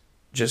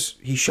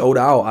he showed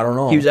out. I don't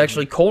know. He was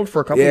actually cold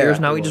for a couple Yeah, years.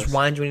 Now he he just was.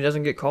 whines when he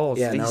doesn't get calls.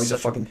 Yeah, now he's a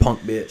such fucking punk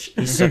bitch.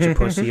 He's such a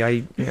pussy.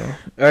 Yeah.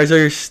 All right, so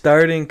you're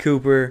starting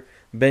Cooper,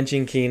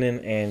 benching Keenan,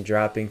 and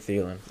dropping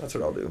Thielen. That's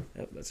what I'll do.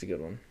 Yep, that's a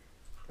good one.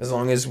 As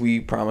long as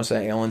we promise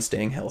that Allen's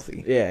staying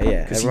healthy. Yeah,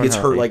 yeah. Because he everyone gets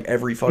hurt healthy. like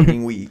every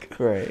fucking week.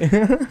 Right.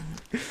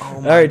 Oh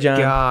All right, John.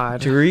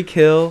 God. Tyreek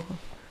Hill,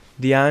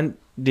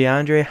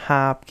 DeAndre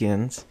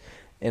Hopkins,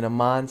 and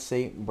Amon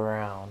St.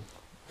 Brown.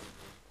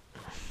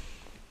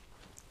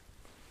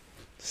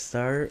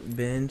 Start,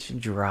 bench,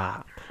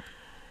 drop.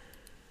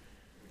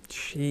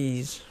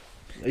 Jeez.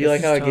 You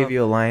like This how I is gave tough.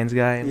 you a Lions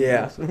guy?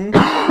 Yeah.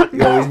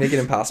 You always make it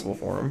impossible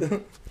for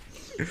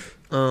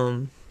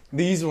him.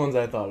 These ones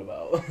I thought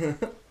about.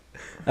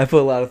 I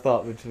put a lot of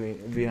thought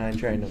behind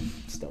trying to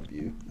stump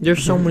you.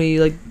 There's so many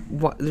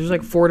there's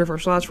like 4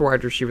 different slots for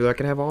wide receiver. I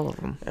can have all of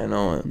them. I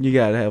know it. You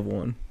gotta have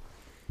one.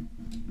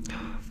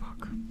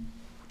 Fuck.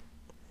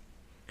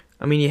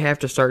 I mean, you have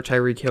to start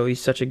Tyreek Hill.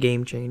 He's such a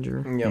game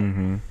changer. Yep.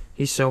 Mm-hmm.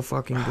 He's so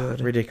fucking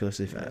good.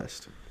 Ridiculously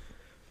fast.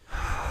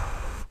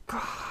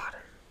 God.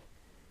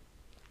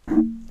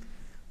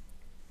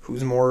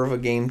 Who's more of a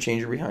game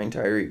changer behind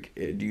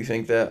Tyreek? Do you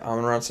think that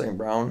Amon-Ra St.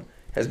 Brown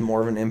has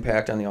more of an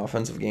impact on the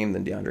offensive game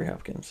than DeAndre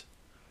Hopkins?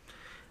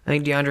 I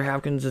think DeAndre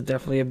Hopkins is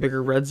definitely a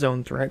bigger red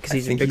zone threat because I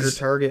he's a think bigger he's-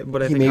 target.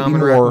 But I he think may be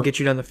Amon-Ra more- can get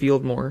you down the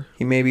field more.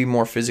 He may be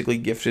more physically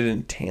gifted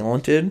and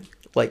talented,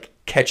 like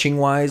catching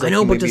wise. I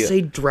know, but to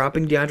say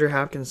dropping DeAndre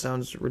Hopkins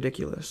sounds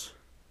ridiculous.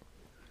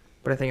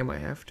 But I think I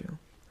might have to.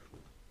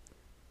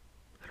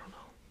 I don't know.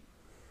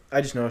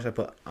 I just noticed I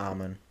put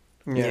Amon.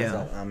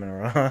 Yeah.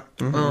 Amon-Ra.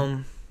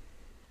 I'm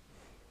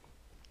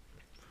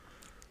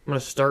gonna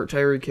start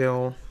Tyreek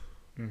Hill.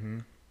 Mm-hmm.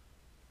 I'm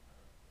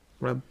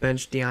gonna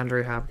bench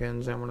DeAndre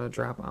Hopkins. And I'm gonna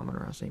drop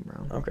Amon-Ra St.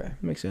 Brown. Okay.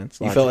 Makes sense.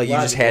 You felt like you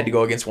just had to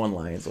go against one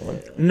Lions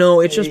one. No,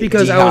 it's just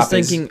because I was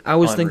thinking.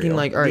 unreal.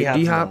 Like, all right,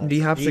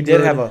 D-Hop's he a did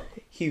good. have a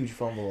huge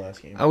fumble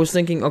last game. I was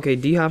thinking, okay,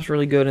 D-Hop's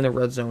really good in the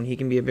red zone. He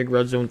can be a big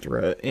red zone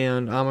threat.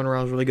 And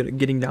Amon-Ra's really good at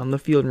getting down the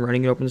field and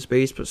running it open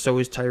space, but so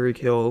is Tyreek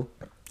Hill,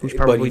 who's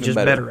probably even just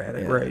better at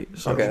it, yeah. right?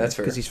 So, Okay, that's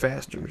fair. Because he's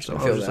faster. So I I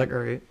feel was just that. like,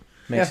 all right.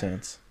 Makes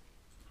sense.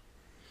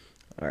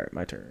 All right,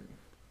 my turn.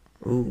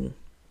 Ooh.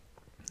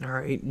 All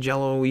right,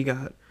 Jello, we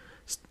got,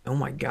 oh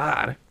my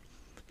God,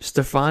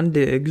 Stephon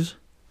Diggs,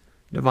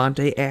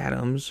 Devontae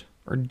Adams,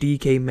 or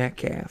DK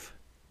Metcalf.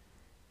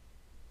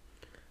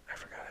 I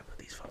forgot I put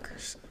these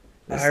fuckers.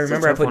 I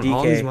remember I put DK.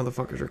 All these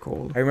motherfuckers are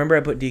cold. I remember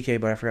I put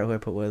DK, but I forgot who I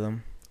put with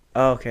him.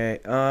 Oh, okay.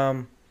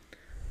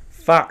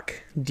 Fuck.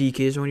 DK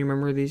is when you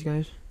remember these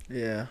guys?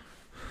 Yeah.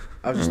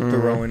 I was just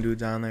throwing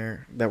dudes on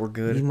there that were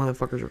good. These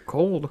motherfuckers are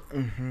cold.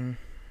 Mm-hmm.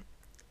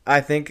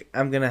 I think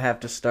I'm gonna have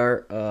to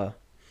start. Oh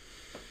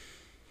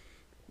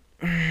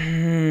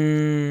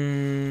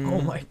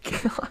my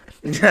God.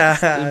 It's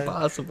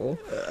impossible.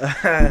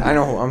 I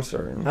know who I'm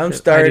starting. I'm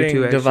starting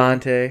too, actually.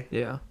 Devontae.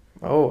 Yeah.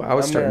 Oh, I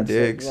was I'm starting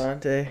gonna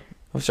start Diggs. Devontae. I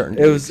was starting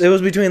It Diggs.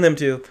 was between them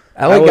two.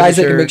 I like wasn't guys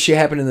that sure. can make shit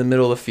happen in the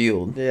middle of the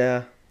field.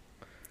 Yeah.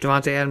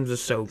 Devontae Adams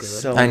is so good.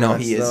 So I know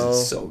nuts, he is though.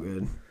 so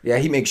good. Yeah,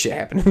 he makes shit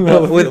happen in the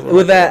middle of the with field.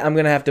 with that, I'm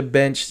gonna have to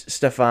bench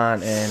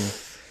Stephon and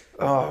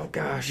Oh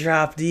gosh.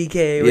 drop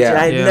DK, which Yeah.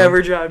 I Yeah.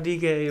 never dropped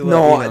DK. Well,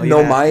 No, you know,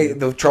 you no. have to.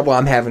 The trouble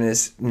I'm having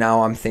is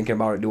now I'm thinking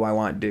about it. Do I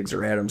want Diggs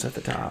or Adams at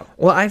the top?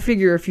 Well, I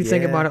figure if you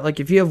think Yeah. about it, like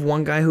if you have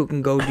one guy who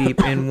can go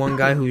deep and one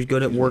guy who's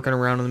good at working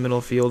around in the middle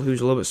of the field,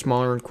 who's a little bit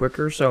smaller and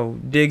quicker. So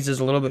Diggs is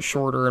a little bit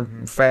shorter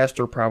and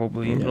faster,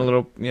 probably, and a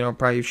little,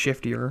 probably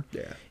shiftier.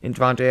 Yeah. And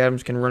Devontae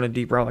Adams can run a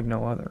deep route like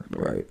no other.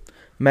 Right.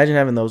 Imagine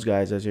having those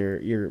guys as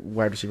your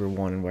wide receiver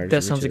 1 and wide receiver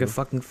That sounds like a 2.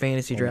 fucking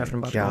fantasy draft. I'm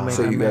about to God. go make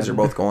So that you guys are happen.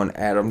 both going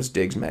Adams,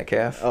 Diggs,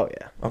 Metcalf. Oh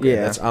yeah. Okay.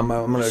 Yeah. I'm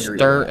gonna agree.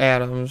 Start with that.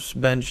 Adams,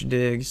 bench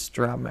Diggs,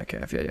 drop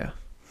Metcalf. Yeah.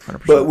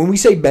 100%. But when we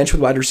say bench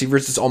with wide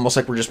receivers, it's almost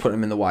like we're just putting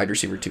them in the wide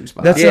receiver 2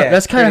 spot. that's Yeah,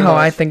 that's kind of pretty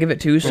how I much. think of it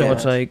too. So Yeah.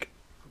 it's like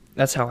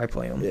that's how I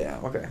play them. Yeah.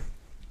 Okay.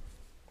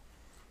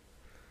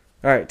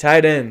 All right,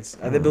 tight ends.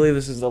 I believe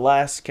this is the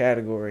last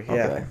category. Yeah.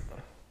 Okay.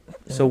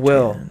 So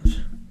Will,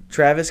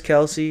 Travis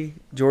Kelce,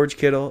 George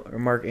Kittle, or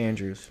Mark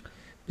Andrews?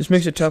 This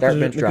makes it tough Start,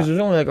 bench, because drop. there's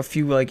only like a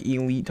few like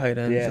elite tight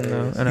ends Yeah, in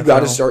there the is. NFL. You got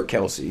to start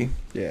Kelsey.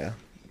 Yeah.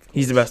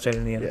 He's the best tight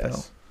end in the NFL.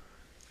 Yes.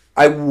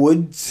 I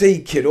would say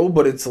Kittle,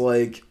 but it's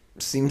like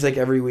seems like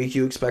every week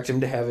you expect him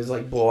to have his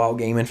like blowout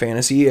game in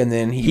fantasy, and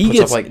then he puts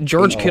gets up like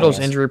George 8 Kittle's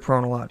points. injury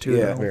prone a lot too.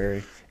 Yeah. though.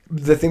 Very.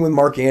 The thing with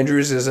Mark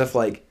Andrews is if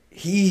like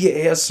he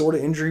has sort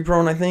of injury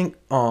prone. I think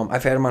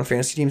I've had him on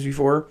fantasy teams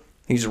before.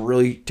 He's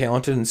really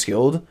talented and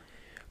skilled,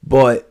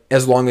 but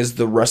as long as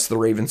the rest of the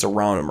Ravens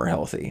around him are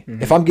healthy,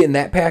 if I'm getting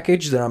that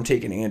package, then I'm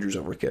taking Andrews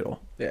over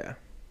Kittle. Yeah.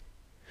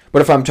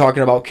 But if I'm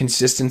talking about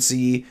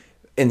consistency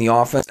in the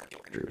offense, I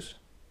go Andrews.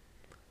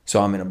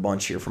 So I'm in a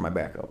bunch here for my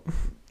backup.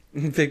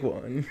 Pick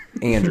one.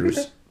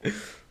 Andrews.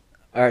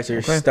 All right, so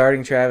you're Okay.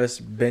 starting Travis,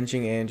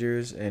 benching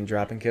Andrews, and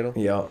dropping Kittle?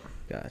 Yeah.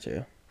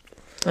 Gotcha.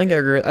 I think I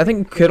agree. I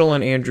think Kittle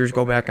and Andrews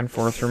go back and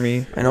forth for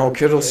me. I know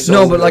Kittle's so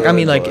No, but like I good,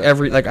 mean, like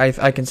but-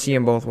 I can see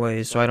him both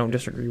ways, so I don't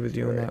disagree with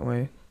you in that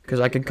way. Because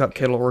I could cut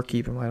Kittle or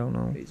keep him. I don't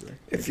know.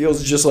 It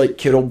feels just like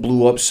Kittle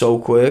blew up so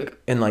quick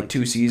in like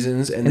 2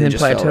 seasons and And then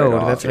just fell plateaued.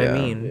 right off, That's what I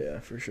yeah. mean. Yeah,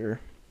 for sure.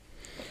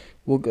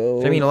 We'll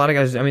go. I mean, a lot of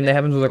guys. I mean, that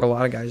happens with like a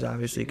lot of guys,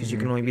 obviously, because you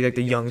can only be like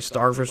the young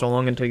star for so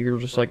long until you're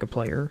just like a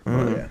player.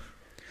 Oh, yeah.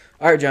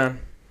 All right, John,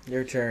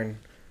 your turn.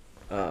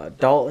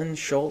 Dalton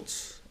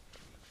Schultz,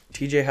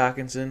 T.J.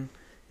 Hawkinson,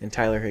 and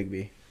Tyler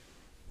Higbee.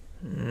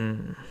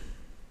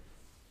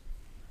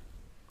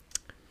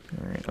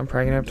 All right, I'm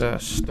probably gonna have to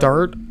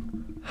start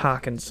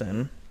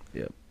Hawkinson.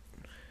 Yep.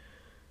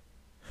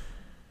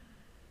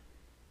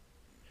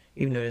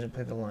 Even though he doesn't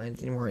play the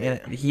Lions anymore,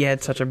 and he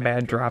had such a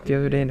bad drop the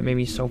other day, and it made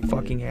me so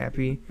fucking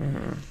happy.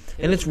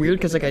 And it's weird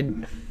because like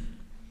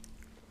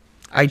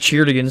I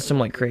cheered against him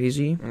like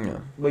crazy, Yeah.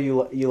 But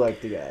you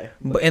like the guy.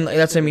 but and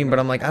that's what I mean. But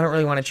I'm like, I don't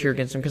really want to cheer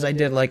against him because I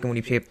did like him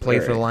when he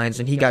played for the Right. Lions,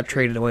 and he got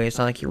traded away. It's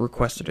not like he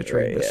requested a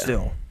trade, Right, but yeah.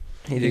 still,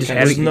 He did just kind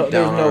had of to- speak There's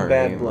down no on our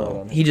bad name, blood though.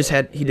 on he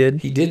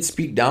did. He did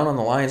speak down on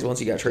the Lions once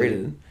he got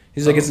traded.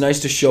 He's like, it's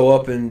nice to show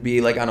up and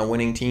be like on a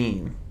winning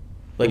team.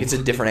 Like it's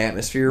a different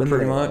atmosphere,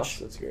 pretty much.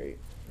 That's great.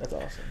 That's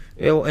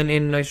awesome.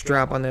 And nice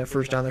drop on that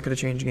first down that could have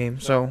changed the game.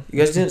 So You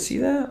guys didn't see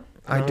that?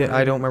 I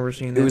don't remember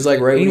seeing that. It was like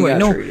right anyway,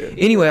 when he got no. traded.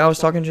 Anyway, I was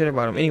talking shit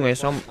about him. Anyway,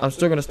 so I'm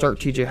still gonna start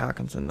T.J.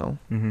 Hawkinson though.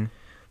 Mm-hmm.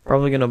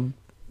 Probably gonna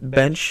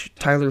bench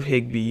Tyler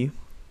Higbee,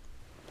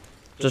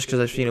 just because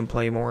I've seen him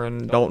play more.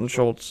 And Dalton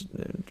Schultz,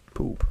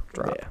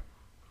 drop. Yeah.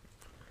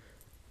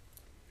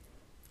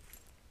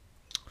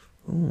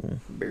 Ooh.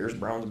 Bears,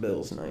 Browns,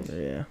 Bills. Nice.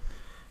 Yeah.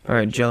 All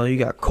right, Jelly, you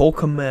got Cole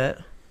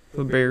Kmet for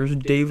the Bears,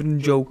 David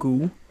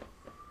Njoku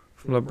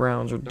from the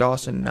Browns, or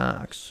Dawson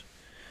Knox.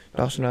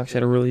 Dawson Knox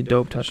had a really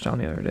dope touchdown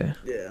the other day.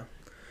 Yeah.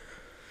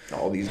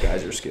 All these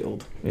guys are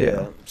skilled.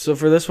 Yeah. So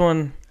for this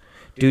one,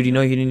 Dude, you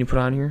know you didn't put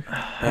on here?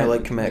 I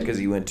like Komet because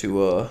he went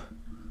to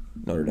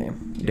Notre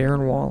Dame.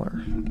 Darren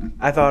Waller.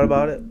 I thought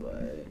about it, but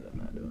I'm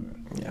not doing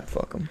it. Yeah.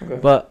 Fuck him. Okay.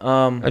 But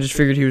I just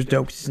figured he was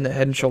dope 'cause he's in the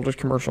Head and Shoulders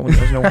commercial and he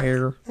has no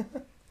hair.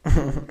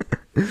 I'm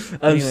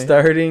Anyway.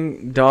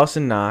 starting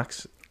Dawson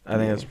Knox. I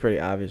think that's a pretty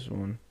obvious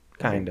one.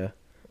 Kinda.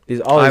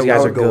 All these I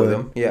guys would are go with good.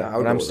 him. Yeah, I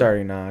would But go I'm with him.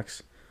 starting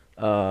Knox.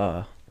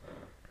 I'm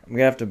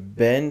gonna have to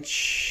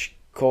bench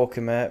Cole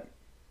Kmet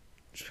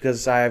just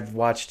because I've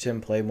watched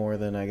him play more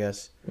than I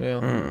guess Yeah.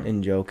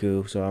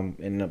 Njoku, so I'm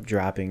ending up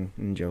dropping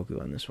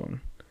Njoku on this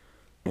one.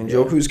 And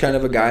Joku's kind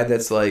of a guy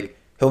that's like,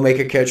 he'll make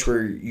a catch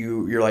where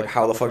you're like,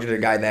 how the fuck did a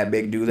guy that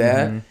big do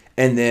that? Mhm.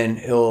 And then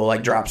he'll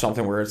like drop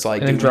something where it's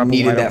like, And then dude, drop we a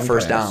needed wide that open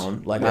first pass.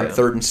 down, like Yeah. on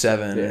 3rd and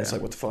 7. Yeah. And it's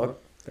like, what the fuck?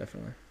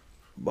 Definitely.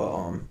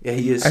 But yeah,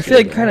 he is. I feel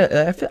like skilled, kind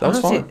man. of. That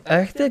was Honestly, fun.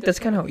 I feel like that's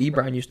kind of how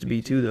Ebron used to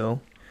be too, though.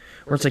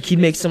 Where it's like he'd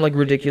make some like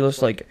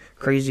ridiculous, like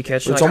crazy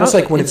catch. It's almost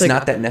like when it's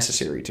not that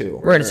necessary too.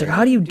 Right. It's like,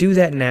 how do you do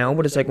that now?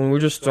 But it's like when we're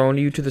just throwing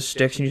you to the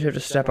sticks and you just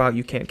have to step out,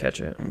 you can't catch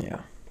it. Yeah.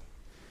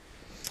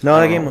 No,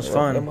 that game was That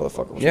fun.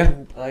 motherfucker was Yeah.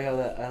 cool. I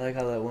like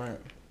how that went.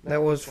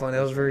 That was fun.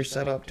 That was very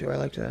set up too. I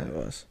liked that. It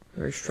was.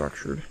 Very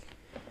structured.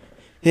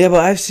 Yeah,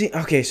 but I've seen.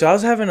 Okay, so I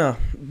was having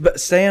but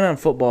staying on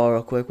football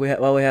real quick.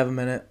 While we have a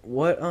minute,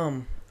 what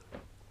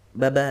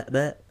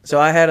So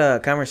I had a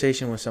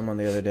conversation with someone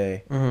the other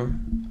day.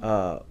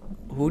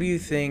 Mm-hmm. Who do you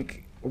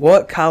think?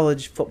 What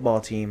college football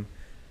team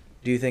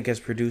do you think has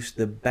produced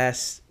the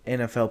best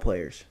NFL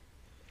players?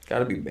 Got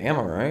to be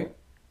Bama, right?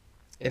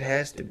 It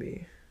has to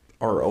be.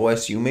 Or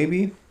OSU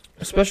maybe.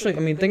 Especially, I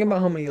mean, think about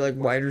how many like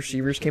wide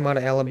receivers came out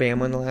of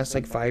Alabama in the last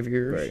like 5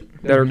 years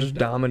Right. that are just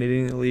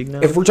dominating the league now.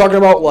 If we're talking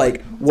about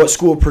like what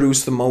school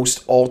produced the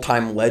most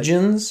all-time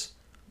legends,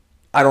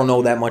 I don't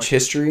know that much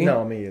history.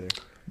 No, me either.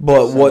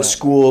 But So what not-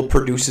 school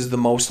produces the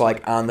most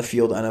like on the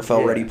field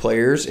NFL ready Yeah.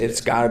 players? It's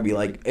got to be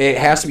like, it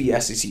has to be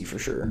SEC for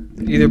sure.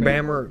 Either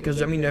Bama or,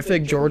 because I mean, I feel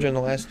like Georgia in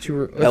the last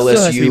two. It still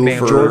has to be LSU Bama.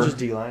 for- Georgia's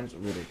D line's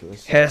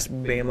ridiculous. Has to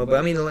be Bama, but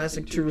I mean, the last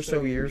like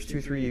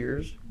 3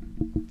 years,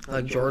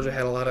 like Georgia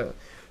had a lot of.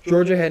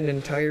 Georgia had an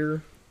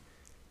entire.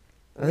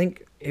 I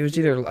think it was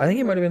either. I think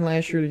it might have been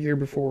last year or the year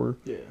before.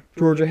 Yeah.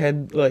 Georgia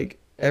had like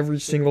every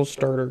single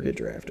starter get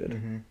drafted.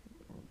 Mm-hmm.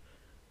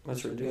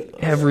 That's ridiculous.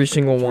 Every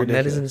single It's one.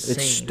 That is ridiculous.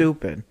 insane. It's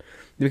stupid.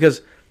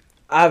 Because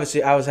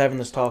obviously I was having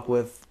this talk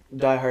with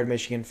diehard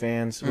Michigan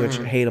fans, which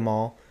Mhm. hate them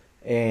all.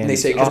 And And they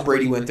say because Oh-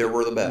 Brady went there,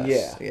 we're the best.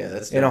 Yeah. Yeah,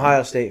 that's and dumb.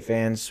 Ohio State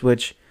fans,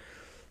 which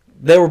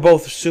they were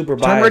both super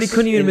biased. Tom Brady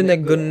couldn't even have been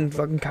in- that good in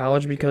fucking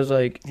college because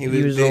like He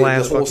was the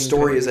last. the whole fucking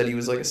story pick. is that he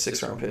was like a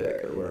 6th-round pick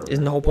or whatever.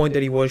 Isn't the whole point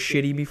that he was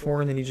shitty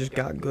before and then he just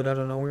got good out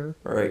of nowhere?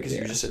 Right, because Yeah.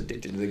 you're just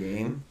addicted to the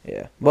game.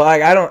 Yeah. But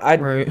like I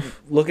Right.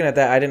 looking at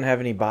that, I didn't have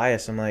any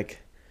bias. I'm like,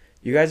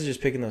 you guys are just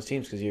picking those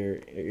teams because you're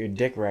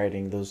dick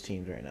riding those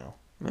teams right now.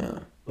 Yeah.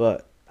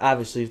 But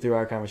obviously through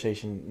our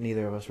conversation,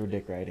 neither of us were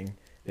dick riding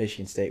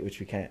Michigan State, which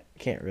we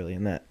can't really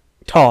in that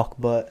talk.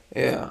 But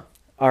Yeah.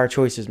 our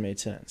choices made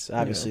sense.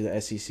 Obviously the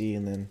SEC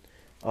and then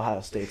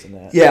Ohio State's in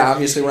that. Yeah,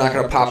 obviously we're not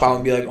going to pop out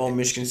and be like, oh,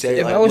 Michigan State,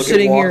 If like, I was look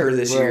sitting at here- Walker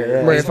this Right, year.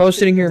 yeah. Right. If I was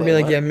sitting here and be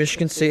Like, like, what? yeah,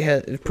 Michigan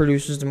State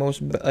produces the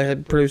most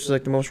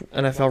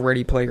NFL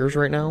ready players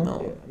right now.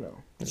 No. Yeah, no.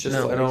 It's just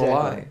No, flat out a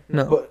lie.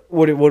 No, But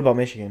what about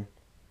Michigan?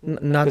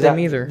 not 'Cause them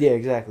that- either. Yeah,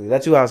 exactly.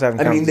 That's who I was having.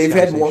 I mean, they've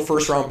had more conversation.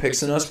 first-round picks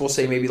than us, we'll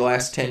say maybe the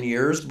last 10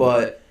 years,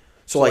 but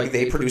so, like,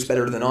 they produce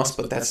better than us,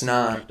 but that's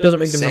not Doesn't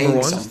make them saying number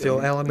one. something.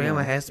 Still,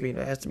 Alabama Yeah. has to be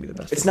the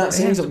best. It's not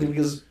saying something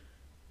because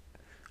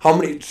how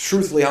many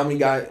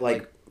guys,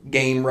 like,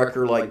 game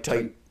record, like,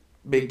 type,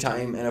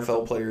 big-time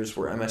NFL players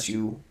were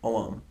MSU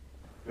alum?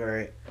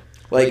 Right.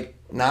 Like,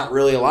 not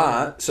really a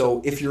lot,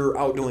 so if you're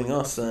outdoing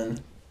us, then...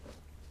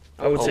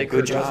 I would Oh, say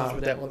good Kirk Cousins, job.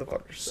 but that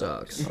motherfucker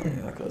sucks. Oh,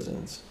 yeah,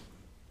 Cousins.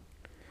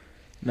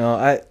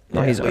 No,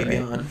 No, he's way alright.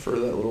 beyond for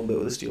that little bit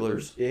with the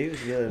Steelers. Yeah, he was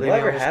good. Le'Veon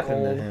Whatever was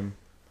happened cold. to him?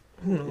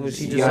 Who knows?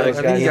 He He just got, like,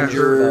 I think he got injured,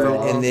 hurt, fell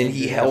off. and then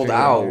he Yeah, held after he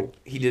got out. injured.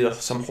 He did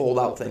some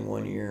holdout thing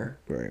one year.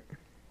 Right.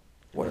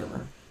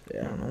 Whatever.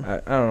 Yeah. I don't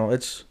I don't know.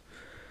 It's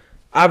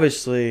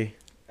obviously,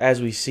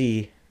 as we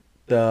see,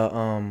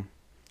 the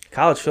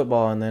college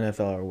football and the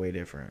NFL are way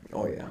different,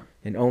 Oh, yeah.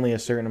 and only a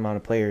certain amount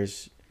of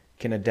players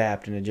can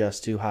adapt and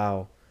adjust to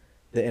how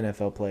the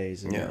NFL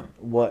plays and Yeah.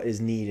 what is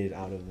needed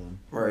out of them.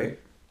 Right.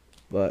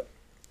 But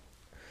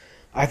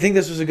I think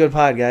this was a good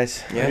pod,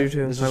 guys. Yeah. I do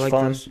too. This I was like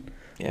fun. this.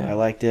 Yeah. I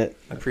liked it.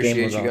 I appreciate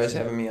Game was you guys awesome.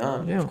 having me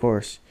on. Yeah. Of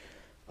course.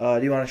 Do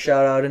you want to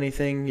shout out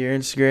anything? Your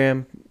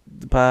Instagram,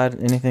 the pod,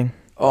 anything?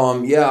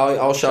 Yeah,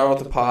 I'll shout out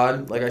the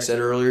pod. Like I said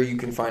earlier, you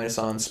can find us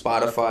on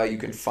Spotify. You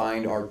can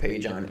find our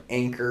page on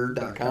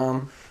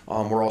Anchor.com.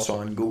 We're also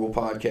on Google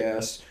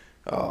Podcasts,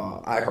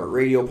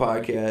 iHeartRadio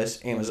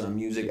Podcasts, Amazon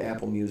Music,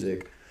 Apple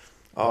Music.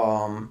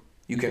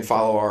 You can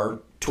follow our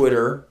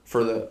Twitter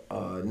for the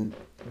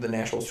the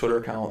Nationals Twitter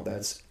account.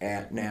 That's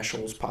at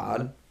Nationals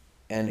Pod,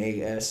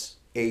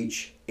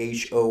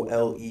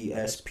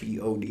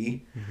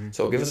 NASHHOLESPOD.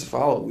 So give us a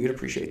follow. We'd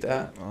appreciate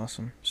that.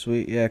 Awesome.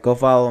 Sweet. Yeah, go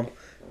follow them.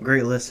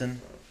 Great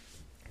listen.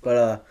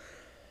 But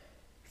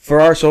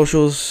for our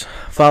socials,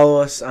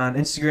 follow us on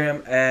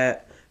Instagram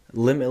at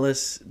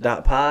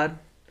limitless.pod.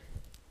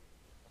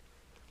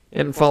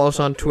 And follow us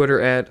on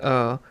Twitter at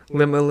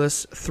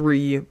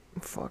Limitless3.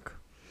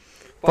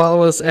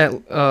 Follow us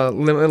at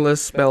Limitless,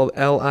 spelled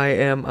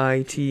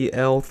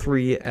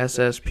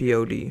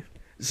LIMITL3SSPOD.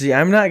 See,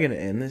 I'm not going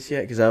to end this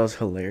yet because that was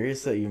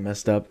hilarious that you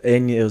messed up.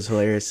 And it was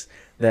hilarious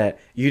that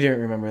you didn't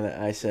remember that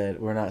I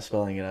said we're not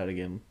spelling it out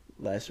again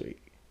last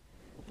week.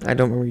 I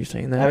don't remember you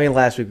saying that. I mean,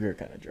 last week we were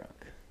kind of drunk.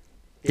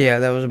 Yeah,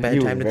 that was a bad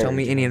You time were to tell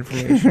very me any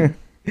drunk.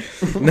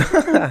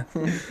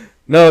 information.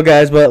 No,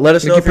 guys, but let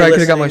us know You if you're probably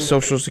could have got my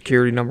listening. social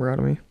security number out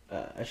of me.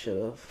 I should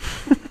have.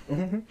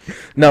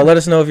 No, let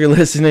us know if you're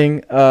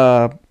listening.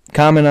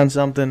 Comment on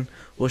something.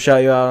 We'll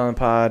shout you out on the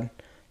pod.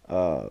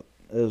 It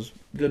was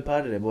a good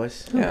pod today,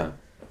 boys. Yeah.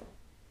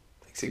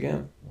 Thanks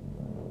again.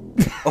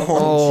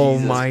 Oh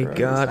Jesus my Christ.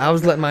 God. I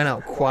was letting mine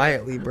out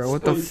quietly, bro.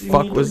 What the Spicy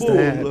fuck was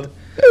meatball. that?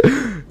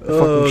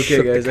 Oh, okay,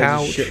 shook the guys. I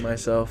couch. just shit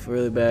myself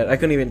really bad. I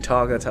couldn't even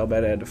talk. That's how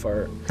bad I had to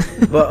fart.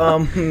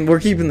 But we're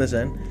keeping this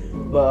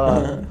in.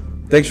 But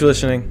thanks for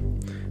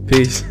listening.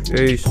 Peace.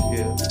 Peace.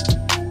 Yeah.